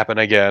never happen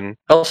again.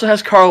 It also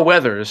has Carl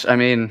Weathers. I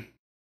mean,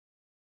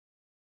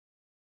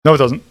 No, it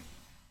doesn't.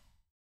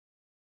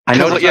 I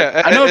know, Because,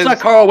 it's not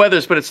Carl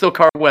Weathers, but it's still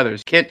Carl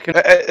Weathers.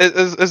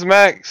 As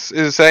Max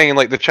is saying in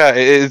like the chat,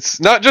 it's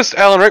not just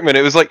Alan Rickman.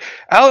 It was like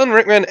Alan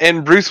Rickman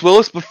and Bruce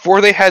Willis before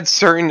they had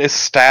certain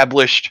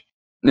established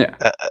Yeah.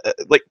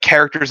 like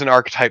characters and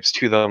archetypes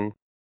to them.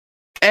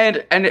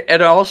 And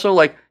also,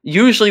 like,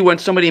 usually when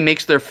somebody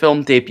makes their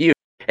film debut,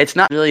 it's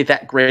not really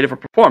that great of a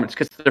performance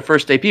because it's their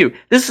first debut.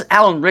 This is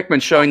Alan Rickman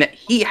showing that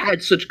he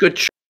had such good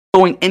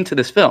going into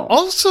this film.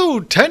 Also,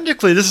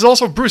 technically, this is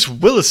also Bruce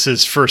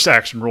Willis's first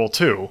action role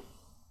too.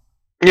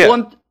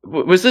 Yeah.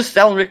 Was this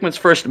Alan Rickman's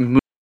first movie?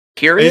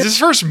 Period. It's his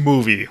first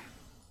movie. It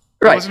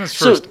Right. wasn't his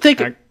So first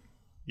think.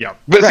 Yeah.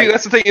 But see, Right.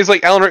 that's the thing is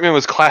like Alan Rickman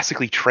was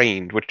classically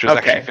trained, which was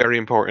Okay. actually very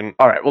important.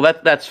 All right. Well,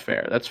 that's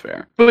fair. That's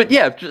fair. But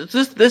yeah,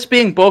 just this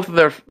being both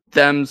of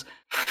them's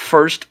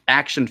first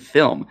action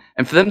film,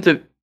 and for them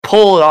to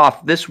pull it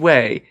off this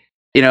way,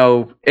 you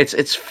know,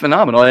 it's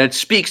phenomenal, and it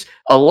speaks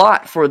a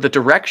lot for the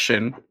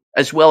direction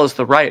as well as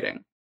the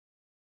writing.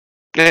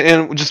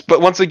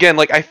 But once again,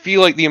 like I feel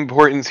like the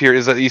importance here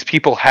is that these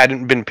people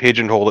hadn't been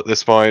pigeonholed at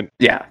this point.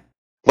 Yeah.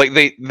 Like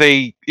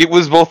it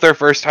was both their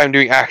first time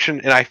doing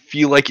action, and I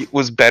feel like it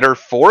was better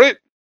for it.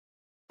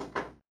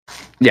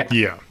 Yeah.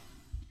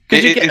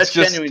 Because you It's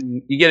just-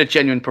 get a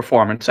genuine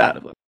performance out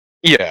of it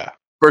Yeah,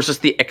 versus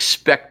the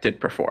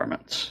expected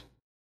performance.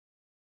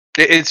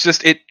 it's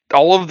just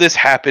all of this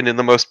happened in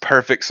the most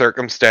perfect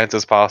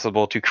circumstances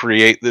possible to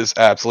create this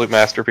absolute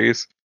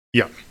masterpiece.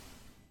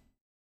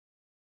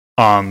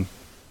 I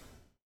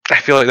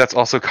feel like that's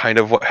also kind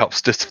of what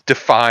helps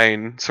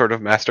define sort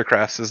of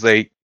mastercrafts, is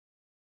they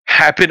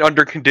happen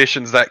under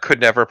conditions that could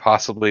never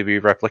possibly be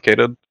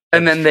replicated.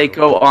 And then they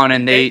go on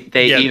and they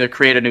Yeah. either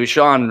create a new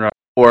genre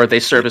or they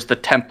serve as the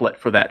template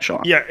for that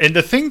genre. Yeah, and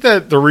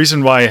the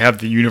reason why I have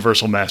the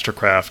Universal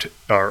Mastercraft,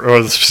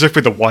 or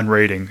specifically the 1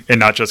 rating, and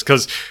not just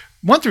because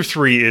 1 through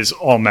 3 is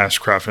all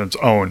Mastercraft on its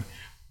own,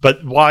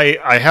 but why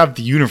I have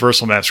the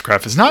Universal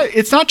Mastercraft is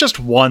it's not just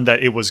one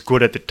that it was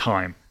good at the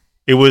time.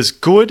 It was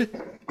good,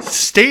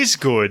 stays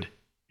good,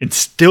 and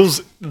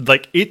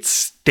it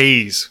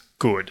stays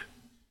good.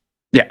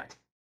 Yeah.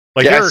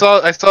 Like Yeah,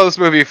 I saw this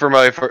movie for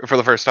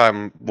the first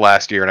time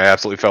last year, and I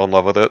absolutely fell in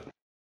love with it.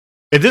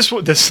 and this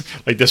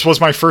was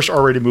my first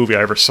R-rated movie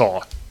I ever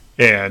saw,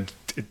 and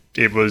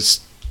it was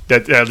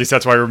that, at least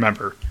that's what I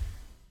remember.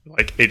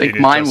 Like I think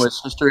mine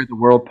was History of the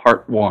World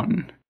Part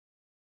 1.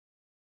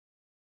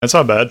 That's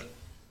not bad.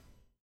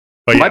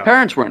 But My yeah.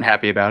 parents weren't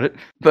happy about it.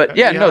 But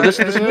yeah, no, this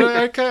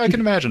I can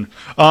imagine.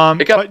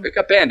 it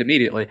got banned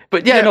immediately.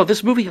 But yeah, no,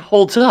 this movie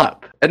holds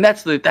up. And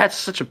that's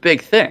such a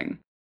big thing.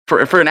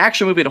 For an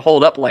action movie to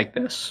hold up like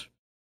this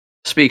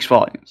speaks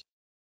volumes.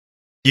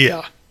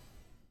 Yeah,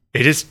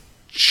 it is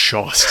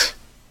just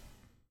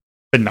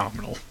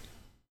phenomenal.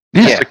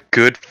 It's a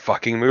good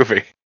fucking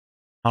movie.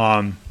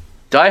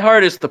 Die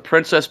Hard is the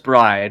Princess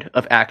Bride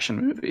of action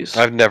movies.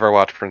 I've never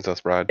watched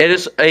Princess Bride. It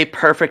is a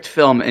perfect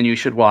film, and you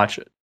should watch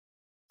it.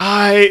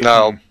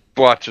 I'll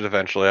watch it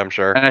eventually, I'm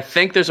sure. And I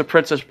think there's a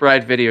Princess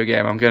Bride video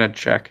game. I'm gonna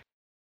check.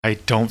 I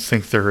don't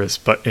think there is,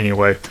 but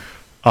anyway,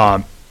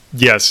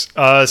 yes.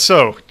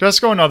 So just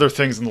going other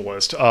things in the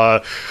list.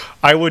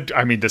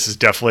 This is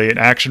definitely an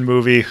action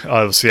movie. It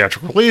was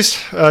theatrical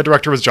release.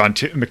 Director was John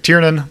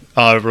McTiernan.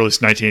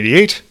 Released in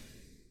 1988.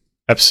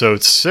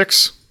 Episode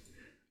 6.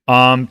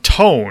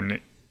 Tone.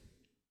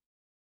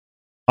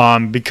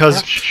 Because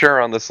Not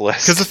sure on this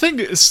list. the thing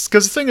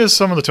is,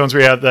 some of the tones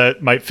we have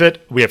that might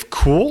fit. We have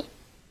cool.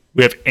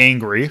 We have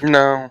angry.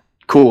 No.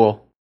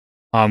 Cool.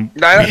 I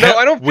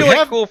don't feel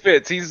like Cool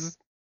fits. He's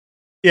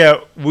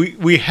Yeah,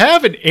 we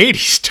have an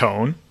 80s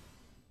tone.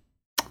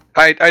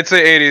 I'd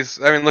say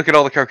 80s. I mean, look at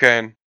all the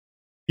cocaine.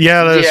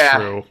 Yeah, that's Yeah.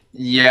 true.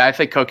 Yeah, I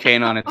think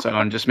cocaine on its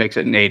own just makes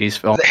it an 80s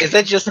film. Is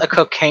that just a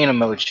cocaine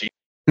emoji?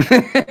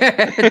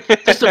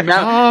 Just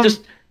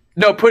just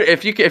no. Put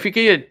if you get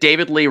a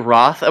David Lee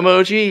Roth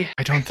emoji.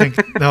 I don't think.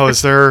 No,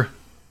 is there?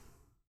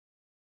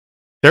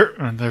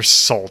 There's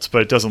salt,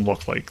 but it doesn't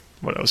look like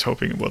what I was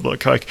hoping it would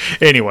look like.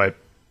 Anyway,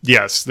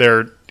 yes,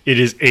 it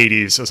is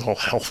 80s as all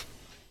hell.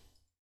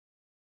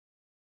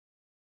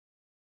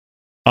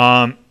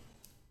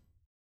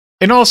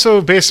 And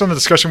also based on the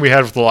discussion we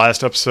had with the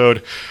last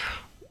episode,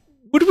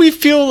 would we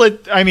feel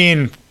that? I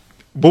mean,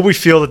 would we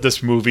feel that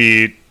this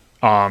movie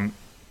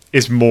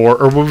is more,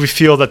 or would we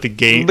feel that the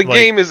game? The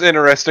game is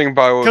interesting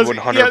by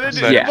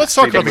 100%. Yeah, let's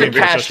talk about the it's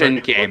game. a passion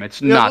game.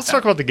 It's not. Let's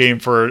talk about the game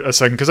for a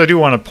second, because I do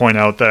want to point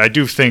out that I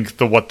do think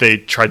what they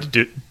tried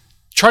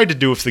to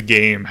do with the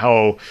game,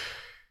 how.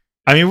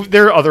 I mean,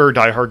 there are other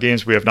Die Hard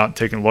games we have not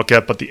taken a look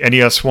at, but the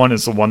NES one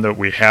is the one that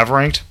we have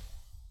ranked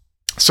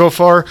so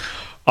far.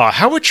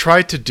 How it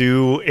tried to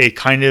do a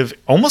kind of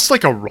almost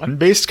like a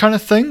run-based kind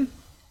of thing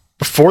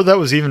before that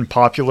was even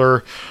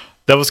popular.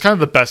 That was kind of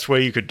the best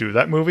way you could do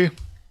that movie,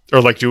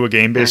 or like do a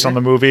game based on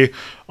the movie.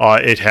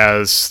 It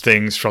has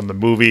things from the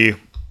movie,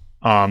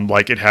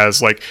 like it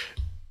has like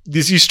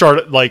this. You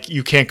start like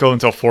you can't go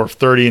until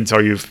 4:30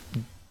 until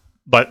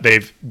but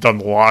they've done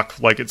the lock.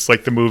 Like it's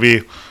like the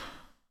movie.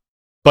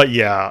 But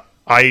yeah,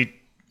 it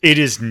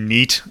is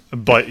neat.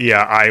 But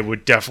yeah, I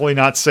would definitely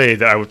not say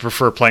that I would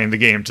prefer playing the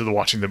game to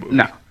watching the movie.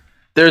 No,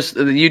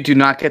 you do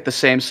not get the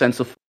same sense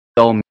of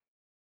film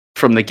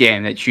from the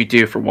game that you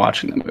do from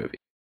watching the movie.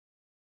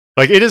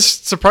 Like it is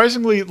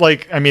surprisingly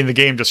like, I mean, the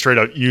game just straight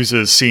out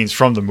uses scenes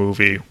from the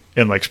movie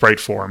in like sprite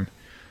form.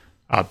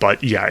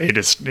 But yeah,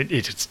 it's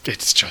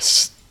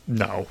just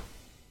no.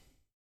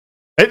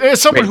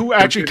 As someone who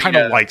actually kind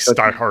of likes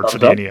Die Hard for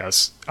the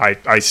NES,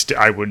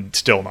 I would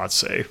still not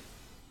say.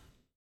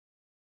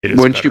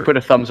 Wouldn't you put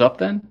a thumbs up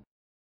then?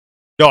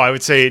 No, I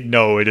would say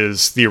no. It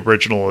is the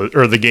original,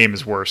 or the game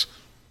is worse.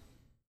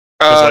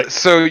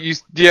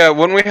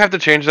 Wouldn't we have to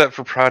change that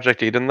for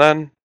Project Eden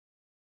then?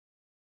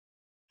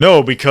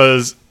 No,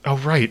 because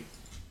right.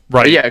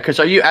 Yeah, because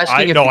are you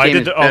asking if the game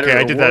is better or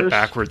I did that worse?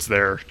 backwards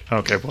there.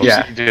 Okay, well,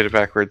 Yeah. You did it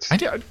backwards.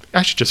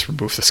 I should just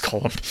remove this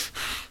column.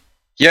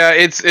 Yeah,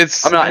 it's.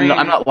 I'm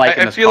not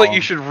liking I this feel like column.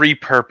 you should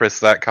repurpose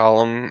that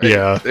column.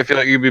 Yeah. I feel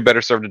like you'd be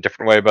better served a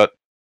different way, but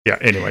Yeah.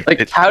 Anyway,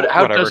 Like how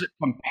whatever. does it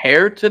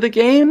compare to the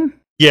game?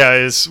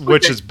 yeah,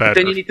 which is better. But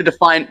then you need to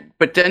define.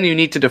 But then you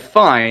need to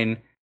define.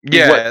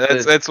 yeah,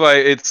 that's why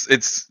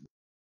it's.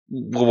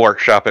 We'll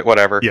workshop it,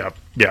 whatever. Yeah.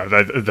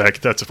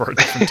 That's for a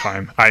different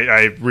time.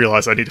 I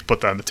realize I need to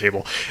put that on the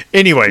table.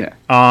 Anyway,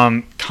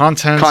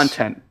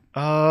 content.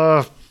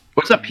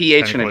 What's a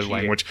pH in a technically G?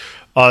 language.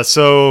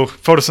 So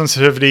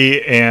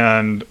photosensitivity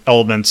and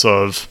elements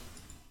of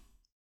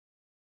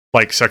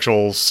like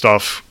sexual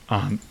stuff.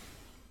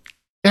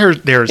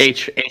 There's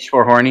H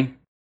for horny.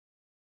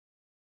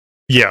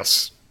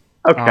 yes.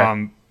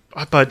 Okay.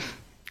 But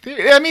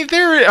I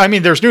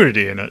mean there's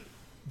nudity in it,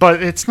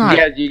 but it's not.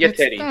 Yeah, you get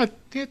titty.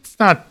 It's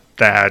not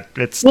that.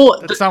 It's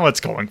not what it's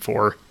going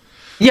for.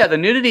 Yeah, the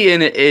nudity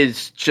in it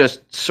is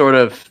just sort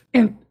of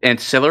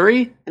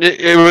ancillary.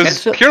 It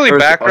was purely or is it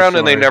background,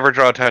 and they auxiliary? never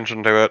draw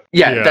attention to it.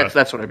 Yeah,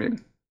 that's what I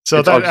mean. So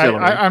It's that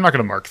auxiliary. I'm not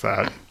going to mark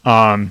that.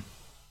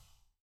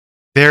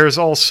 There's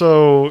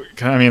also,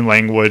 I mean,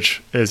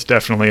 language is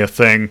definitely a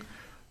thing.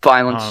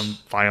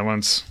 Violence.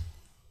 Violence.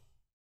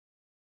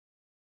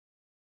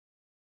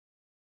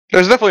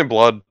 There's definitely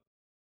blood. I mean,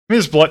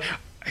 there's blood.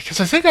 Because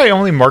I think I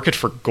only mark it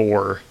for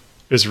gore.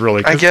 Is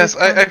really. I guess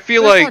I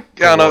feel like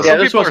I don't know. Yeah, Some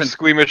this people are wasn't-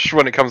 squeamish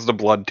when it comes to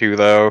blood too,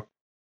 though.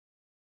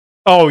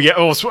 Oh yeah. I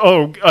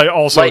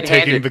also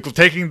Light-handed.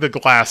 taking the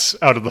glass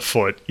out of the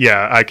foot.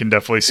 Yeah, I can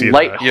definitely see that.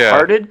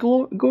 Light-hearted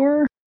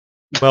gore.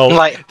 Well,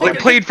 Like, Like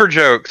played for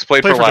jokes,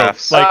 played for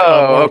laughs. Like,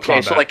 Mortal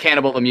okay. So Kombat. like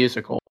Cannibal the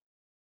Musical.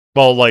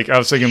 Well, like I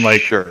was thinking,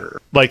 like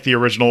Sure. like the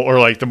original, or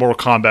like the Mortal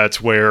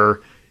Kombat's where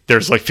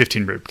there's like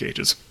 15 rib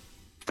cages.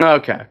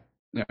 Okay.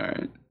 All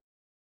right.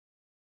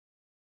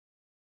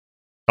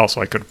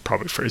 Also, I could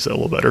probably phrase it a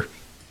little better.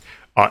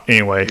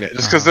 Anyway, Yeah,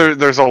 just because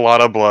there's a lot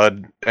of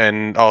blood,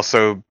 and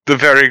also the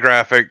very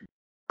graphic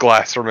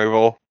glass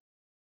removal.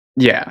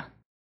 Yeah.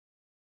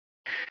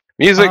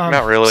 Music,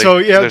 not really. So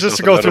yeah, There's just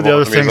to nothing go through the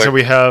notable other with things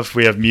music. that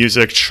we have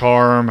music,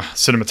 charm,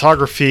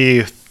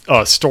 cinematography,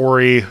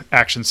 story,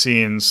 action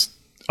scenes,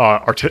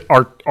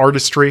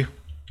 artistry.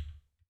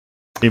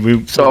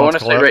 So I want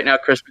to say right now,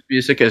 Christmas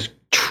music is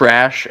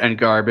trash and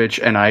garbage,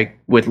 and I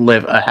would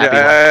live a happy life.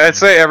 Yeah, I'd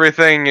say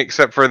everything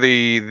except for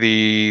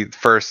the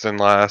first and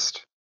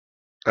last.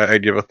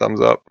 I'd give a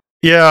thumbs up.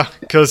 Yeah,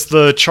 because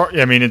the chart.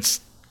 I mean,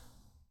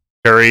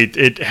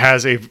 it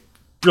has a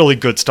really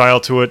good style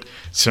to it.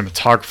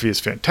 Cinematography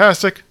is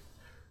fantastic.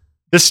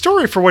 The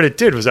story, for what it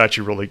did, was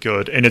actually really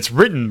good, and it's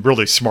written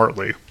really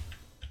smartly.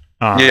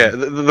 Yeah,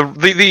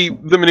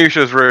 the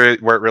minutiae is where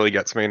it really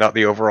gets me, not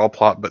the overall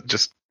plot, but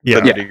just the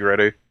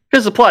nitty-gritty.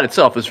 Because the plot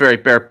itself is very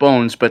bare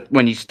bones, but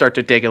when you start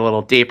to dig a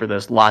little deeper,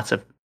 there's lots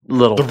of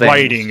little The things.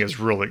 writing is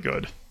really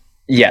good.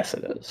 Yes,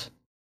 it is.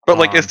 But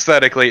like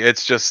aesthetically,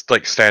 it's just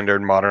like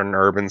standard modern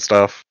urban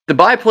stuff. The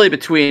byplay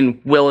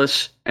between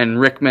Willis and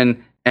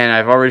Rickman, and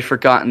I've already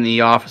forgotten the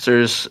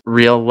officer's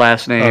real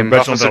last name.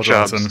 Reginald Officer Bell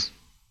Johnson. Chubbs.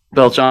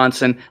 Bill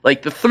Johnson.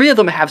 Like, the three of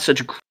them have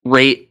such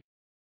great,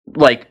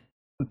 like,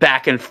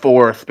 back and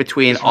forth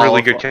between It's all really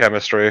of good them.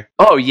 chemistry.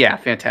 Oh, yeah,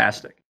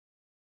 fantastic.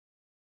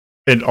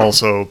 And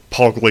also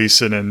Paul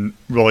Gleason and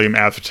William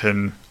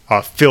Atherton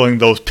filling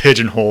those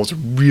pigeonholes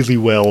really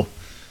well.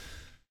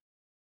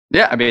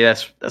 Yeah, I mean,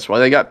 that's why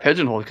they got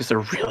pigeonholed, because they're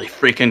really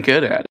freaking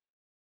good at it.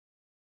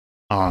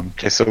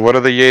 Okay, so what are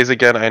the yays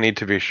again? I need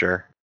to be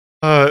sure.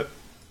 Uh,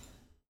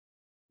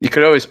 You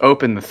could always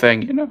open the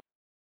thing, you know?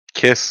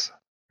 Kiss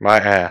my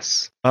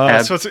ass.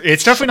 so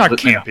it's definitely not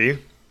Absolutely. campy.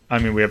 I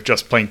mean, we have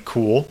just plain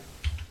cool.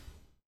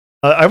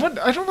 I don't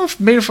know if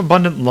Made of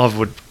Abundant Love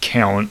would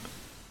count.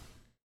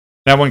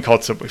 That one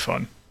called Simply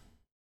Fun.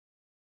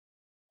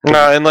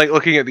 No, and like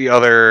looking at the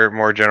other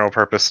more general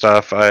purpose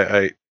stuff,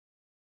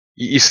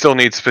 you still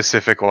need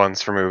specific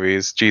ones for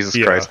movies. Jesus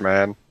Yeah. Christ,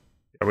 man.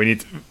 Yeah, we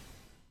need.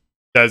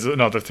 That's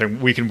another thing.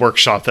 We can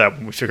workshop that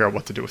when we figure out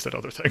what to do with that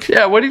other thing.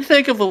 Yeah, what do you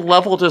think of the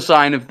level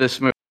design of this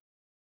movie?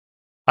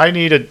 I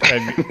need a.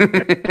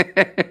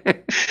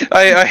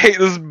 I hate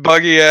this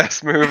buggy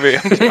ass movie.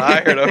 I'm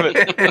tired of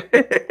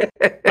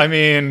it. I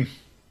mean,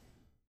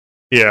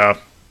 yeah.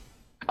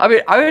 I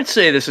mean, I would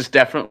say this is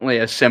definitely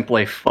a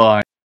simply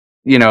fun.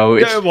 You know,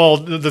 it's Yeah, well,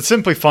 the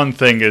Simply Fun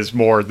thing is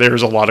more.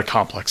 There's a lot of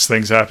complex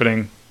things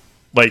happening.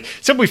 Like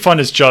Simply Fun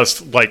is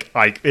just like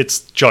it's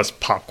just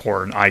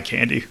popcorn, eye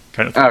candy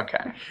kind of thing.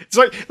 okay. It's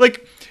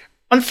like.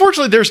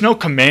 Unfortunately, there's no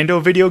Commando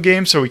video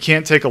game, so we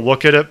can't take a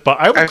look at it. But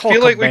I would I call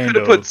feel like we Commando.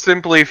 could have put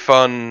Simply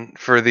Fun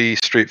for the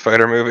Street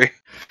Fighter movie.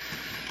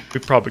 We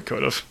probably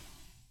could have.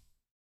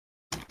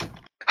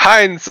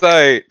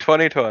 Hindsight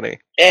 2020.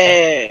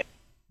 Yeah.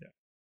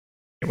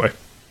 Anyway,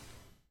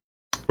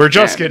 we're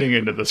just Yeah. getting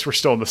into this. We're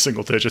still in the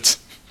single digits.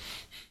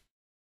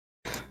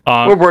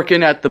 We're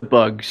working at the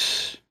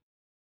bugs.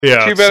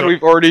 Yeah. Too bad so-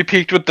 we've already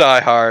peaked with Die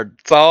Hard.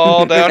 It's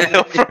all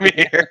downhill from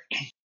here.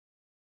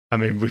 I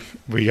mean,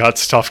 we got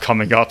stuff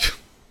coming up.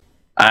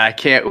 I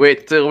can't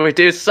wait till we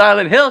do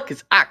Silent Hill,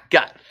 because I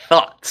got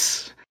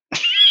thoughts.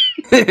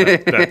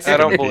 That's I don't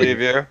gonna be-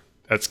 believe you.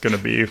 That's gonna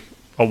be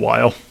a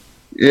while.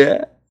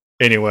 Yeah.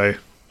 Anyway,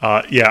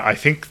 yeah, I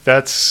think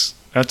that's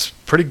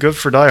pretty good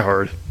for Die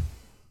Hard.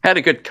 Had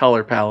a good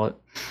color palette.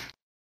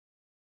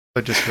 I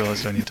just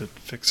realized I need to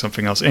fix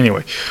something else.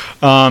 Anyway,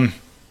 To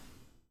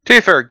be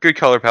fair, good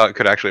color palette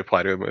could actually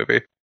apply to a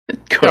movie.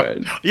 It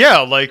could. yeah,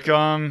 like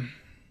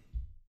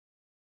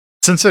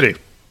Sin City.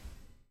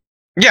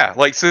 Yeah,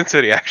 like Sin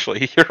City,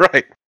 actually. You're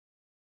right.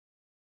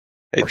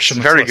 It's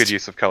Schindler's very List. good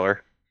use of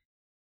color.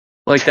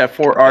 Like that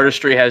for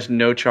artistry has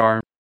no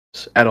charm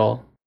at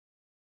all.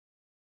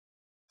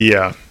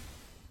 Yeah.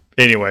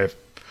 Anyway,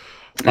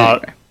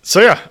 Anyway.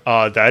 so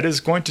yeah, that is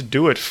going to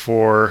do it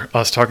for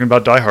us talking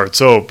about Die Hard.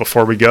 So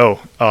before we go,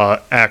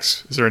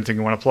 Axe, is there anything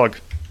you want to plug?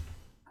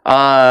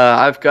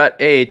 I've got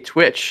a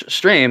Twitch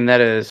stream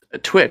that is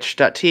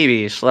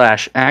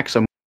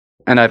twitch.tv/Axum.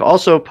 And I've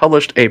also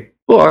published a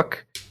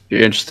book. If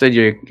you're interested,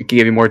 you can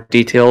give you more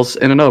details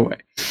in another way.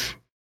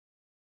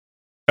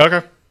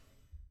 Okay.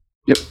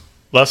 Yep.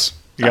 Les,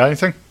 you got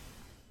anything?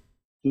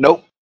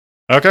 Nope.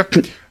 Okay.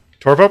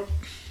 Torpo?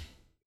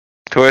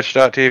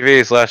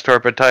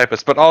 Twitch.tv/Torpid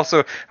Typist. But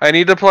also, I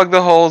need to plug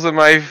the holes in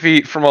my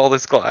feet from all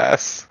this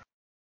glass.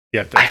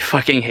 Yeah. I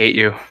fucking hate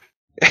you.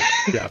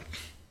 Yeah.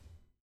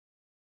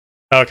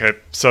 Okay,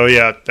 so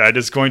yeah, that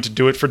is going to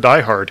do it for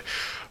Die Hard.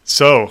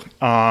 So,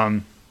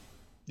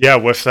 yeah,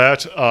 with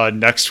that,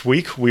 next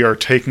week we are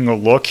taking a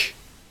look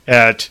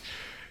at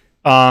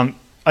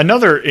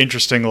another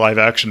interesting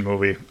live-action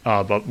movie,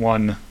 but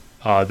one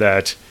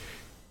that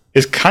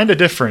is kind of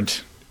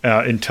different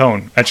in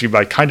tone. Actually,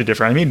 by kind of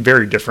different, I mean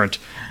very different,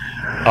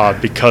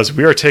 because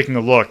we are taking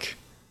a look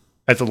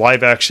at the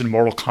live-action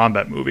Mortal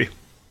Kombat movie.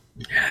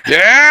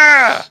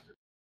 Yeah!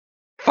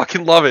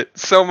 Fucking love it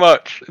so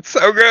much. It's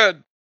so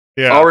good.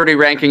 Yeah, Already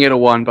ranking it a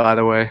 1, by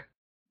the way.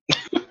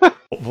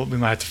 well, we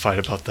might have to fight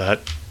about that.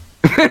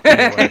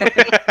 Anyway.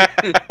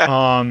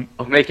 I'll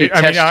make you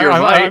I mean, test your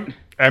might.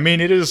 I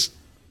mean, it is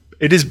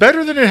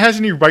better than it has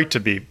any right to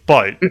be,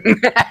 but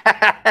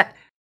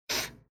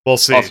we'll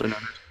see. Also known as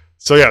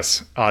So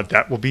yes,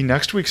 that will be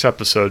next week's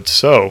episode.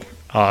 So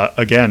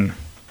again,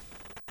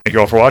 thank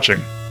you all for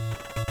watching.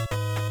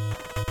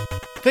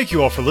 Thank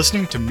you all for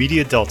listening to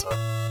Media Delta.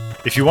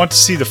 If you want to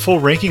see the full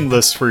ranking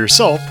list for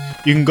yourself,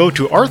 you can go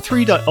to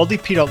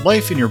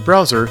r3.ldp.life in your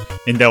browser,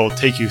 and that will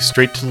take you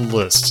straight to the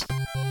list.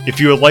 If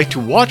you would like to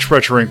watch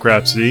Retro Rank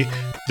Rhapsody,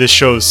 this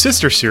show's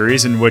sister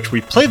series in which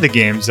we play the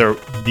games that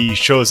the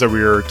shows that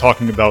we are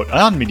talking about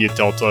on Media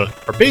Delta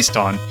are based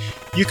on,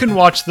 you can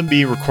watch them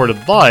be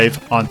recorded live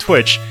on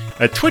Twitch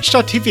at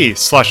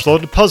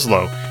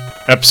twitch.tv/loadedpuzzlo.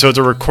 Episodes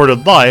are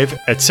recorded live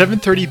at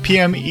 7:30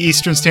 p.m.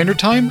 Eastern Standard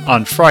Time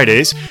on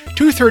Fridays,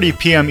 2:30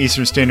 p.m.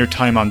 Eastern Standard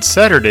Time on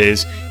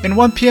Saturdays, and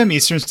 1 p.m.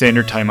 Eastern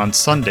Standard Time on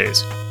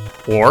Sundays.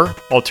 Or,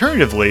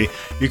 alternatively,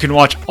 you can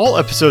watch all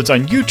episodes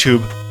on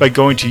YouTube by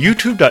going to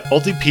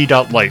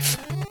youtube.ldp.life.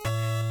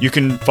 You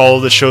can follow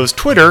the show's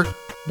Twitter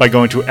by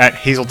going to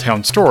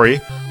 @HazeltownStory,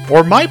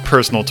 or my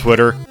personal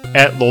Twitter,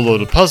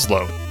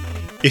 @LoloThePuzzlo.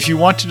 If you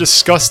want to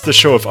discuss the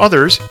show with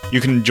others,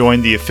 you can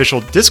join the official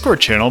Discord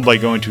channel by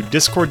going to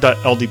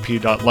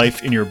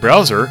discord.ldp.life in your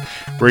browser,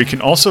 where you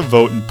can also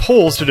vote in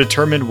polls to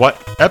determine what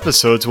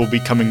episodes will be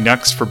coming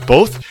next for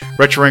both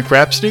Retro Rank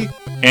Rhapsody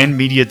and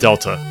Media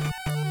Delta.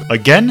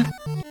 Again,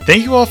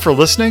 thank you all for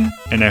listening,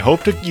 and I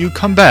hope that you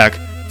come back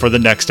for the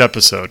next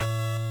episode.